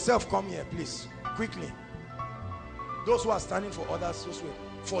 For yourself, come here, please. Quickly. Those who are standing for others, just wait.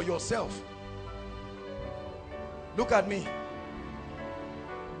 For yourself. Look at me.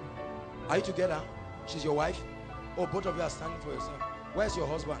 Are you together? She's your wife? Oh, both of you are standing for yourself. Where's your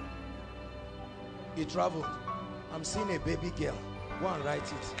husband? He traveled. I'm seeing a baby girl. Go and write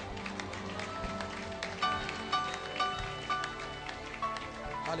it.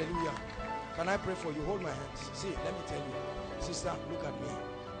 Hallelujah. Can I pray for you? Hold my hands. See, let me tell you. Sister, look at me.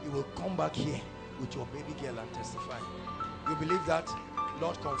 You will come back here with your baby girl and testify. You believe that?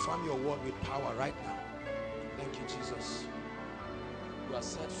 Lord, confirm your word with power right now. Thank you, Jesus. You are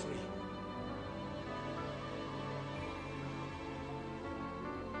set free.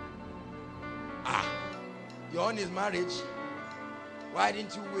 You're on his marriage. Why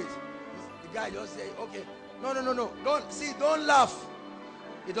didn't you wait? The guy just say, okay. No. Don't laugh.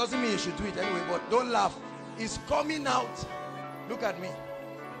 It doesn't mean you should do it anyway, but don't laugh. It's coming out. Look at me.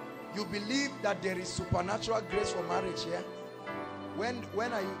 You believe that there is supernatural grace for marriage here? When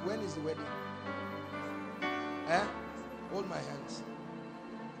is the wedding? Hold my hands.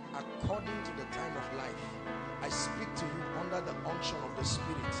 According to the time of life, I speak to you under the unction of the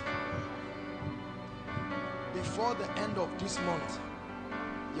Spirit. Before the end of this month,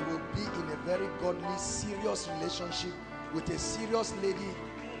 you will be in a very godly, serious relationship with a serious lady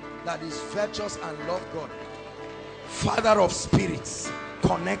that is virtuous and love God. Father of spirits,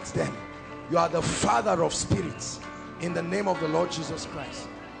 connect them. You are the Father of spirits in the name of the Lord Jesus Christ.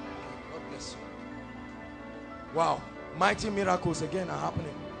 God bless you. Wow, mighty miracles again are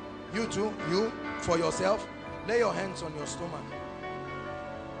happening. You too, you for yourself, lay your hands on your stomach.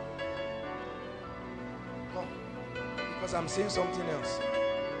 Come, because I'm seeing something else.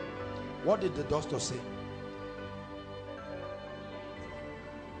 What did the doctor say?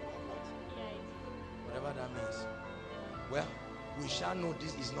 Whatever that means. Well, we shall know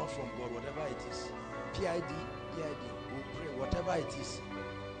this is not from God, whatever it is. PID, we'll pray, whatever it is.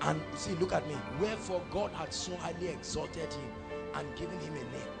 And see, look at me. Wherefore God had so highly exalted him and given him a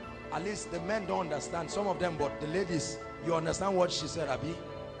name. At least the men don't understand, some of them, but the ladies, you understand what she said, Abi?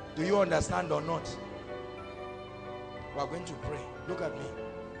 Do you understand or not? We are going to pray. Look at me.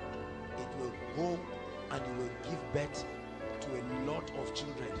 It will go and you will give birth to a lot of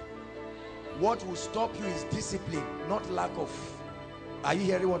children. What will stop you is discipline, not lack of. Are you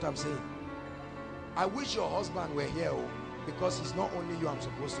hearing what I'm saying? I wish your husband were here, because he's not only you I'm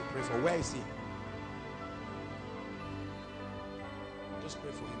supposed to pray for. Where is he? Just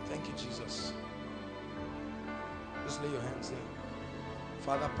pray for him. Thank you, Jesus. Just lay your hands there.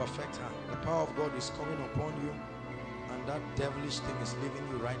 Father, perfect her. The power of God is coming upon you, and that devilish thing is leaving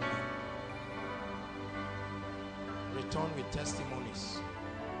you right now. Return with testimonies.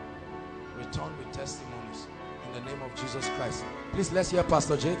 Return with testimonies in the name of Jesus Christ. Please, let's hear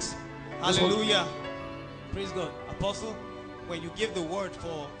Pastor Jakes. Hallelujah. Praise God. Apostle, when you give the word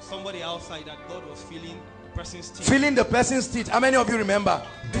for somebody outside that God was feeling the person's teeth. Feeling the person's teeth. How many of you remember?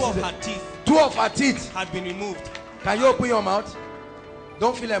 Two of her teeth. Two of her teeth had been removed. Can you open your mouth?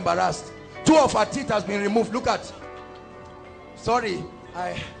 Don't feel embarrassed. Two of her teeth has been removed. Look at. Sorry.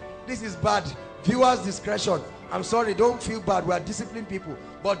 This is bad. Viewers' discretion. I'm sorry. Don't feel bad. We are disciplined people.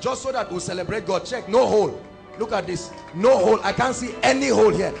 But just so that we'll celebrate God. Check. No hole. Look at this. No hole. I can't see any hole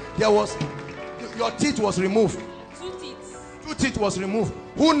here. There was. Your teeth was removed. Two teeth. Two teeth was removed.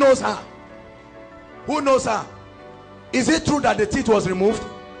 Who knows her? Who knows her? Is it true that the teeth was removed?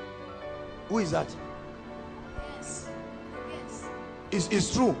 Who is that? Yes. Yes.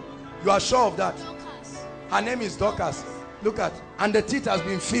 It's true. You are sure of that? Her name is Dorcas. Look at, and the teeth has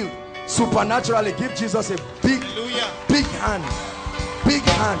been filled supernaturally. Give Jesus a big, big hand, big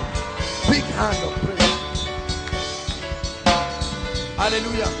hand, big hand of praise.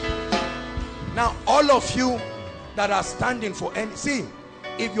 Hallelujah. Now, all of you that are standing for any, see,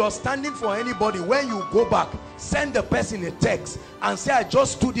 if you are standing for anybody, when you go back, send the person a text and say, I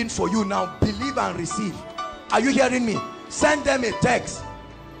just stood in for you, now believe and receive. Are you hearing me? Send them a text.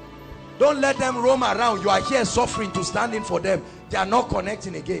 Don't let them roam around. You are here suffering to stand in for them. They are not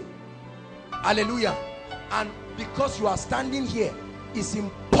connecting again. Hallelujah. And because you are standing here, it's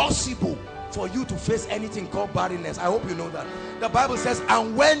impossible for you to face anything called barrenness. I hope you know that. The Bible says,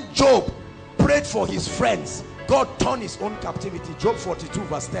 and when Job prayed for his friends, God turned his own captivity. Job 42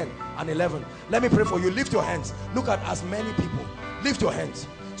 verse 10 and 11. Let me pray for you. Lift your hands. Look at as many people. Lift your hands.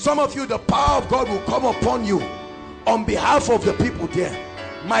 Some of you, the power of God will come upon you on behalf of the people there.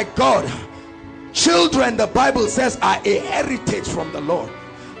 My God, children, the Bible says, are a heritage from the Lord.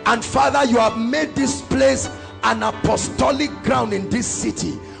 And Father, you have made this place an apostolic ground in this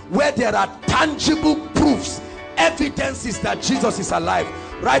city where there are tangible proofs, evidences that Jesus is alive.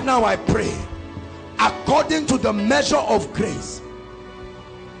 Right now I pray, according to the measure of grace,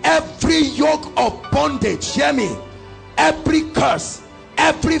 every yoke of bondage, hear me, every curse,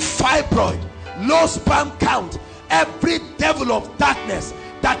 every fibroid, low sperm count, every devil of darkness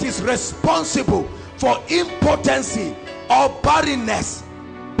that is responsible for impotency or barrenness,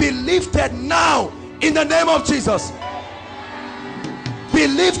 be lifted now in the name of Jesus. Be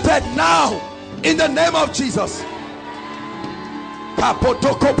lifted now in the name of Jesus.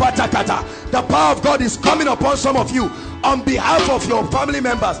 The power of God is coming upon some of you on behalf of your family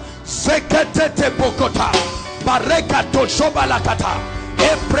members.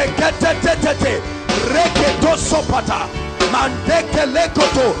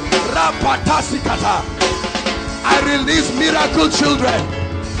 I release miracle children.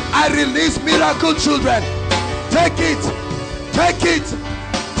 I release miracle children. Take it, take it,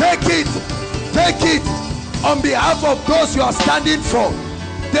 take it, take it. On behalf of those you are standing for,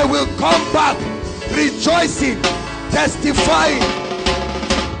 they will come back rejoicing, testifying.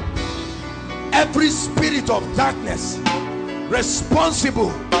 Every spirit of darkness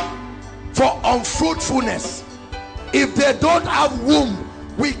responsible for unfruitfulness, if they don't have womb,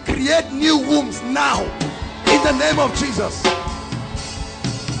 we create new wombs now in the name of Jesus.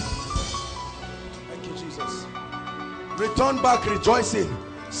 Thank you, Jesus. Return back rejoicing.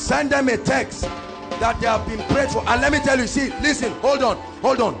 Send them a text that they have been prayed for. And let me tell you, see, listen, hold on,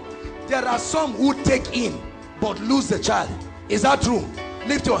 hold on. There are some who take in but lose the child. Is that true?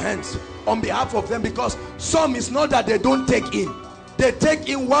 Lift your hands on behalf of them, because some, is not that they don't take in. They take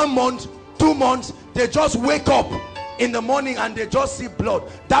in 1 month, 2 months, they just wake up in the morning and they just see blood.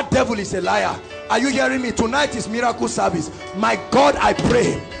 That devil is a liar. Are you hearing me? Tonight is miracle service. My God, I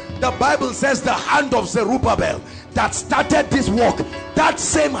pray. The Bible says the hand of Zerubbabel that started this work, that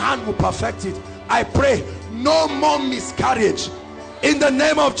same hand will perfect it. I pray no more miscarriage in the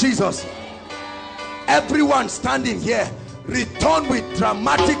name of Jesus. Everyone standing here, return with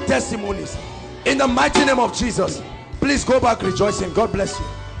dramatic testimonies in the mighty name of Jesus. Please go back rejoicing. God bless you.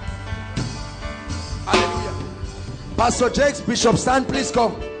 Hallelujah. Pastor Jakes, Bishop Stan, please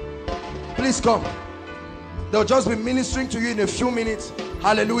come. Please come. They'll just be ministering to you in a few minutes.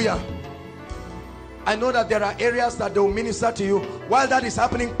 Hallelujah. I know that there are areas that they will minister to you. While that is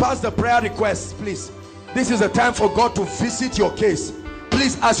happening, pass the prayer requests, please. This is a time for God to visit your case.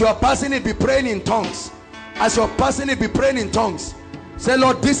 Please, as you are passing it, be praying in tongues. As you are passing it, be praying in tongues. Say,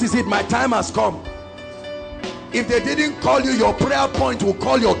 Lord, this is it. My time has come. If they didn't call you, your prayer point will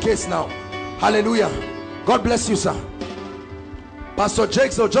call your case now. Hallelujah. God bless you, sir. Pastor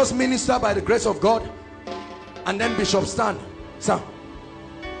Jakes will just minister by the grace of God. And then Bishop Stan. Sir,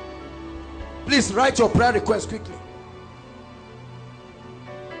 please write your prayer request quickly.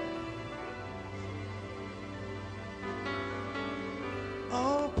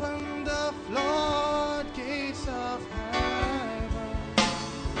 Open the floodgates of heaven.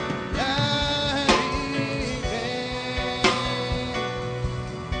 Let it rain.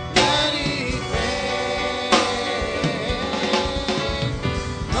 Let it rain.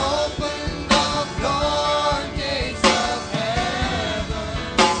 Open the floodgates of heaven.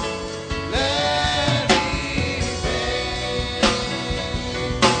 Let it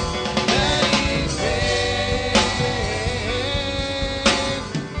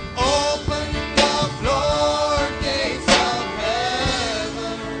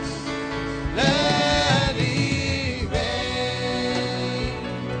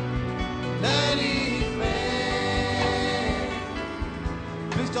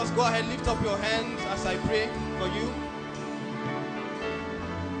Just go ahead, lift up your hands as I pray for you.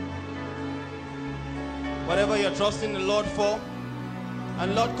 Whatever you're trusting the Lord for,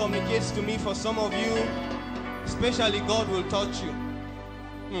 and Lord communicates to me for some of you, especially God will touch you.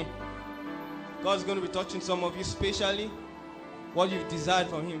 God's going to be touching some of you, especially what you've desired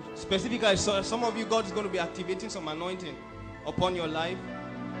from Him. Specifically, some of you, God is going to be activating some anointing upon your life.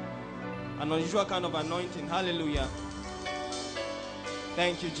 An unusual kind of anointing. Hallelujah.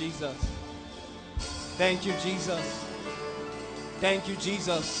 Thank you, Jesus. Thank you, Jesus. Thank you,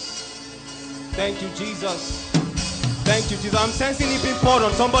 Jesus. Thank you, Jesus. Thank you, Jesus. I'm sensing it being poured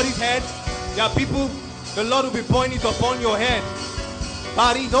on somebody's head. There are people, the Lord will be pouring it upon your head.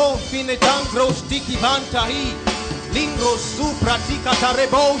 Parido fine tangro sticky vantahi. Lingro supratica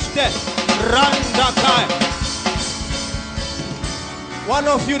tareboste. Randakai. One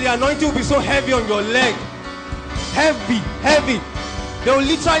of you, the anointing will be so heavy on your leg. Heavy, heavy. They will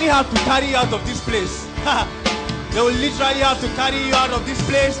literally have to carry you out of this place. They will literally have to carry you out of this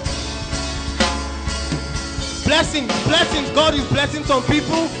place. Blessings, blessings. God is blessing some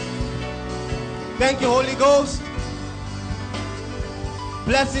people. Thank you, Holy Ghost.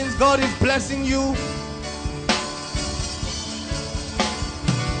 Blessings. God is blessing you.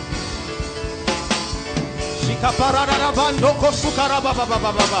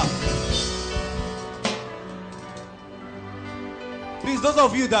 Please, those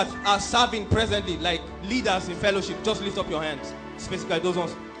of you that are serving presently, like leaders in fellowship, just lift up your hands. Specifically those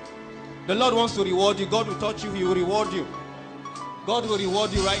ones. The Lord wants to reward you. God will touch you. He will reward you. God will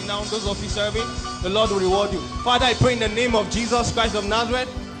reward you right now. Those of you serving, the Lord will reward you. Father, I pray in the name of Jesus Christ of Nazareth,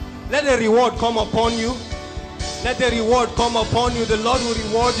 let the reward come upon you. Let the reward come upon you. The Lord will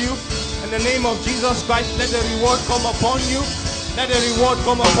reward you. In the name of Jesus Christ, let the reward come upon you. Let the reward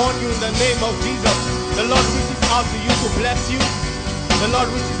come upon you in the name of Jesus. The Lord reaches out to you to bless you. The Lord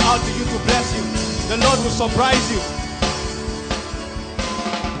reaches out to you to bless you. The Lord will surprise you.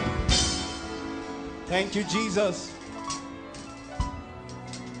 Thank you, Jesus.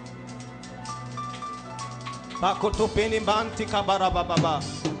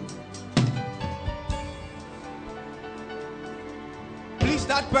 Please,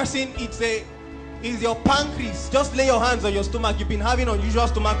 that person, is your pancreas. Just lay your hands on your stomach. You've been having unusual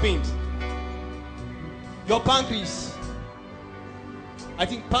stomach pains. Your pancreas. I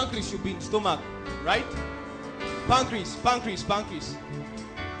think pancreas should be in stomach, right? Pancreas.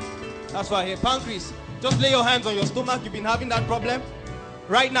 That's why I hear pancreas. Just lay your hands on your stomach. You've been having that problem.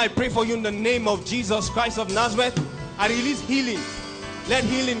 Right now, I pray for you in the name of Jesus Christ of Nazareth. I release healing. Let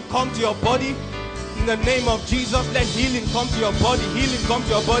healing come to your body. In the name of Jesus, let healing come to your body. Healing come to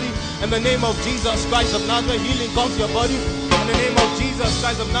your body. In the name of Jesus Christ of Nazareth, healing comes to your body. In the name of Jesus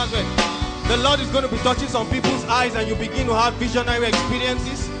Christ of Nazareth. The Lord is going to be touching some people's eyes and you begin to have visionary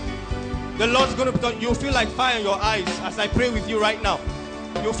experiences. The Lord's going to be touching. You'll feel like fire in your eyes as I pray with you right now.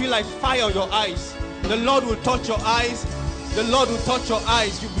 You'll feel like fire in your eyes. The Lord will touch your eyes. The Lord will touch your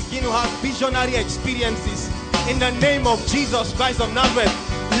eyes. You begin to have visionary experiences. In the name of Jesus Christ of Nazareth,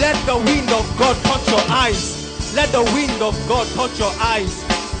 let the wind of God touch your eyes. Let the wind of God touch your eyes.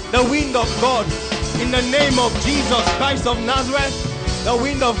 The wind of God. In the name of Jesus Christ of Nazareth, the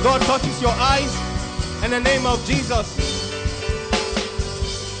wind of God touches your eyes. In the name of Jesus.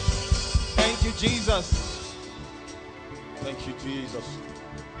 Thank you, Jesus. Thank you, Jesus.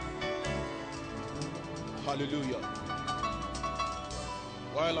 Hallelujah.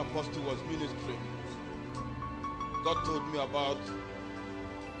 While Apostle was ministering, God told me about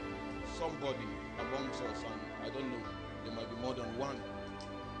somebody amongst us, and I don't know, there might be more than one.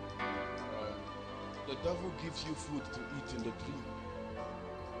 The devil gives you food to eat in the dream.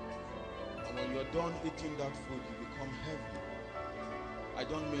 And when you're done eating that food, you become heavy. I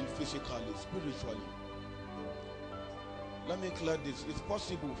don't mean physically, spiritually. Let me clear this. It's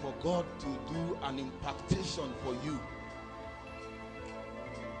possible for God to do an impactation for you.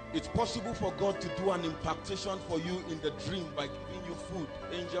 It's possible for God to do an impactation for you in the dream by giving you food,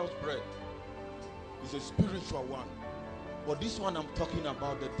 angel's bread. It's a spiritual one. But this one I'm talking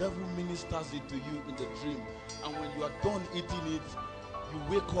about, the devil ministers it to you in the dream. And when you are done eating it, you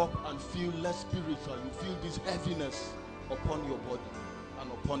wake up and feel less spiritual. You feel this heaviness upon your body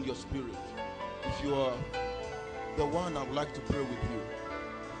and upon your spirit. If you are the one, I would like to pray with you.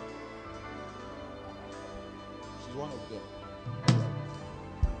 She's one of them.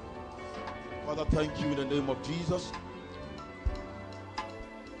 Father, thank you in the name of Jesus.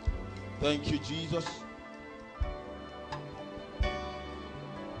 Thank you, Jesus.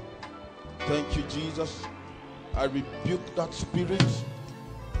 Thank you, Jesus. I rebuke that spirit.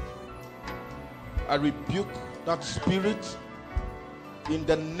 I rebuke that spirit In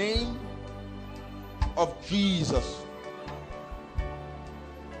the name of Jesus.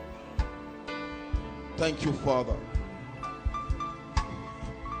 Thank you, Father.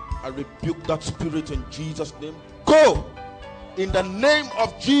 I rebuke that spirit in Jesus' name. Go! In the name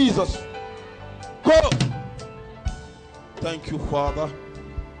of Jesus. Go! Thank you, Father.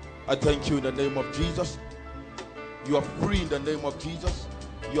 I thank you in the name of Jesus. You are free in the name of Jesus.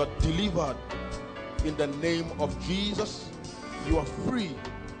 You are delivered in the name of Jesus. You are free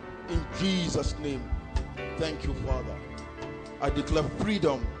in Jesus' name. Thank you, Father. I declare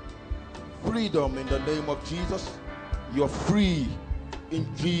freedom. Freedom in the name of Jesus. You are free in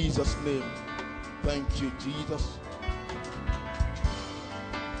Jesus' name. Thank you, Jesus.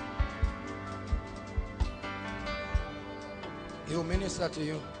 He'll minister to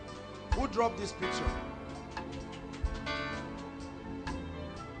you. Who dropped this picture?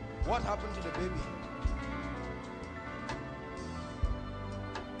 What happened to the baby?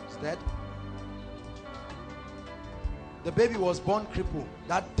 It's dead. The baby was born crippled.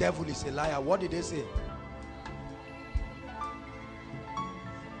 That devil is a liar. What did they say?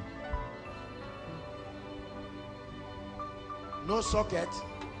 No socket.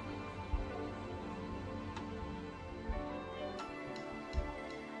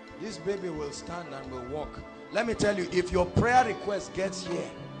 This baby will stand and will walk. Let me tell you, if your prayer request gets here,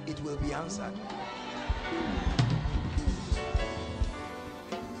 it will be answered.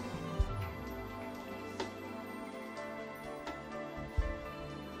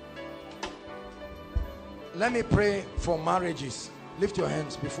 Let me pray for marriages. Lift your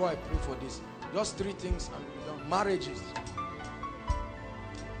hands before I pray for this. Just 3 things and we're done. Marriages.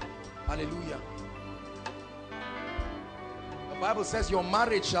 Hallelujah. The Bible says your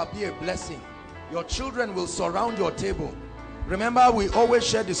marriage shall be a blessing. Your children will surround your table. Remember, we always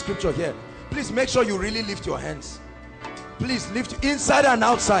share the scripture here. Please make sure you really lift your hands. Please lift inside and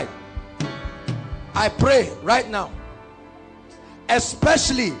outside. I pray right now,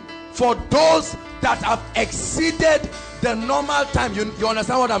 especially for those that have exceeded the normal time. You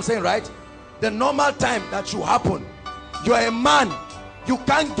understand what I'm saying, right? The normal time that should happen. You're a man. You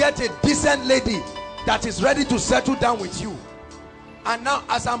can't get a decent lady that is ready to settle down with you. And now,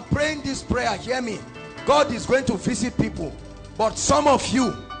 as I'm praying this prayer, hear me. God is going to visit people. But some of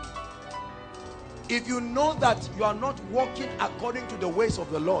you, if you know that you are not walking according to the ways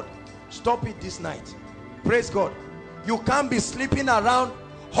of the Lord, stop it this night. Praise God. You can't be sleeping around,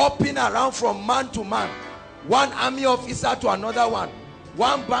 hopping around from man to man. One army officer to another one.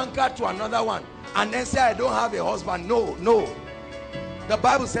 One banker to another one. And then say, I don't have a husband. No, no. The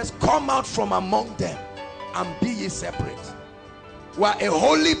Bible says, come out from among them and be ye separate. We are a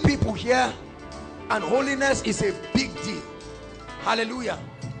holy people here, and holiness is a big deal. Hallelujah.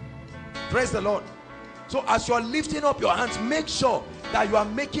 Praise the Lord. So as you are lifting up your hands, make sure that you are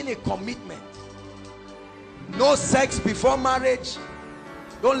making a commitment. No sex before marriage.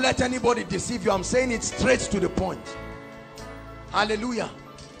 Don't let anybody deceive you. I'm saying it straight to the point. Hallelujah.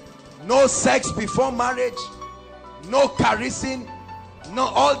 No sex before marriage. No caressing. No,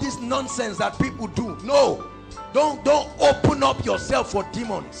 all this nonsense that people do. No. Don't open up yourself for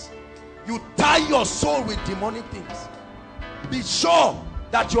demons. You tie your soul with demonic things. Be sure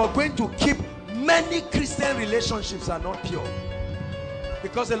that you are going to keep. Many Christian relationships are not pure,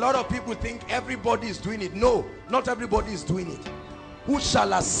 because a lot of people think everybody is doing it. No, not everybody is doing it. Who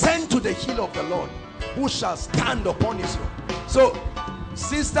shall ascend to the hill of the Lord? Who shall stand upon his rock? So,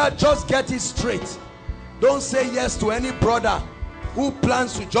 sister, just get it straight. Don't say yes to any brother who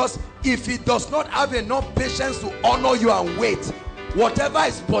plans to just, if he does not have enough patience to honor you and wait, whatever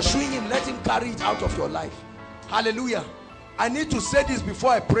is pursuing him, let him carry it out of your life. Hallelujah. I need to say this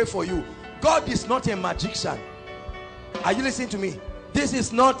before I pray for you. God is not a magician. Are you listening to me? This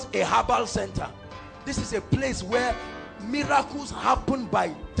is not a herbal center. This is a place where miracles happen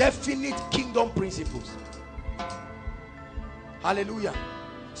by definite kingdom principles. Hallelujah.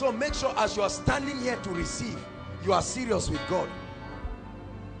 So make sure as you are standing here to receive, you are serious with God.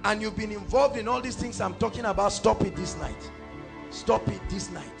 And you've been involved in all these things I'm talking about. Stop it this night. Stop it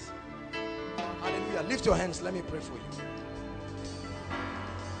this night. Hallelujah. Lift your hands. Let me pray for you.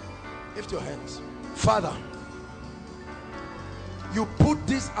 Lift your hands. Father, you put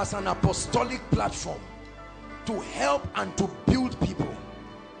this as an apostolic platform to help and to build people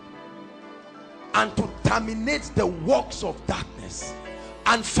and to terminate the works of darkness.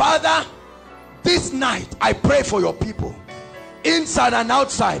 And Father, this night I pray for your people inside and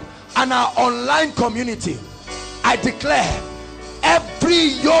outside and our online community. I declare every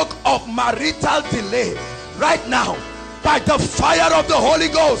yoke of marital delay right now, by the fire of the Holy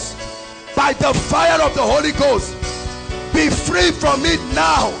Ghost, by the fire of the Holy Ghost, be Be free from it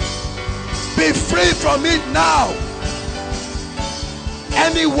now. Be free from it now.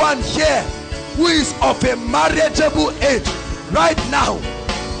 Anyone here who is of a marriageable age, right now,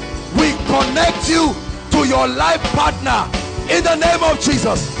 we connect you to your life partner in the name of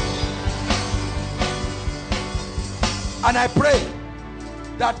Jesus. And I pray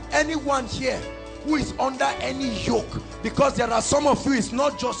that anyone here who is under any yoke, because there are some of you, it's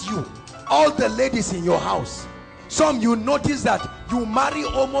not just you, all the ladies in your house, some you notice that you marry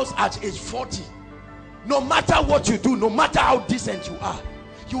almost at age 40. No matter what you do, no matter how decent you are,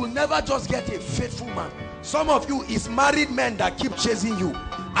 you will never just get a faithful man. Some of you is married men that keep chasing you.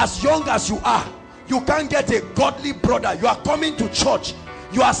 As young as you are, you can't get a godly brother. You are coming to church,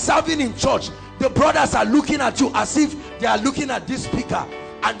 you are serving in church, the brothers are looking at you as if they are looking at this speaker,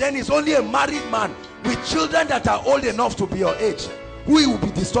 and then it's only a married man with children that are old enough to be your age who will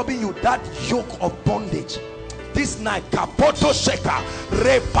be disturbing you. That yoke of bondage this night, kapoto sheka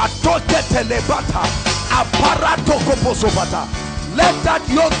repatote telebata aparato koposovata, let that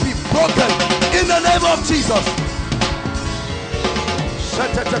yoke be broken in the name of Jesus.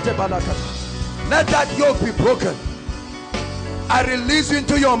 Let that yoke be broken. I release you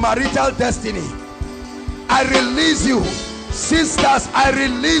into your marital destiny. I release you. Sisters, I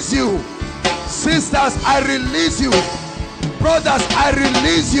release you. Sisters, I release you. Brothers, I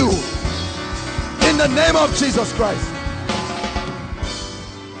release you. In the name of Jesus Christ.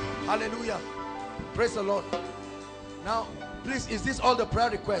 Hallelujah. Praise the Lord. Now, please, is this all the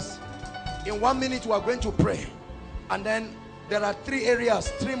prayer requests? In 1 minute, we are going to pray. And then there are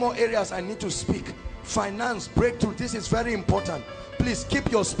three more areas I need to speak. Finance, breakthrough. This is very important. Please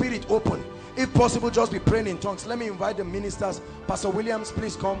keep your spirit open. If possible, just be praying in tongues. Let me invite the ministers. Pastor Williams,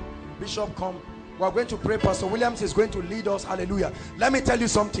 please come. Bishop, come. We are going to pray. Pastor Williams is going to lead us. Hallelujah. Let me tell you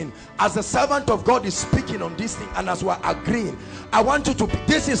something. As the servant of God is speaking on this thing, and as we are agreeing, I want you to,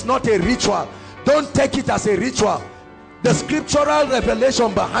 this is not a ritual. Don't take it as a ritual. The scriptural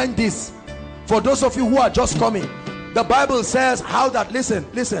revelation behind this, for those of you who are just coming, the Bible says how that, listen,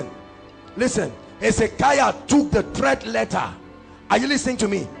 Hezekiah took the threat letter. Are you listening to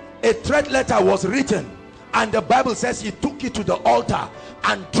me? A threat letter was written, and the Bible says he took it to the altar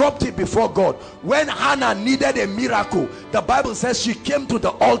and dropped it before God. When Hannah needed a miracle, the Bible says she came to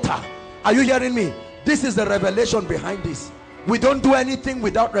the altar. Are you hearing me? This is the revelation behind this. We don't do anything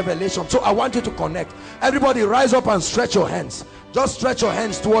without revelation. So I want you to connect. Everybody rise up and stretch your hands. Just stretch your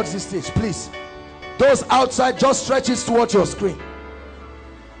hands towards this stage, please. Those outside, just stretch it towards your screen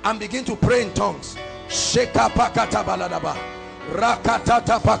and begin to pray in tongues. Sheka pakata baladaba,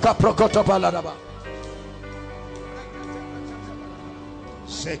 rakatata paka prokota baladaba.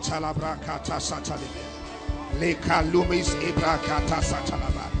 Setalabrakata satalibe, leka lumis ibrakata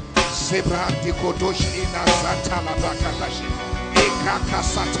satalaba, zebra dikodosh ina satalabrakatashi, ekaka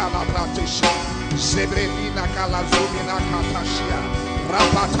satalabratishi, zebrelina kalazumina katashia,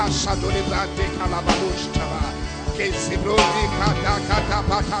 rapata sadolibrante kalabalushtaba, kezibroni kadakata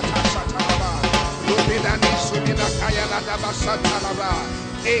pakata satalaba, lubilani sumina kayala daba satalaba,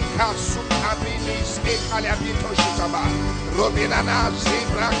 eka sutabinis ekaliabito shitaba, robinana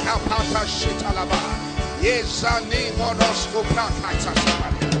zebra kapata shitalaba, yezani monos uprakata satalaba.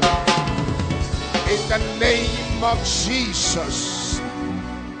 In the name of Jesus,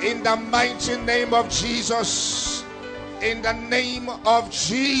 in the mighty name of Jesus, in the name of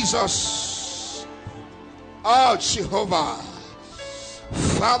Jesus, oh Jehovah,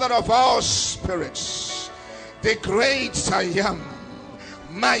 Father of all spirits, the great I am,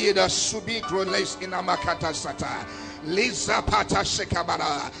 Mayida Subikroles in Amakata Sata, Liza Pata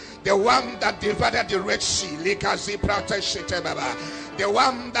Shekabara, the one that divided the Red Sea, Likazi Prata Shetebaba, the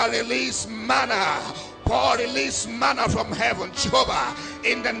one that released manna, release manna from heaven. Jehovah,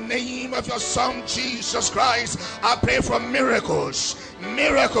 in the name of your Son Jesus Christ, I pray for miracles,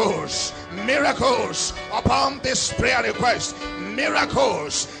 miracles, miracles upon this prayer request,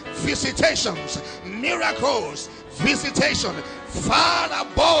 miracles, visitations, miracles, visitation, far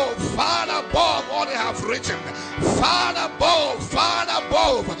above what they have written, far above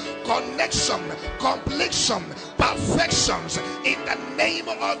connection, completion, perfections in the name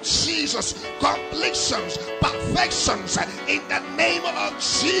of Jesus, completions, perfections in the name of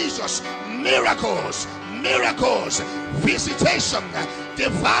Jesus, miracles, miracles, visitation,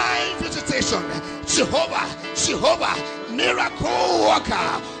 divine visitation, Jehovah, miracle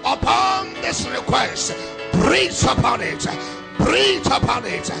worker upon this request. Breathe upon it, breathe upon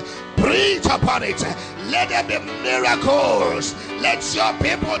it, breathe upon it. Let there be miracles. Let your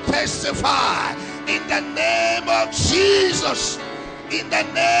people testify in the name of Jesus. In the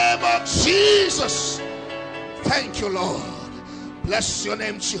name of Jesus. Thank you, Lord. Bless your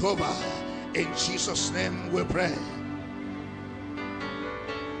name, Jehovah. In Jesus' name we pray.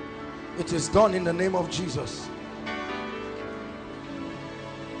 It is done in the name of Jesus.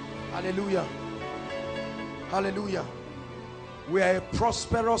 Hallelujah. Hallelujah. We are a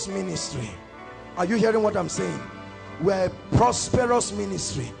prosperous ministry. Are you hearing what I'm saying? We are a prosperous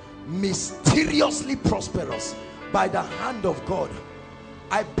ministry, mysteriously prosperous by the hand of God.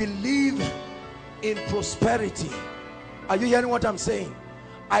 I believe in prosperity. Are you hearing what I'm saying?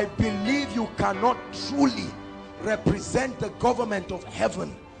 I believe you cannot truly represent the government of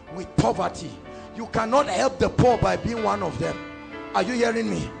heaven with poverty. You cannot help the poor by being one of them. Are you hearing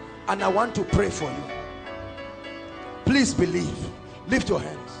me? And I want to pray for you. Please believe. Lift your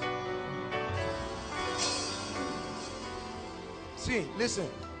hands. See, listen.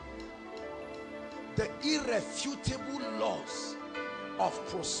 The irrefutable laws of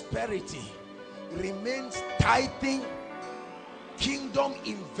prosperity remains tithing, kingdom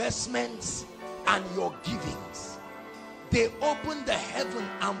investments, and your givings. They open the heaven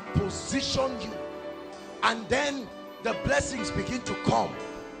and position you, and then the blessings begin to come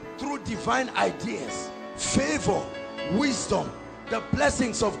through divine ideas, favor, wisdom, the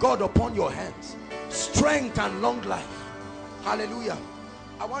blessings of God upon your hands, strength and long life. Hallelujah.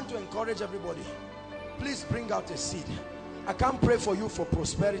 I want to encourage everybody, please bring out a seed. I can't pray for you for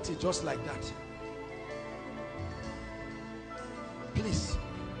prosperity just like that. Please,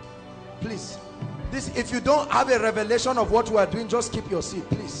 please. This, if you don't have a revelation of what we are doing, just keep your seat,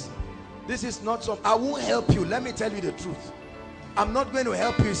 please. This is not some, I won't help you. Let me tell you the truth. I'm not going to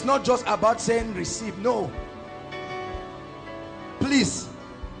help you. It's not just about saying receive. No. Please,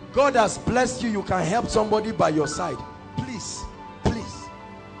 God has blessed you. You can help somebody by your side. Please, please.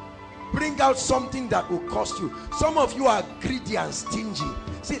 Bring out something that will cost you. Some of you are greedy and stingy.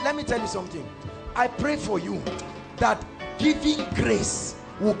 See, let me tell you something. I pray for you that giving grace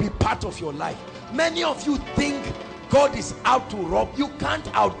will be part of your life. Many of you think God is out to rob. You can't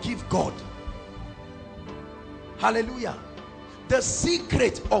outgive God. Hallelujah. The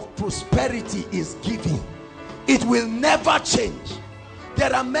secret of prosperity is giving. It will never change.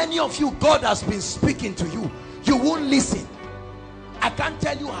 There are many of you, God has been speaking to you. You won't listen. I can't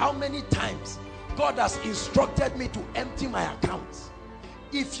tell you how many times God has instructed me to empty my accounts.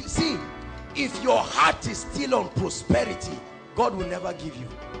 If you see, if your heart is still on prosperity, God will never give you.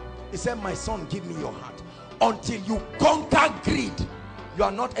 He said, my son, give me your heart. Until you conquer greed, you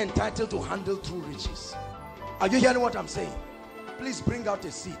are not entitled to handle true riches. Are you hearing what I'm saying? Please bring out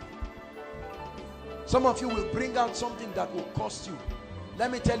a seed. Some of you will bring out something that will cost you.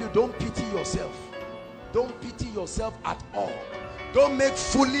 Let me tell you, don't pity yourself. Don't pity yourself at all. Don't make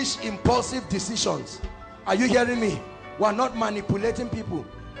foolish, impulsive decisions. Are you hearing me? We are not manipulating people.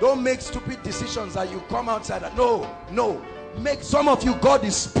 Don't make stupid decisions that you come outside. No, no. Make, some of you, God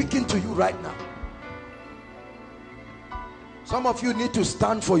is speaking to you right now. Some of you need to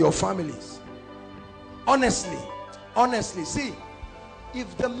stand for your families. Honestly, honestly, see,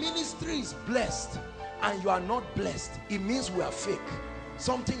 if the ministry is blessed and you are not blessed, it means we are fake.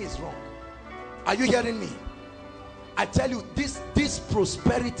 Something is wrong. Are you hearing me? I tell you, this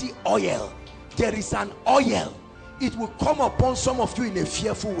prosperity oil, there is an oil. It will come upon some of you in a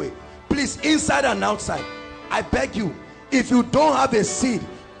fearful way. Please, inside and outside, I beg you, if you don't have a seed,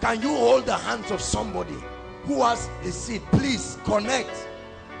 can you hold the hands of somebody who has a seed? Please connect.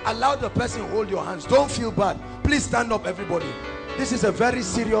 Allow the person hold your hands. Don't feel bad. Please stand up, everybody. This is a very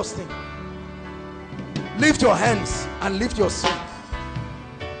serious thing. Lift your hands and lift your seed.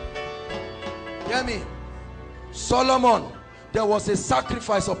 Hear me? Solomon, there was a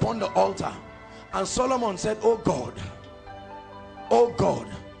sacrifice upon the altar, and Solomon said, oh God,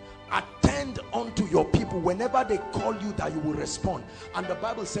 attend unto your people. Whenever they call you, that you will respond. And the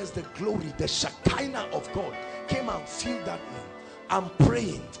Bible says the glory, the Shekinah of God came and filled that room. I'm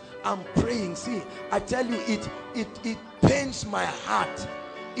praying. See, I tell you, it pains my heart.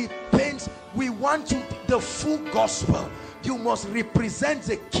 It pains. We want you, the full gospel. You must represent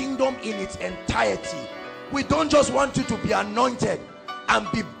the kingdom in its entirety. We don't just want you to be anointed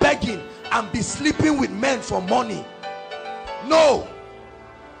and be begging and be sleeping with men for money. No.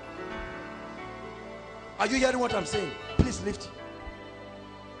 Are you hearing what I'm saying? Please lift.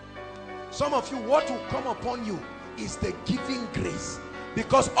 Some of you, what will come upon you is the giving grace.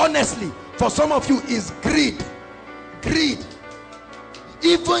 Because honestly, for some of you is greed. Greed.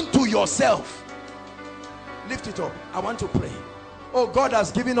 Even to yourself. Lift it up. I want to pray. Oh, God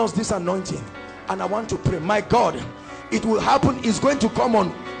has given us this anointing, and I want to pray. My God, it will happen. It's going to come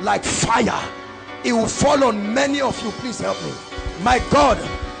on like fire. It will fall on many of you. Please help me. My God,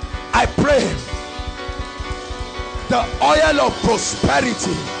 I pray the oil of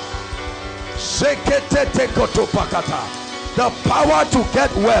prosperity, the power to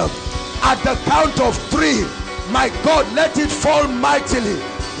get wealth. At the count of 3, my God, let it fall mightily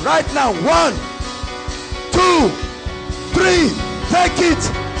right now. 1, 2, 3. Take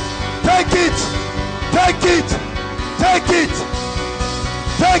it, take it, take it, take it,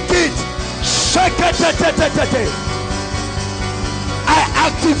 take it. I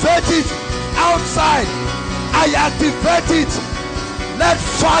activate it outside. I activate it. Let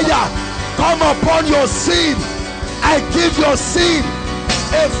fire come upon your seed. I give your seed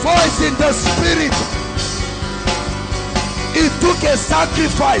a voice in the spirit. It took a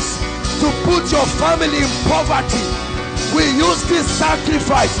sacrifice to put your family in poverty. We use this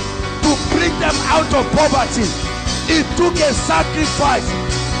sacrifice to bring them out of poverty. It took a sacrifice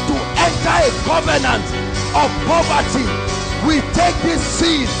to enter a covenant of poverty. We take this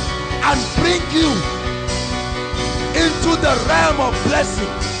seed and bring you into the realm of blessing.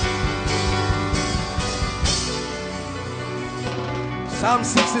 Psalm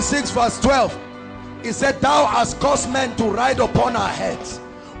 66 verse 12. It said, thou hast caused men to ride upon our heads.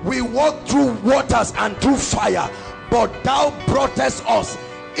 We walk through waters and through fire, but thou broughtest us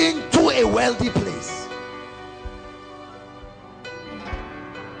into a wealthy place.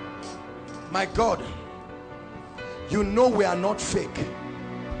 My God, you know we are not fake.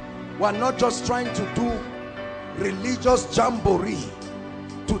 We are not just trying to do religious jamboree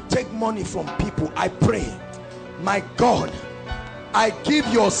to take money from people. I pray, my God, I give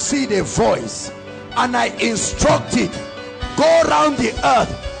your seed a voice and I instruct it, go around the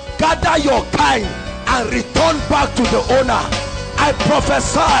earth, gather your kind and return back to the owner. I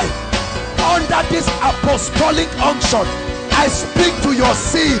prophesy under this apostolic unction. I speak to your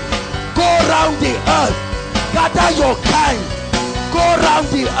seed, go around the earth, gather your kind, go around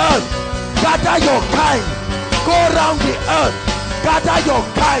the earth, gather your kind, go around the earth, gather your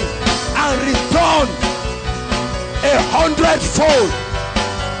kind and return 100-fold.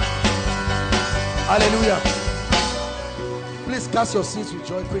 Hallelujah. Please cast your seeds with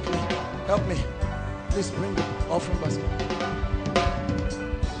joy quickly. Help me. Please bring the offering basket.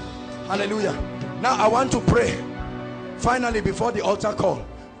 Hallelujah. Now I want to pray. Finally, before the altar call,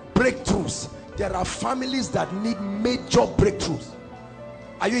 breakthroughs. There are families that need major breakthroughs.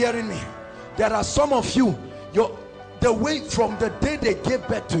 Are you hearing me? There are some of you, the way from the day they gave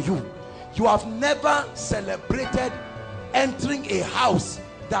birth to you, you have never celebrated entering a house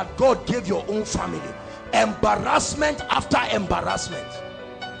that God gave your own family. Embarrassment after embarrassment.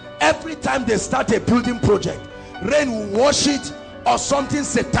 Every time they start a building project, rain will wash it or something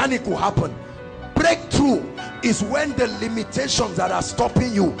satanic will happen. Breakthrough is when the limitations that are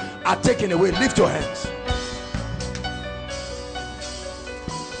stopping you are taken away. Lift your hands.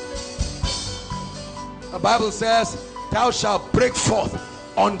 The Bible says, thou shalt break forth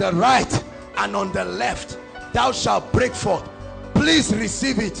on the right and on the left. Thou shalt break forth. Please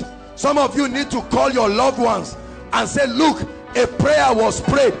receive it. Some of you need to call your loved ones and say, look, a prayer was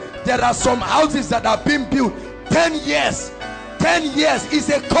prayed. There are some houses that are being built 10 years. 10 years is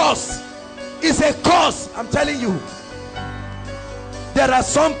a curse. It's a curse. I'm telling you. There are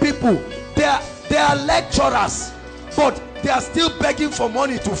some people, they are lecturers, but they are still begging for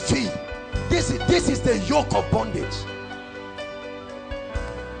money to feed. This is the yoke of bondage.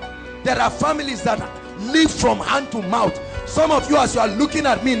 There are families that live from hand to mouth. Some of you, as you are looking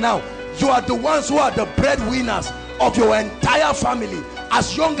at me now, you are the ones who are the breadwinners of your entire family,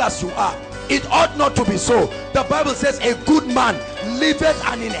 as young as you are. It ought not to be so. The Bible says a good man leaveth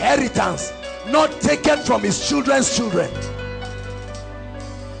an inheritance not taken from his children's children.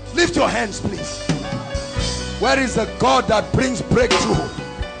 Lift your hands, please. Where is the God that brings breakthrough?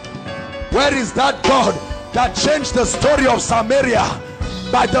 Where is that God that changed the story of Samaria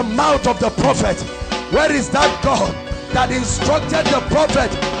by the mouth of the prophet? Where is that God that instructed the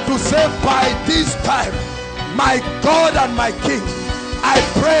prophet to say, by this time, my God and my King, I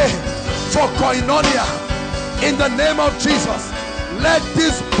pray for koinonia in the name of Jesus. Let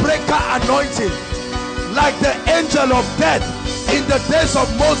this breaker anointing, like the angel of death in the days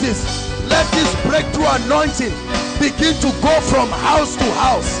of Moses, let this breakthrough anointing begin to go from house to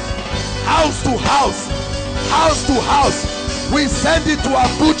house, house to house, house to house. We send it to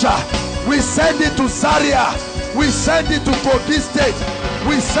Abuja, we send it to Zaria, we send it to Kogi State,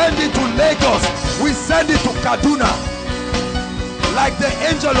 we send it to Lagos, we send it to Kaduna. Like the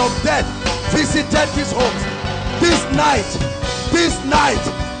angel of death visited these homes. This night,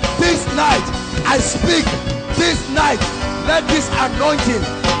 I speak, this night, let this anointing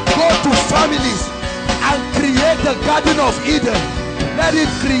go to families and create the Garden of Eden. Let it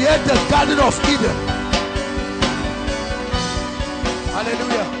create the Garden of Eden.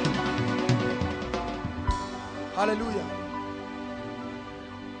 Hallelujah. Hallelujah.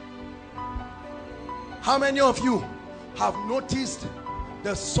 How many of you have noticed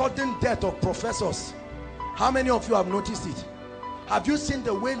the sudden death of professors? How many of you have noticed it? Have you seen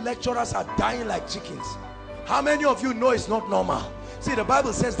the way lecturers are dying like chickens? How many of you know it's not normal? See, the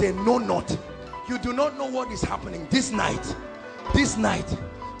Bible says they know not. You do not know what is happening. This night,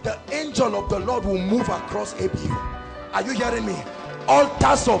 the angel of the Lord will move across ABU. Are you hearing me?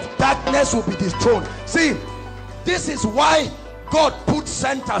 Altars of darkness will be dethroned. See, this is why God put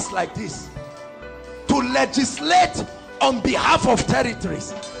centers like this, to legislate on behalf of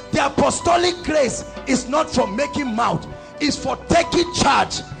territories. The apostolic grace is not for making mouth, it's for taking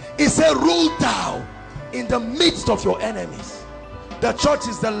charge. It's a rule down in the midst of your enemies. The church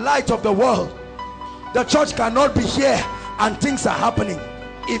is the light of the world. The church cannot be here and things are happening.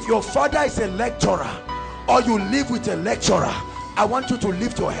 If your father is a lecturer or you live with a lecturer, I want you to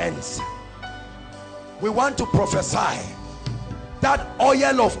lift your hands. We want to prophesy that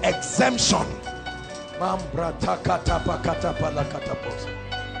oil of exemption.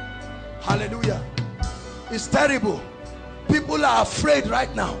 Hallelujah. It's terrible. People are afraid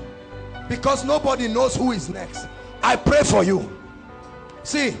right now because nobody knows who is next. I pray for you.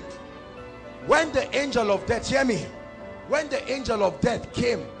 See, when the angel of death, hear me, when the angel of death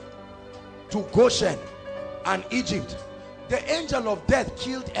came to Goshen and Egypt, the angel of death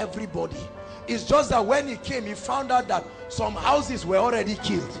killed everybody. It's just that when he came, he found out that some houses were already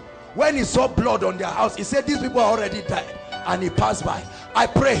killed. When he saw blood on their house, he said these people are already dead, and he passed by. I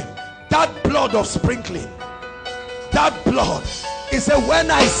pray that blood of sprinkling, that blood, he said, when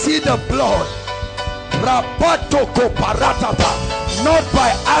I see the blood, not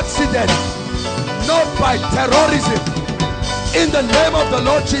by accident, not by terrorism, in the name of the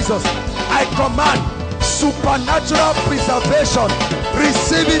Lord Jesus, I command supernatural preservation.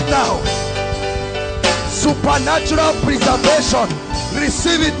 Receive it now. Supernatural preservation,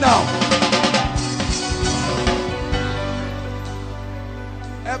 receive it now.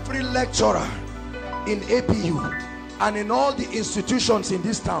 Every lecturer in APU and in all the institutions in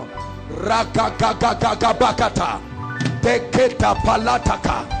this town,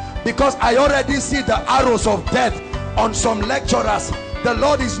 because I already see the arrows of death on some lecturers. The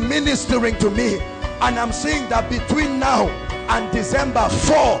Lord is ministering to me, and I'm seeing that between now and December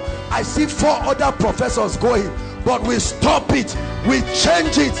 4, I see 4 other professors going, but we stop it, we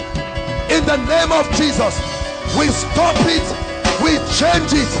change it in the name of Jesus. We stop it, we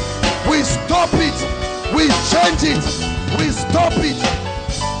change it, we stop it, we change it, we stop it.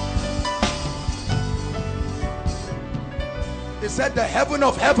 He said the heaven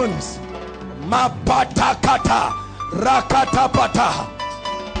of heavens, Mapatakata Rakatapata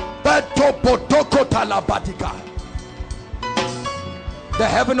Betopotokota Labatika. The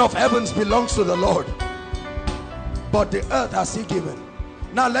heaven of heavens belongs to the Lord, but the earth has he given.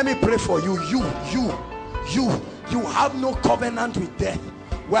 Now let me pray for you. You have no covenant with death.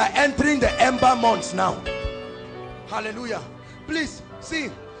 We are entering the ember months now. Hallelujah. Please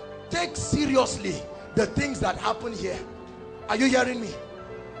see, take seriously the things that happen here. Are you hearing me?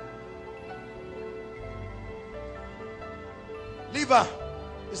 Liver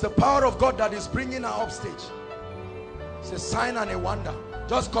is the power of God that is bringing her upstage. It's a sign and a wonder.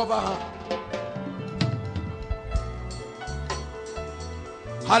 Just cover her.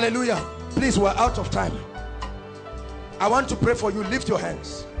 Hallelujah. Please, we're out of time. I want to pray for you. Lift your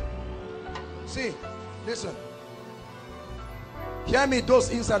hands. See, listen. Hear me, those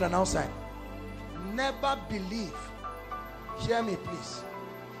inside and outside. Never believe. Hear me, please.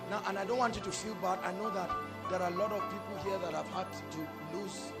 Now, and I don't want you to feel bad. I know that there are a lot of people here that have had to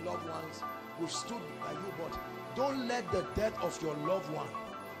lose loved ones who stood by you, but don't let the death of your loved one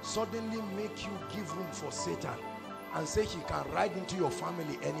suddenly make you give room for Satan and say he can ride into your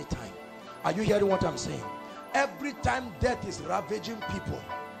family anytime. Are you hearing what I'm saying? Every time death is ravaging people,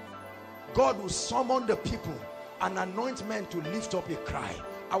 God will summon the people and anoint men to lift up a cry.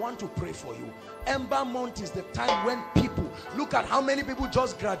 I want to pray for you. Ember month is the time when people, look at how many people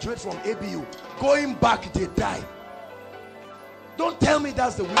just graduate from ABU, going back they die. Don't tell me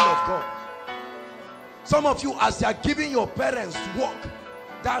that's the will of God. Some of you, as they are giving your parents work,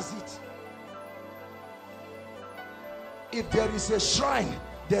 that's it. If there is a shrine,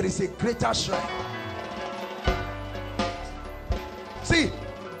 there is a greater shrine. See,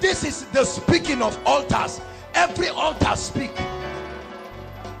 this is the speaking of altars. Every altar speak. The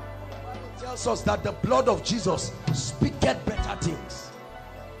Bible tells us that the blood of Jesus speaketh better things.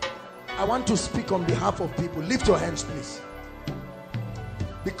 I want to speak on behalf of people. Lift your hands, please.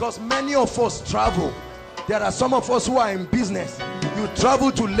 Because many of us travel. There are some of us who are in business. You You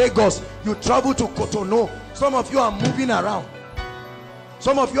travel to Lagos. You travel to Cotonou. Some of you are moving around.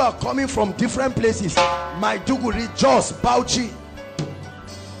 Some of you are coming from different places. Maiduguri, Jos, Bauchi.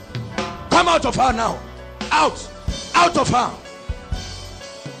 Come out of her now. Out. Out of her.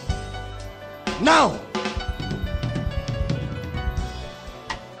 Now.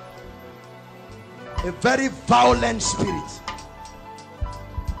 A very violent spirit.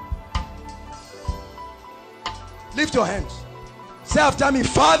 Lift your hands. Say after me,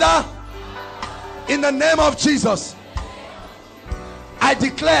 Father, in the name of Jesus, I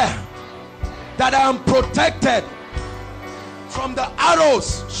declare that I am protected from the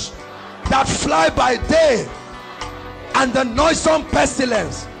arrows that fly by day and the noisome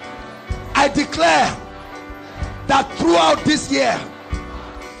pestilence. I declare that throughout this year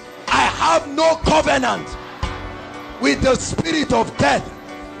I have no covenant with the spirit of death.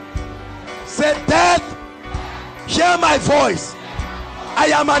 Say, death, hear my voice. I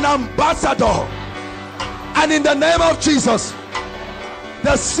am an ambassador, and in the name of Jesus,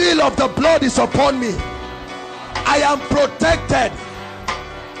 the seal of the blood is upon me. I am protected.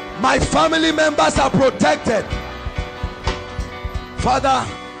 My family members are protected. Father,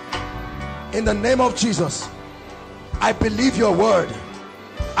 in the name of Jesus, I believe your word,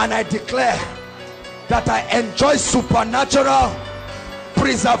 and I declare that I enjoy supernatural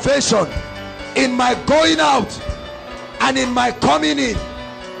preservation in my going out and in my coming in.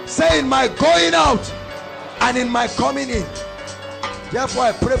 Say, in my going out and in my coming in. Therefore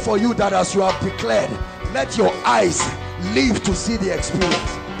I pray for you that as you have declared, let your eyes live to see the experience.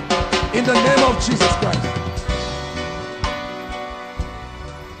 In the name of Jesus Christ.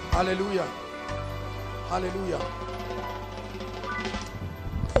 Hallelujah. Hallelujah.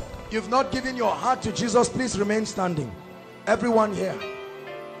 You've not given your heart to Jesus, please remain standing. Everyone here,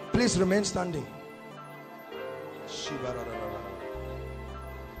 please remain standing.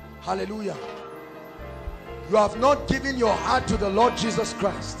 Hallelujah. You have not given your heart to the Lord Jesus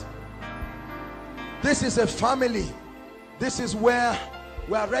Christ. This is a family. This is where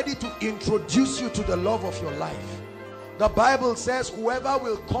we are ready to introduce you to the love of your life. The Bible says whoever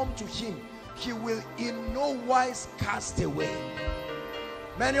will come to him, he will in no wise cast away.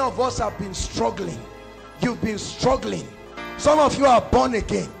 Many of us have been struggling. You've been struggling. Some of you are born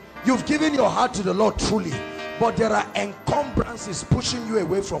again. You've given your heart to the Lord truly, but there are encumbrances pushing you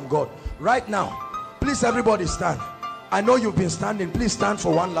away from God. Right now, please everybody stand. I know you've been standing. Please stand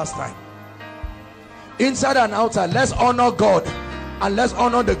for one last time. Inside and outside, let's honor God and let's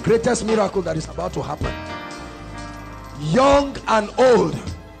honor the greatest miracle that is about to happen. Young and old,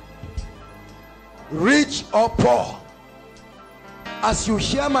 rich or poor, as you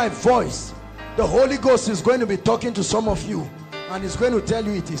hear my voice, the Holy Ghost is going to be talking to some of you and is going to tell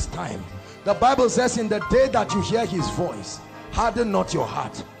you it is time. The Bible says, in the day that you hear his voice, harden not your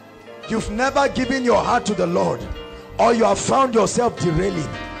heart. You've never given your heart to the Lord, or you have found yourself derailing.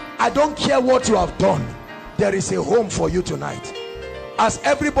 I don't care what you have done. There is a home for you tonight. As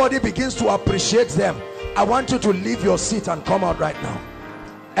everybody begins to appreciate them, I want you to leave your seat and come out right now.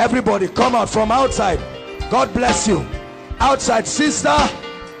 Everybody come out from outside. God bless you. Outside, sister,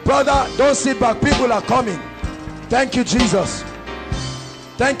 brother, don't sit back. People are coming. Thank you, Jesus.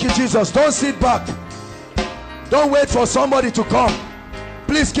 Thank you, Jesus. Don't sit back. Don't wait for somebody to come.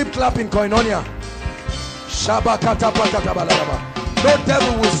 Please keep clapping, Koinonia. No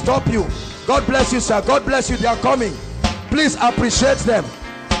devil will stop you. God bless you, sir. God bless you. They are coming. Please appreciate them.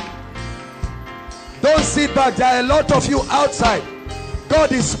 Don't sit back. There are a lot of you outside.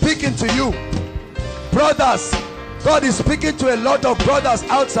 God is speaking to you. Brothers, God is speaking to a lot of brothers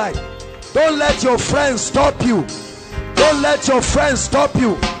outside. Don't let your friends stop you. Don't let your friends stop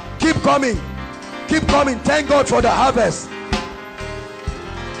you. Keep coming. Keep coming. Thank God for the harvest.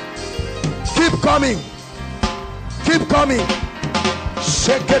 Keep coming. Keep coming.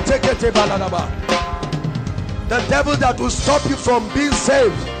 The devil that will stop you from being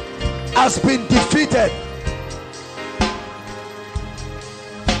saved has been defeated.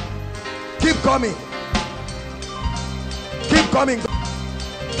 Keep coming. Keep coming.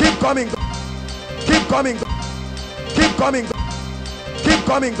 Keep coming. Keep coming. Keep coming. Keep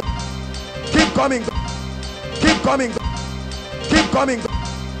coming. Keep coming. Keep coming. Keep coming.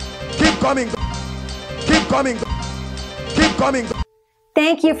 Keep coming. Keep coming. Keep coming.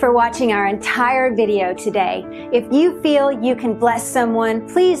 Thank you for watching our entire video today. If you feel you can bless someone,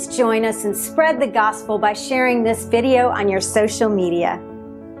 please join us and spread the gospel by sharing this video on your social media.